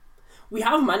 We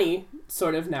have money,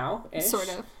 sort of now. Sort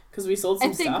of. Because we sold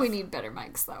some stuff. I think we need better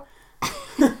mics, though.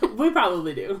 We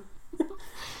probably do.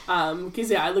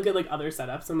 Because I look at like other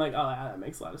setups. I'm like, oh yeah, that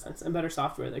makes a lot of sense. And better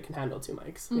software that can handle 2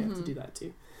 mics. We have to do that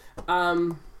too.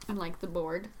 And like the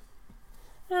board.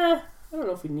 I don't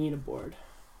know if we need a board,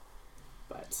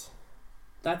 but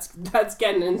that's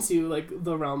getting into like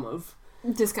the realm of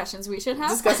discussions we should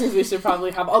have. Discussions we should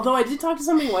probably have. Although I did talk to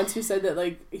somebody once who said that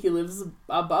like he lives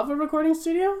above a recording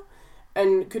studio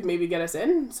and could maybe get us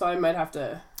in. So I might have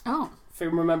to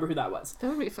remember who that was. That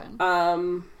would be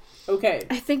fun. Okay.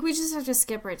 I think we just have to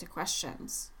skip right to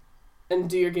questions. And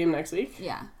do your game next week?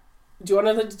 Yeah. Do you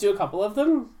want to do a couple of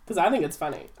them? Because I think it's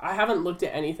funny. I haven't looked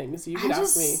at anything, so you could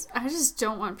ask me. I just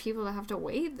don't want people to have to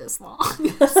wait this long.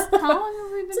 How long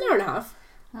have we been? It's an hour and a half.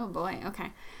 Oh boy.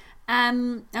 Okay.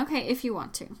 Okay, if you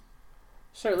want to.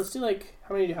 Sure. Let's do like,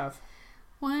 how many do you have?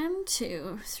 1,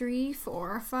 2, 3,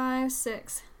 4, 5,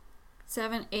 6,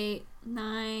 7, 8,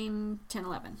 9, 10,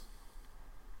 11.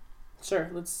 Sure.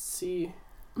 Let's see.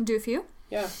 Do a few?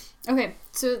 Yeah. Okay,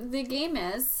 so the game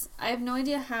is, I have no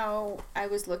idea how I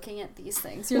was looking at these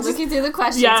things. You're looking through the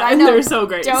questions. Yeah, I know. They're so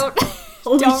great.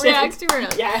 Don't react too early.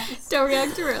 Yes. Don't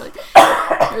react too early.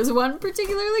 There's one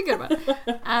particularly good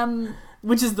one.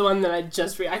 Which is the one that I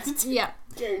just reacted to. Yeah.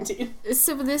 Guaranteed.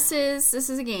 So this is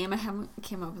a game. I haven't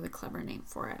came up with a clever name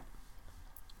for it.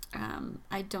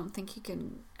 I don't think you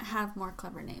can have more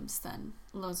clever names than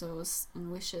Lozos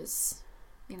and Wishes,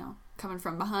 coming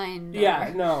from behind.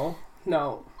 Yeah, no.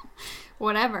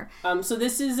 Whatever. So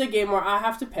this is a game where I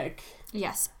have to pick.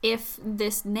 Yes. If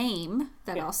this name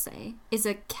that I'll say is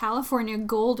a California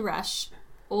Gold Rush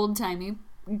old-timey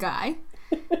guy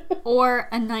or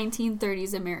a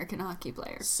 1930s American hockey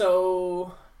player.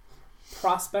 So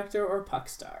Prospector or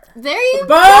Puckstar? There you Boom!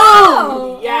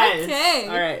 go! Yes! Okay.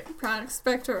 All right.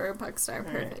 Prospector or Puckstar.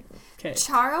 Perfect. Right. Okay.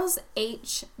 Charles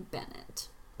H. Bennett.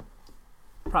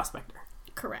 Prospector.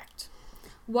 Correct.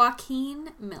 Joaquin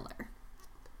Miller.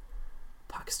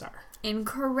 Puckstar.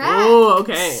 Incorrect. Oh,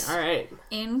 okay. All right.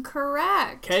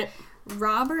 Incorrect. Okay.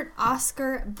 Robert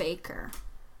Oscar Baker.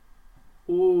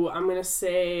 Ooh, I'm going to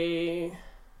say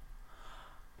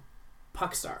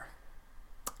Puckstar.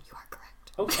 You are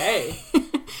correct. Okay.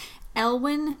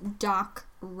 Elwin Doc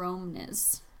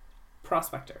Romnez.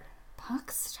 Prospector.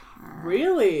 Puckstar.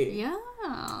 Really? Yeah.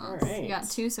 All right. You got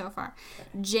 2 so far. Okay.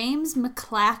 James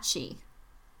McClatchy.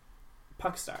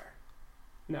 Puckstar.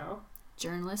 No.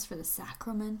 Journalist for the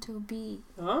Sacramento Bee.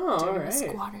 Oh, all right.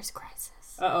 Squatters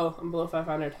Crisis. Uh-oh, I'm below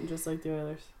 500. I'm just like the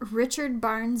Oilers. Richard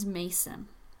Barnes Mason.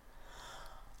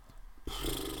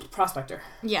 Prospector.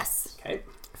 Yes. Okay.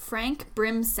 Frank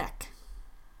Brimsek.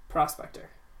 Prospector.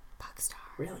 Puckstar.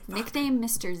 Really? Nickname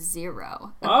Mr.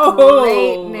 Zero.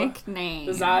 Great nickname.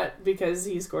 Is that because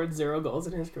he scored 0 goals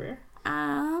in his career?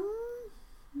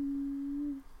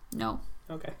 No.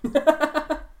 Okay.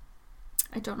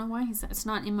 I don't know why it's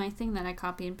not in my thing that I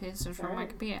copy and pasted from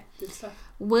Wikipedia. Good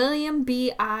stuff. William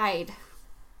B. Ide.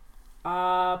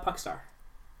 Puckstar.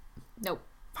 Nope.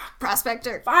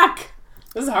 Prospector. Fuck!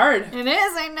 This is hard. It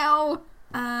is, I know.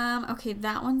 Okay,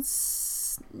 that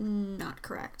one's not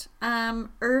correct.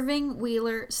 Irving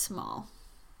Wheeler Small.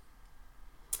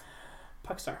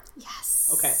 Puckstar. Yes.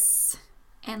 Okay.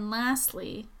 And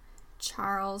lastly,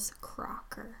 Charles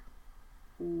Crocker.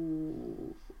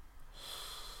 Ooh.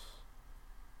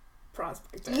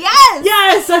 Prospector. Yes!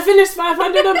 Yes! I finished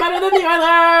 500 and better than the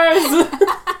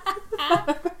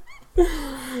Oilers!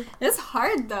 It's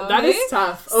hard though. That is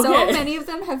tough. Okay. So many of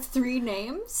them have 3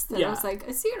 names that I was like,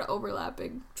 I see an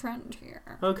overlapping trend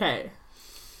here. Okay.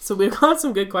 So we've got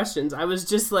some good questions. I was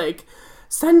just like,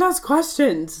 send us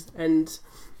questions. And,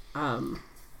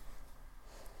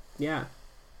 yeah.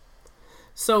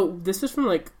 So this was from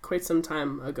like quite some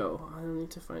time ago. I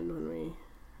need to find when we...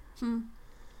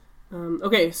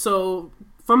 Okay, so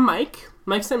from Mike.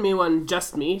 Mike sent me one,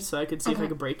 just me, so I could see if I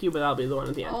could break you, but that'll be the one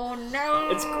at the end. Oh no!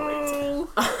 It's great.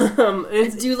 I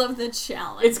do love the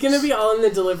challenge. It's gonna be all in the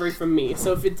delivery from me.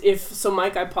 So if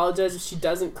Mike, I apologize if she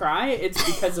doesn't cry. It's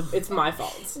because it's my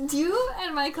fault. Do you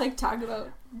and Mike like talk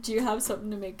about? Do you have something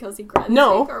to make Kelsey cry?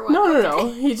 No, week or what?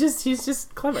 No. He's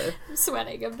just clever. I'm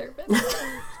sweating. I'm nervous.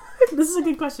 This is a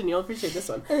good question. You'll appreciate this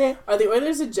one. Okay. Are the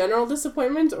Oilers a general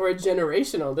disappointment or a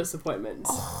generational disappointment?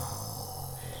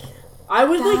 I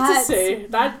would like to say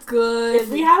that good. If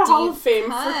we had a Hall of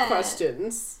Fame for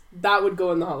questions, that would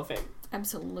go in the Hall of Fame.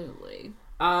 Absolutely.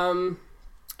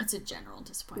 It's a general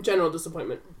disappointment. General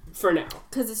disappointment for now.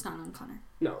 Because it's not on Connor.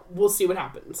 No, we'll see what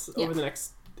happens over the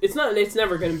next. It's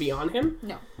never going to be on him.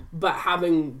 No. But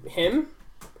having him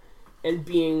and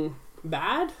being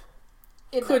bad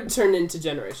could turn into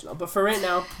generational. But for right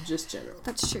now, just general.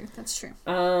 That's true.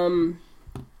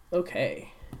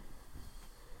 Okay.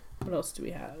 What else do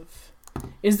we have?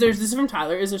 This is from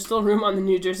Tyler. Is there still room on the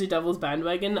New Jersey Devils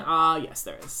bandwagon? Yes,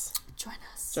 there is. Join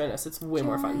us. It's way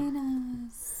more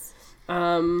fun.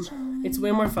 It's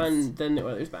way more fun than the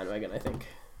Oilers bandwagon, I think.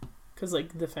 Because,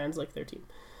 like, the fans like their team.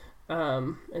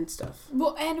 And stuff.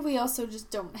 Well, and we also just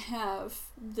don't have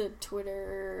the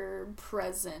Twitter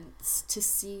presence to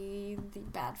see the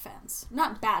bad fans.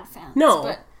 Not bad fans. No.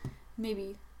 But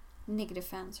maybe negative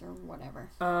fans or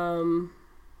whatever.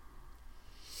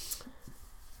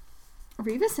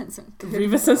 Riva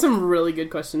sent some really good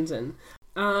questions in.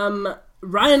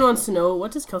 Ryan wants to know,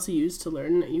 what does Kelsey use to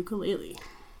learn ukulele?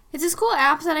 It's this cool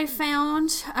app that I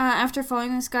found after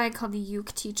following this guy called the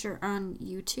Uke Teacher on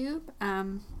YouTube.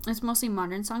 It's mostly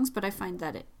modern songs, but I find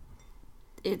that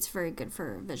it's very good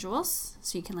for visuals.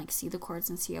 So you can like see the chords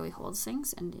and see how he holds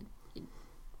things. And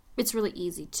it's really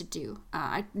easy to do.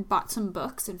 I bought some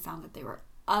books and found that they were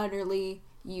utterly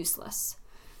useless.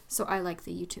 So I like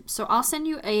the YouTube. So I'll send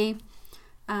you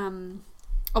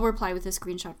I'll reply with a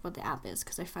screenshot of what the app is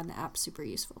because I find the app super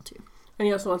useful too. And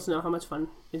he also wants to know how much fun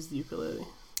is the ukulele.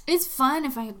 It's fun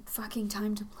if I had fucking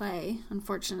time to play.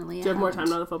 Unfortunately, do you have more time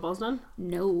now that football's done?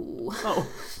 No.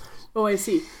 Oh, I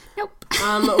see. Nope.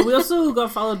 We also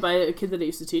got followed by a kid that I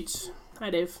used to teach. Hi,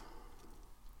 Dave.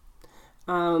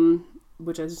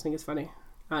 Which I just think is funny.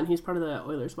 And he's part of the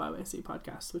Oilers YYC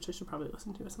podcast, which I should probably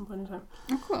listen to at some point in time.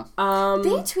 Oh, cool.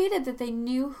 They tweeted that they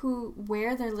knew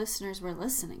where their listeners were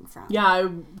listening from. Yeah,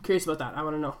 I'm curious about that. I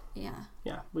want to know. Yeah,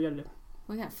 we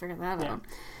gotta figure that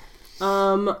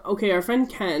out. Okay, our friend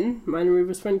Ken, mine and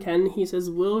Riva's friend Ken, he says,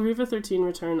 will Riva 13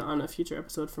 return on a future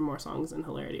episode for more songs and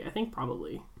hilarity? I think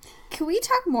probably. Can we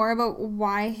talk more about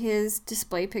why his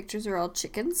display pictures are all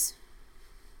chickens?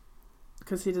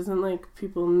 Because he doesn't like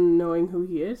people knowing who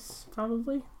he is,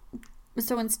 probably.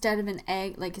 So instead of an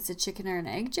egg, like it's a chicken or an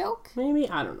egg joke? Maybe,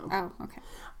 I don't know. Oh, okay.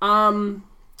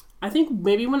 I think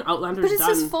maybe when Outlander's done... But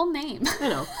it's his full name. I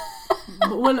know.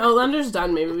 But when Outlander's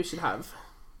done, maybe we should have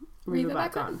Riva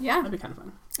back on. Yeah. That'd be kind of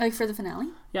fun. Like for the finale?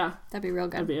 Yeah. That'd be real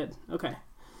good. That'd be it. Okay.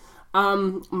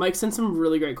 Mike sent some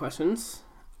really great questions.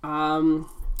 I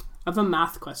have a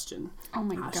math question. Oh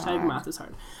my god. Hashtag math is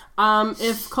hard.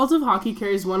 If Cult of Hockey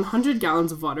carries 100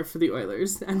 gallons of water for the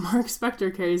Oilers and Mark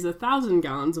Spector carries 1,000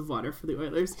 gallons of water for the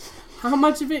Oilers, how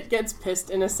much of it gets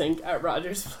pissed in a sink at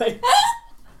Rogers Place?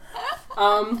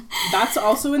 That's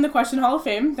also in the Question Hall of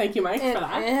Fame. Thank you, Mike, for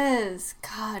that. It is.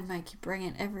 God, Mike, you bring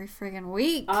it every friggin'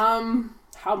 week.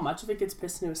 How much of it gets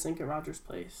pissed into a sink at Rogers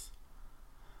Place?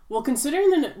 Well,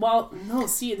 considering this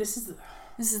is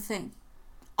the thing.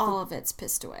 all of it's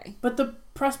pissed away. But the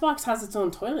press box has its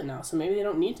own toilet now, so maybe they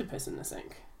don't need to piss in the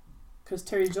sink. Because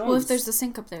Terry Jones... Well, if there's a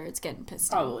sink up there, it's getting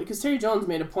pissed Probably, because Terry Jones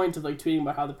made a point of, like, tweeting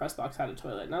about how the press box had a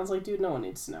toilet. And I was like, dude, no one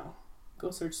needs to know.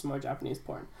 Go search some more Japanese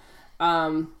porn.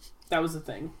 That was the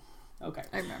thing. Okay.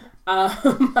 I remember.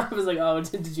 I was like, oh,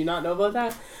 did you not know about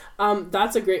that?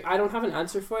 That's a great... I don't have an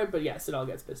answer for it, but yes, it all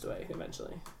gets pissed away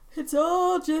eventually. It's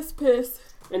all just piss.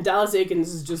 And Dallas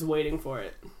Aikens is just waiting for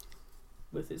it.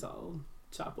 With his all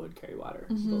chop wood, carry water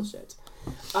bullshit.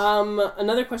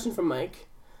 Another question from Mike.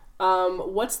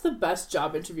 What's the best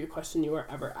job interview question you were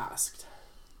ever asked?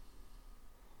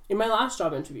 In my last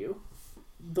job interview,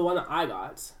 the one that I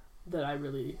got that I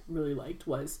really, really liked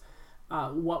was,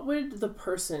 what would the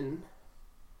person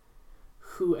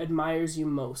who admires you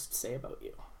most say about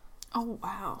you? Oh,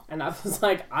 wow. And I was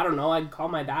like, I don't know, I'd call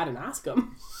my dad and ask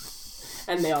him.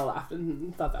 And they all laughed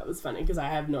and thought that was funny because I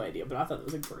have no idea, but I thought that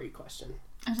was a great question.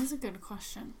 That is a good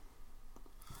question.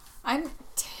 I'm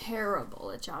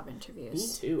terrible at job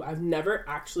interviews. Me too. I've never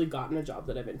actually gotten a job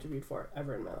that I've interviewed for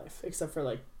ever in my life, except for,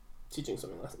 like, teaching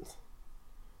swimming lessons.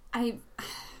 I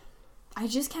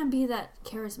just can't be that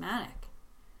charismatic.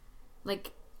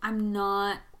 Like, I'm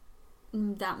not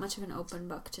that much of an open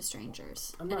book to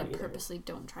strangers. I'm not and I either. Purposely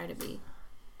don't try to be.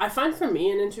 I find for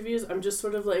me in interviews, I'm just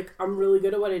sort of like, I'm really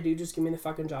good at what I do, just give me the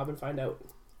fucking job and find out.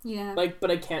 Yeah. Like, but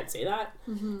I can't say that.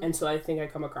 And so I think I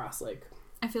come across like...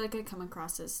 I feel like I come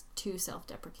across as too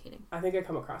self-deprecating. I think I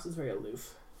come across as very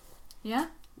aloof. Yeah?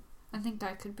 I think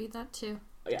I could be that too.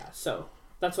 Yeah, so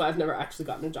that's why I've never actually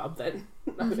gotten a job that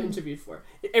I've interviewed for.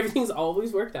 Everything's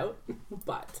always worked out,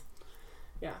 but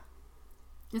yeah.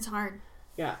 It's hard.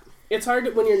 Yeah. It's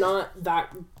hard when you're not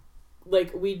that...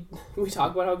 Like, we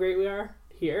talk about how great we are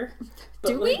here. But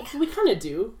do we? Like, we kind of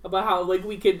do. About how, like,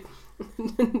 we could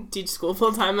teach school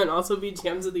full time and also be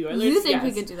GMs of the Oilers. You think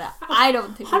we could do that? I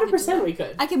don't think 100% we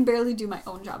could. I can barely do my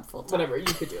own job full time. Whatever, you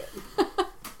could do it.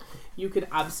 You could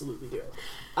absolutely do it.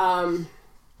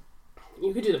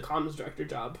 You could do the comms director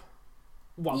job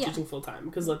while teaching full time,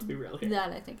 because let's be real here.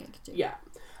 That I think I could do. Yeah.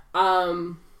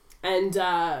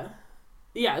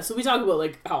 Yeah, so we talk about,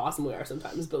 like, how awesome we are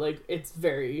sometimes, but, like, it's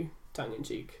very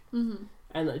tongue-in-cheek. And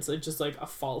it's, like, just, like, a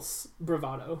false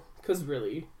bravado, because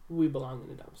really, we belong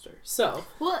in a dumpster. So...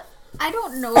 Well, I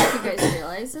don't know if you guys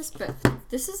realize this, but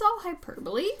this is all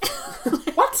hyperbole.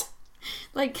 What?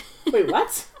 Like... Wait,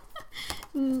 what?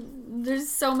 There's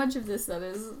so much of this that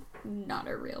is not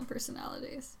our real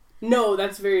personalities. No,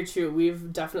 that's very true.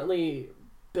 We've definitely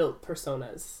built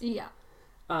personas. Yeah.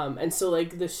 And so,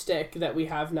 like, the shtick that we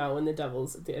have now in the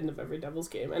Devils at the end of every Devils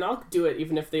game, and I'll do it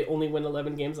even if they only win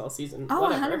 11 games all season. Oh,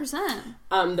 whatever,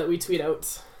 100%. That we tweet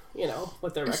out, you know,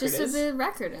 what their record is. It's just what the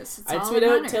record is. I tweet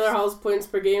out Taylor Hall's points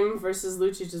per game versus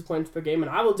Lucic's points per game,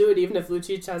 and I will do it even if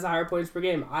Lucic has higher points per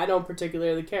game. I don't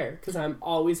particularly care, because I'm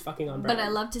always fucking on brand. But I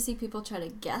love to see people try to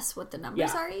guess what the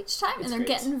numbers are each time, and they're great.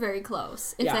 getting very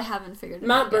close if they haven't figured it out.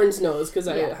 Matt Burns knows, because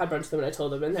I had brunch with him and I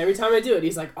told him, and every time I do it,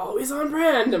 he's like, always on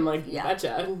brand. I'm like,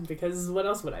 gotcha, because what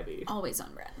else would I be? Always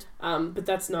on brand. But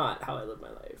that's not how I live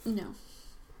my life. No.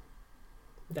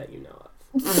 That you know of.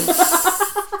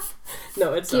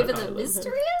 No, it's Give not. Give it a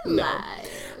mystery of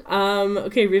life.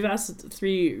 Okay, we've asked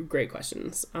 3 great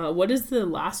questions. What is the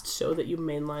last show that you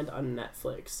mainlined on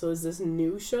Netflix? So is this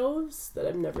new shows that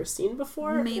I've never seen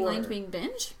before? Mainlined being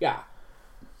binge? Yeah.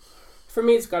 For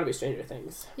me, it's got to be Stranger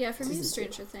Things. Yeah, for me, it's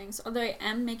Stranger Things. Although I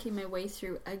am making my way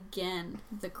through again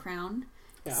The Crown.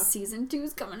 Yeah. Season 2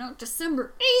 is coming out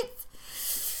December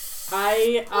 8th.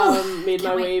 I made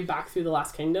my way back through The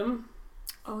Last Kingdom.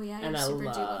 Oh yeah, and I super do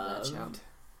love that show.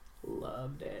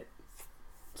 Loved it.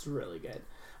 It's really good.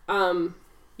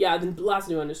 Yeah, the last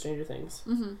new one is Stranger Things.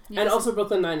 And also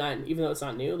Brooklyn Nine-Nine, even though it's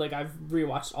not new. Like, I've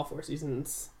rewatched all 4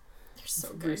 seasons. They're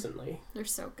so good. Recently. They're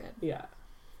so good. Yeah.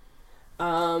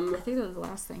 I think that was the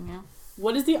last thing, yeah.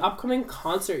 What is the upcoming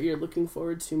concert you're looking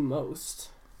forward to most?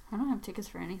 I don't have tickets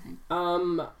for anything.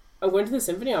 I'm going to the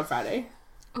Symphony on Friday.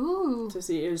 Ooh. To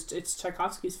see, it's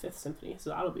Tchaikovsky's 5th Symphony, so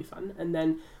that'll be fun. And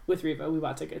then with Riva, we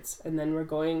bought tickets. And then we're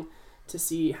going to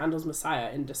see Handel's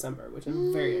Messiah in December, which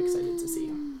I'm very excited to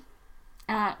see.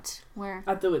 At where?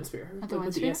 At the Windsphere.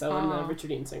 With the ESO and the Richard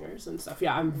Dean singers and stuff.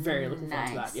 Yeah, I'm very looking forward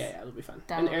to that. Yeah, it'll be fun.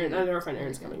 And Aaron, and our friend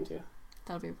Aaron's coming too.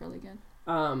 That'll be really good.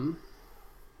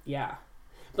 Yeah.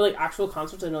 But, like, actual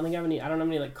concerts, I don't have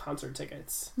any, like, concert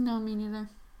tickets. No, me neither.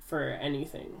 For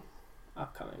anything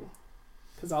upcoming.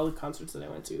 Because all the concerts that I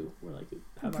went to were, like,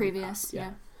 previous,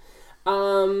 yeah.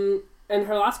 And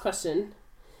her last question,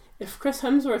 if Chris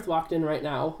Hemsworth walked in right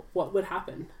now, what would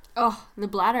happen? Oh, the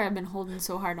bladder I've been holding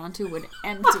so hard onto would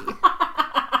empty.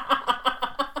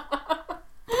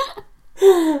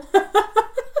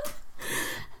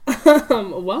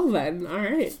 Well then, all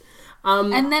right.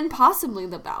 And then possibly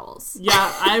the bowels.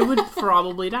 Yeah, I would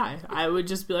probably die. I would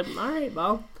just be like, all right,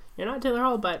 well, you're not Taylor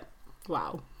Hall, but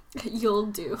wow. You'll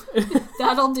do.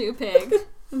 That'll do, pig.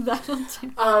 That'll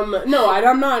do. No,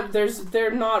 I'm not.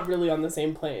 They're not really on the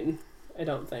same plane. I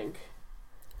don't think.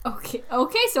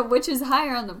 Okay, so which is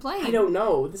higher on the plane? I don't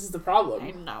know. This is the problem.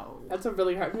 I know. That's a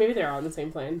really hard... Maybe they're on the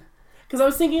same plane. Because I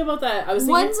was thinking about that.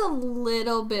 One's a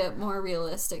little bit more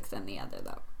realistic than the other,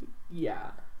 though.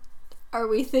 Yeah. Are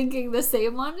we thinking the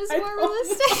same one is more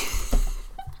realistic?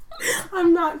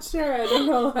 I'm not sure. I don't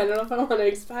know if I want to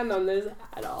expand on this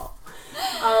at all.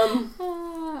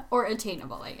 Or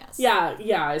attainable, I guess. Yeah,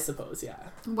 I suppose, yeah.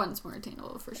 One's more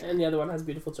attainable, for sure. And the other one has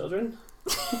beautiful children?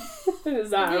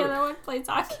 Is that the other one plays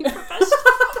hockey professionally?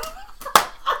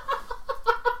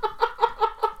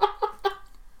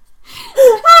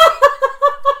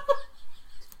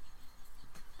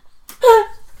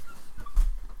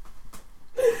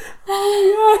 Oh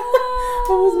my god. I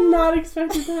was not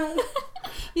expecting that.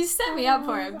 You set me up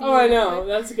for it. Oh, I know.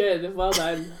 That's good. Well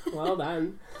done. Well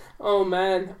done. Oh,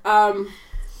 man.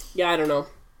 Yeah, I don't know.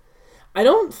 I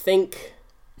don't think...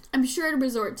 I'm sure I'd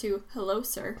resort to, hello,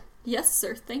 sir. Yes,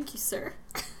 sir. Thank you, sir.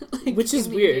 Like, which is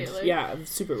weird. Yeah,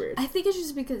 super weird. I think it's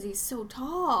just because he's so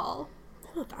tall.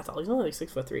 He's not that tall. He's only like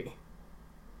 6'3".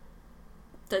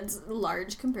 That's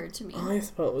large compared to me. Oh, I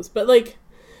suppose. But, like...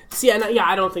 See,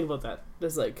 I don't think about that.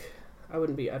 There's, like... I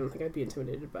don't think I'd be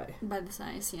intimidated by the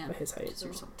size, yeah. By his height. Because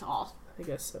they're so tall. I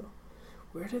guess so.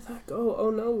 Where did that go? Oh,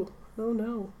 no. Oh,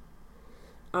 no.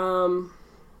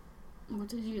 What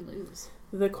did you lose?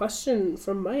 The question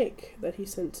from Mike that he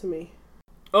sent to me.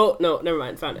 Oh, no, never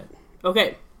mind. Found it.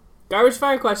 Okay. Garbage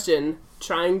fire question,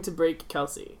 trying to break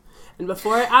Kelsey. And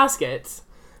before I ask it,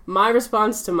 my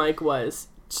response to Mike was,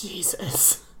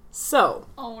 Jesus. So.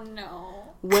 Oh,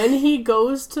 no. When he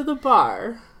goes to the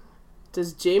bar,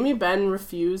 does Jamie Benn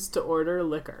refuse to order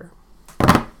liquor?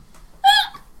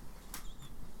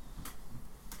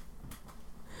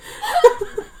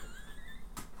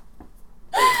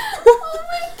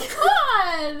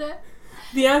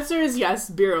 The answer is yes,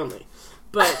 beer only.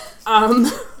 But,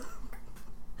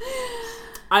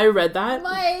 I read that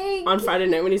Mike, on Friday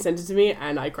night when he sent it to me,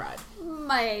 and I cried.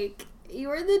 Mike, you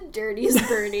are the dirtiest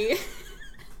birdie.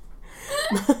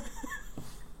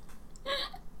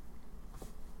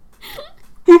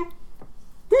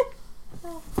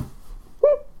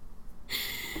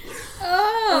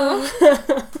 Oh.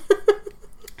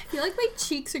 I feel like my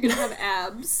cheeks are gonna have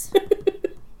abs.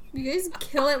 You guys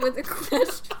kill it with a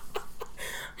question.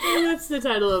 Well, that's the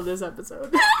title of this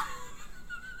episode.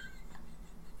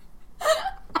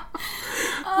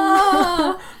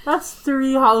 That's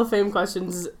 3 Hall of Fame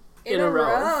questions in a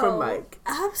row from Mike.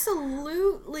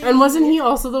 Absolutely. And wasn't he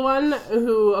also the one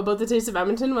who, about the taste of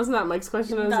Edmonton, wasn't that Mike's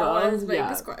question as well? That was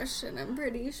Mike's question, I'm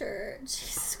pretty sure.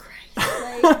 Jesus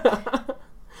Christ. Like...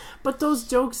 But those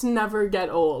jokes never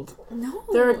get old. No.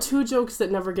 There are 2 jokes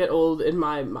that never get old in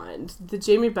my mind. The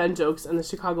Jamie Benn jokes and the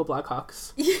Chicago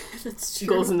Blackhawks. Yeah, that's true.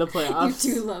 Goals in the playoffs.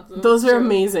 You do love those. Those are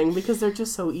amazing because they're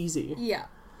just so easy. Yeah.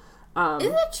 Is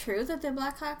it true that the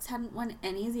Blackhawks hadn't won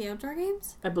any of the outdoor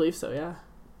games? I believe so, yeah.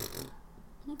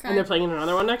 Okay. And they're playing in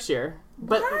another one next year.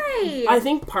 But why? I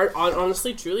think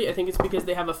honestly, truly, I think it's because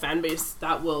they have a fan base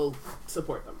that will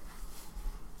support them.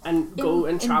 And go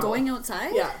and travel. And going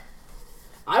outside? Yeah.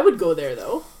 I would go there,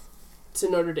 though, to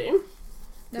Notre Dame.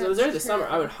 Because I was there this summer.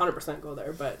 I would 100% go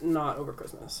there, but not over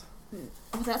Christmas.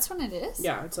 Oh, that's when it is?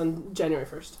 Yeah, it's on January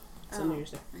 1st. It's on New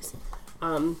Year's Day. I see.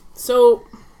 So,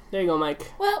 there you go,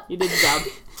 Mike. Well. You did the job.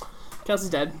 Kelsey's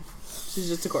dead. She's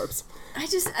just a corpse.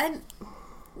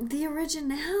 The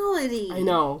originality. I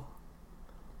know.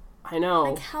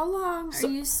 Like, how long are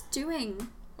you stewing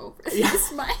over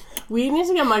this, Mike? We need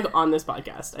to get Mike on this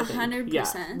podcast, I think. 100%.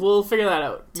 Yeah, we'll figure that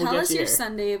out. Tell us your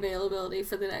Sunday availability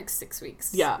for the next 6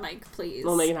 weeks. Yeah. Mike, please.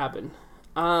 We'll make it happen.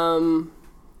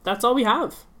 That's all we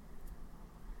have.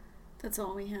 That's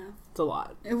all we have. It's a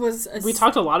lot. We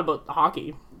talked a lot about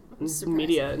hockey and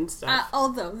media and stuff.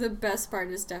 Although the best part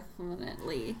is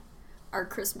definitely our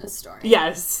Christmas story.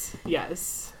 Yes.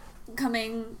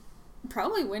 Coming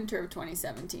probably winter of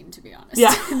 2017, to be honest.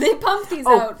 Yeah. They pump these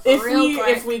out real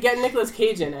quick. If we get Nicolas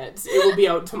Cage in it, it will be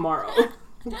out tomorrow.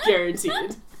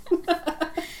 Guaranteed.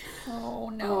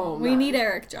 Oh, no. We need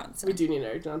Eric Johnson. We do need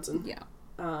Eric Johnson. Yeah.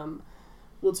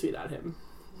 We'll tweet at him.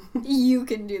 You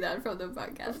can do that from the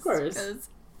podcast. Of course. Because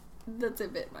that's a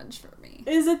bit much for me.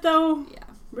 Is it, though? Yeah.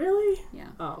 Really? Yeah.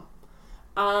 Oh.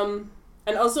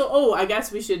 And also, I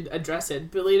guess we should address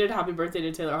it. Belated happy birthday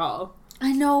to Taylor Hall.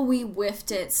 I know we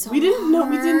whiffed it so we didn't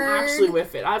hard. actually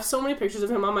whiff it. I have so many pictures of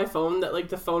him on my phone that, like,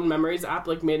 the phone memories app,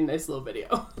 like, made a nice little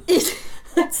video.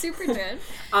 super did.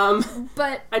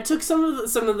 But I took some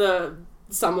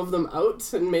of them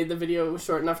out and made the video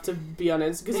short enough to be on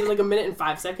Instagram because it's like 1 minute and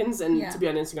 5 seconds, and to be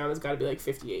on Instagram it's got to be like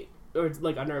 58 or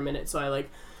like under a minute. So I like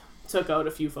took out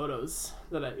a few photos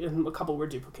that a couple were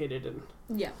duplicated and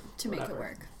to make it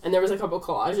work. And there was a couple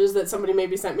collages that somebody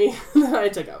maybe sent me that I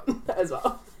took out as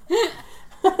well.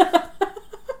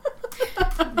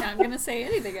 Not gonna say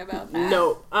anything about that.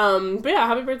 No. But yeah,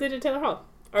 happy birthday to Taylor Hall.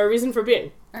 Our reason for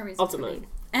being. Ultimately.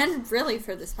 And really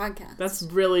for this podcast. That's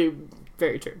really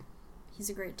very true. He's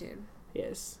a great dude. He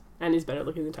is. And he's better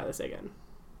looking than Tyler Sagan.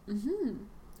 Mm-hmm.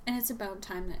 And it's about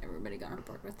time that everybody got on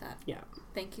board with that. Yeah.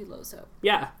 Thank you, Lozo.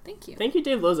 Yeah. Thank you. Thank you,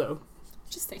 Dave Lozo.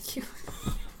 Just thank you.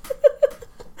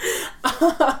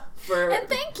 And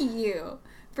thank you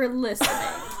for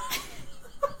listening.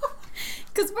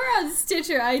 Because we're on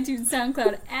Stitcher, iTunes,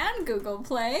 SoundCloud, and Google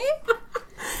Play.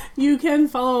 You can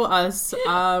follow us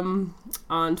on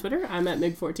Twitter. I'm at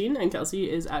Mig14, and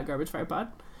Kelsey is at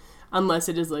GarbageFirePod. Unless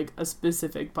it is like a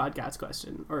specific podcast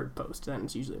question or post, then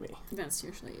it's usually me. That's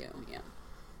usually you, yeah.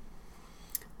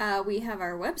 We have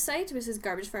our website, which is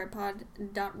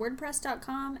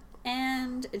garbagefirepod.wordpress.com,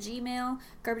 and a Gmail,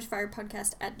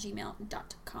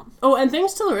 garbagefirepodcast@gmail.com. Oh, and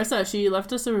thanks to Larissa. She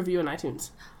left us a review on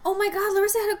iTunes. Oh my god,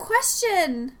 Larissa had a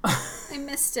question! I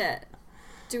missed it.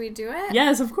 Do we do it?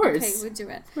 Yes, of course. Okay, we do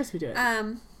it. Of course we do it.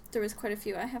 There was quite a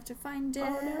few. I have to find it.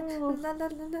 Oh,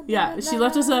 no. Yeah, she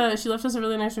left us a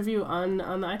really nice review on the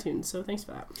iTunes, so thanks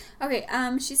for that. Okay,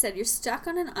 she said, you're stuck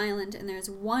on an island and there's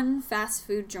one fast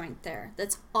food joint there.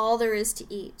 That's all there is to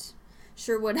eat.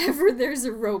 Sure, whatever, there's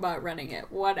a robot running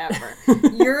it. Whatever.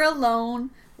 You're alone.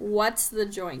 What's the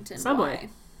joint and Subway. Why?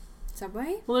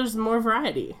 Subway? Well, there's more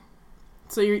variety.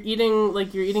 So you're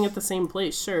eating at the same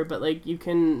place, sure, but like you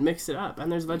can mix it up, and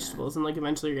there's vegetables, and like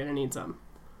eventually you're gonna need some.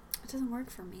 It doesn't work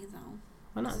for me though.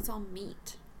 Why not? Because it's all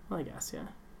meat. Well, I guess, yeah.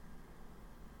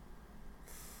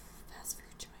 Fast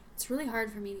food joint. It's really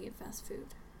hard for me to eat fast food.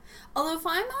 Although if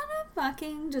I'm on a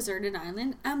fucking deserted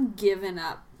island, I'm giving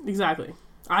up. Exactly.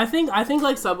 I think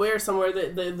like Subway or somewhere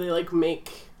that they like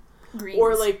make greens.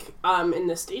 Or like in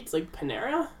the States like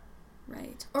Panera.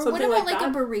 Right. Or something what about like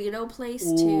a burrito place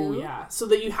too? Yeah. So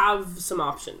that you have some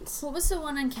options. What was the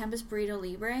one on campus, Burrito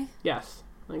Libre? Yes,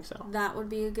 I think so. That would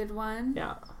be a good one.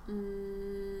 Yeah.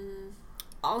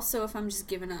 Also, if I'm just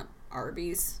giving up,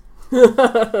 Arby's.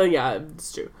 Yeah,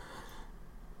 it's true.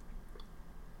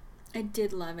 I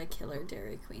did love a killer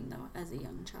Dairy Queen though as a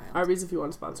young child. Arby's, if you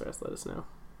want to sponsor us, let us know.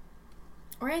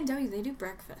 Or A&W, they do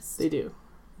breakfast. They do.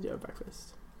 They do have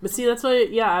breakfast. But see, that's why,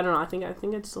 yeah, I don't know. I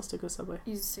think I'd still stick with Subway.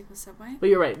 You stick with Subway? But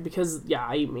you're right, because, yeah,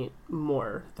 I eat meat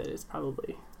more. That is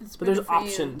probably... But there's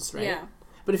options, right? Yeah.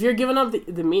 But if you're giving up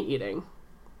the meat eating,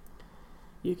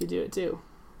 you could do it too.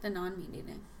 The non-meat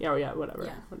eating. Yeah,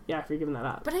 whatever. Yeah, if you're giving that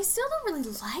up. But I still don't really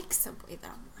like Subway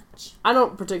that much. I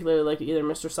don't particularly like it either.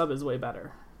 Mr. Sub is way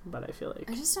better, but I feel like...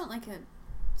 I just don't like a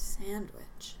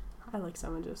sandwich. I like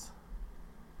sandwiches.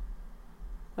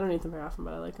 I don't eat them very often,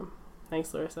 but I like them.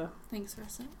 Thanks, Larissa. Thanks,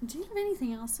 Larissa. Do you have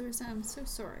anything else, Larissa? I'm so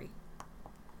sorry.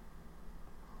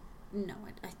 No,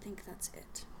 I think that's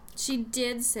it. She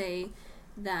did say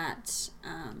that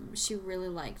she really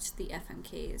liked the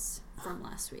FMKs from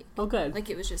last week. Oh, good. Like,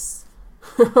 it was just...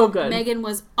 Oh, good. Megan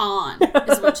was on,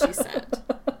 is what she said.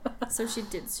 So she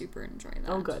did super enjoy that.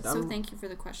 Oh, good. So thank you for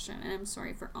the question, and I'm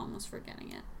sorry for almost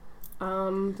forgetting it.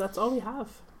 That's all we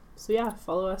have. So yeah,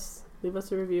 follow us. Leave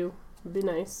us a review. It'd be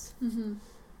nice. Mm-hmm.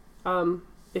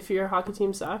 If your hockey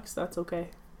team sucks, that's okay.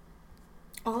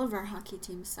 All of our hockey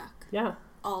teams suck. Yeah.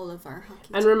 All of our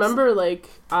hockey teams. And remember, like,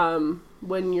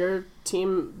 when your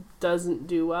team doesn't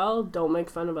do well, don't make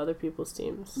fun of other people's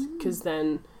teams. Because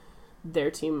then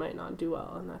their team might not do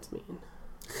well, and that's mean.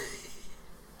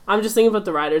 I'm just thinking about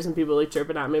the Riders and people, like,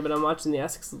 chirping at me, but I'm watching the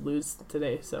Essex lose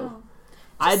today, so...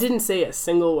 I didn't say a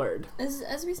single word.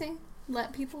 As we say,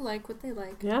 let people like what they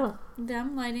like. Yeah.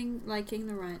 Them liking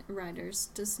the Riders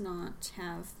does not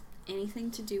have anything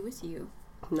to do with you.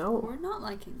 No. Or not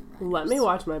liking the Riders. Let me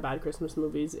watch my bad Christmas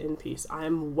movies in peace. I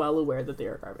am well aware that they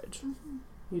are garbage. Mm-hmm.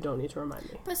 You don't need to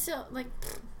remind me. But still, like,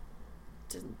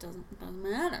 doesn't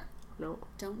matter. No.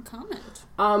 Don't comment.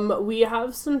 We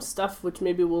have some stuff which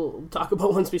maybe we'll talk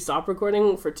about once we stop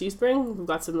recording for Teespring. We've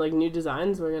got some like new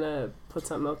designs. We're gonna put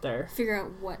something out there. Figure out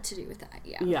what to do with that.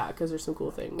 Yeah. Yeah, because there's some cool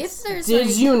things. If there's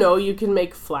Did you know you can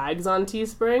make flags on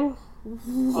Teespring?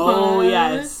 What? Oh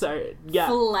yes. Sorry. Yeah.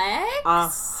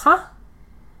 Flags?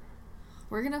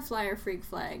 We're gonna fly our freak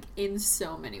flag in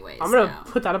so many ways. I'm gonna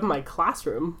put that up in my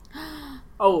classroom.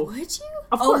 Oh. Would you?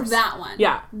 Of course. Oh, that one.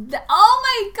 Yeah. Oh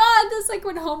my god, that's like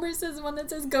when Homer says one that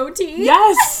says goatee.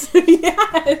 Yes!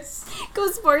 Yes! Go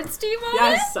sports team on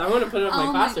Yes, I want to put it up in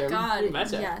my classroom. Oh my god. You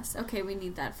betcha. Yes. Okay, we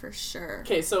need that for sure.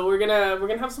 Okay, so we're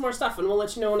gonna have some more stuff, and we'll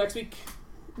let you know next week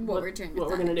what we're doing. What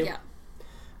we're gonna do. Yeah.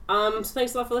 So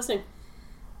thanks a lot for listening.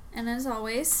 And as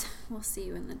always, we'll see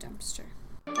you in the dumpster.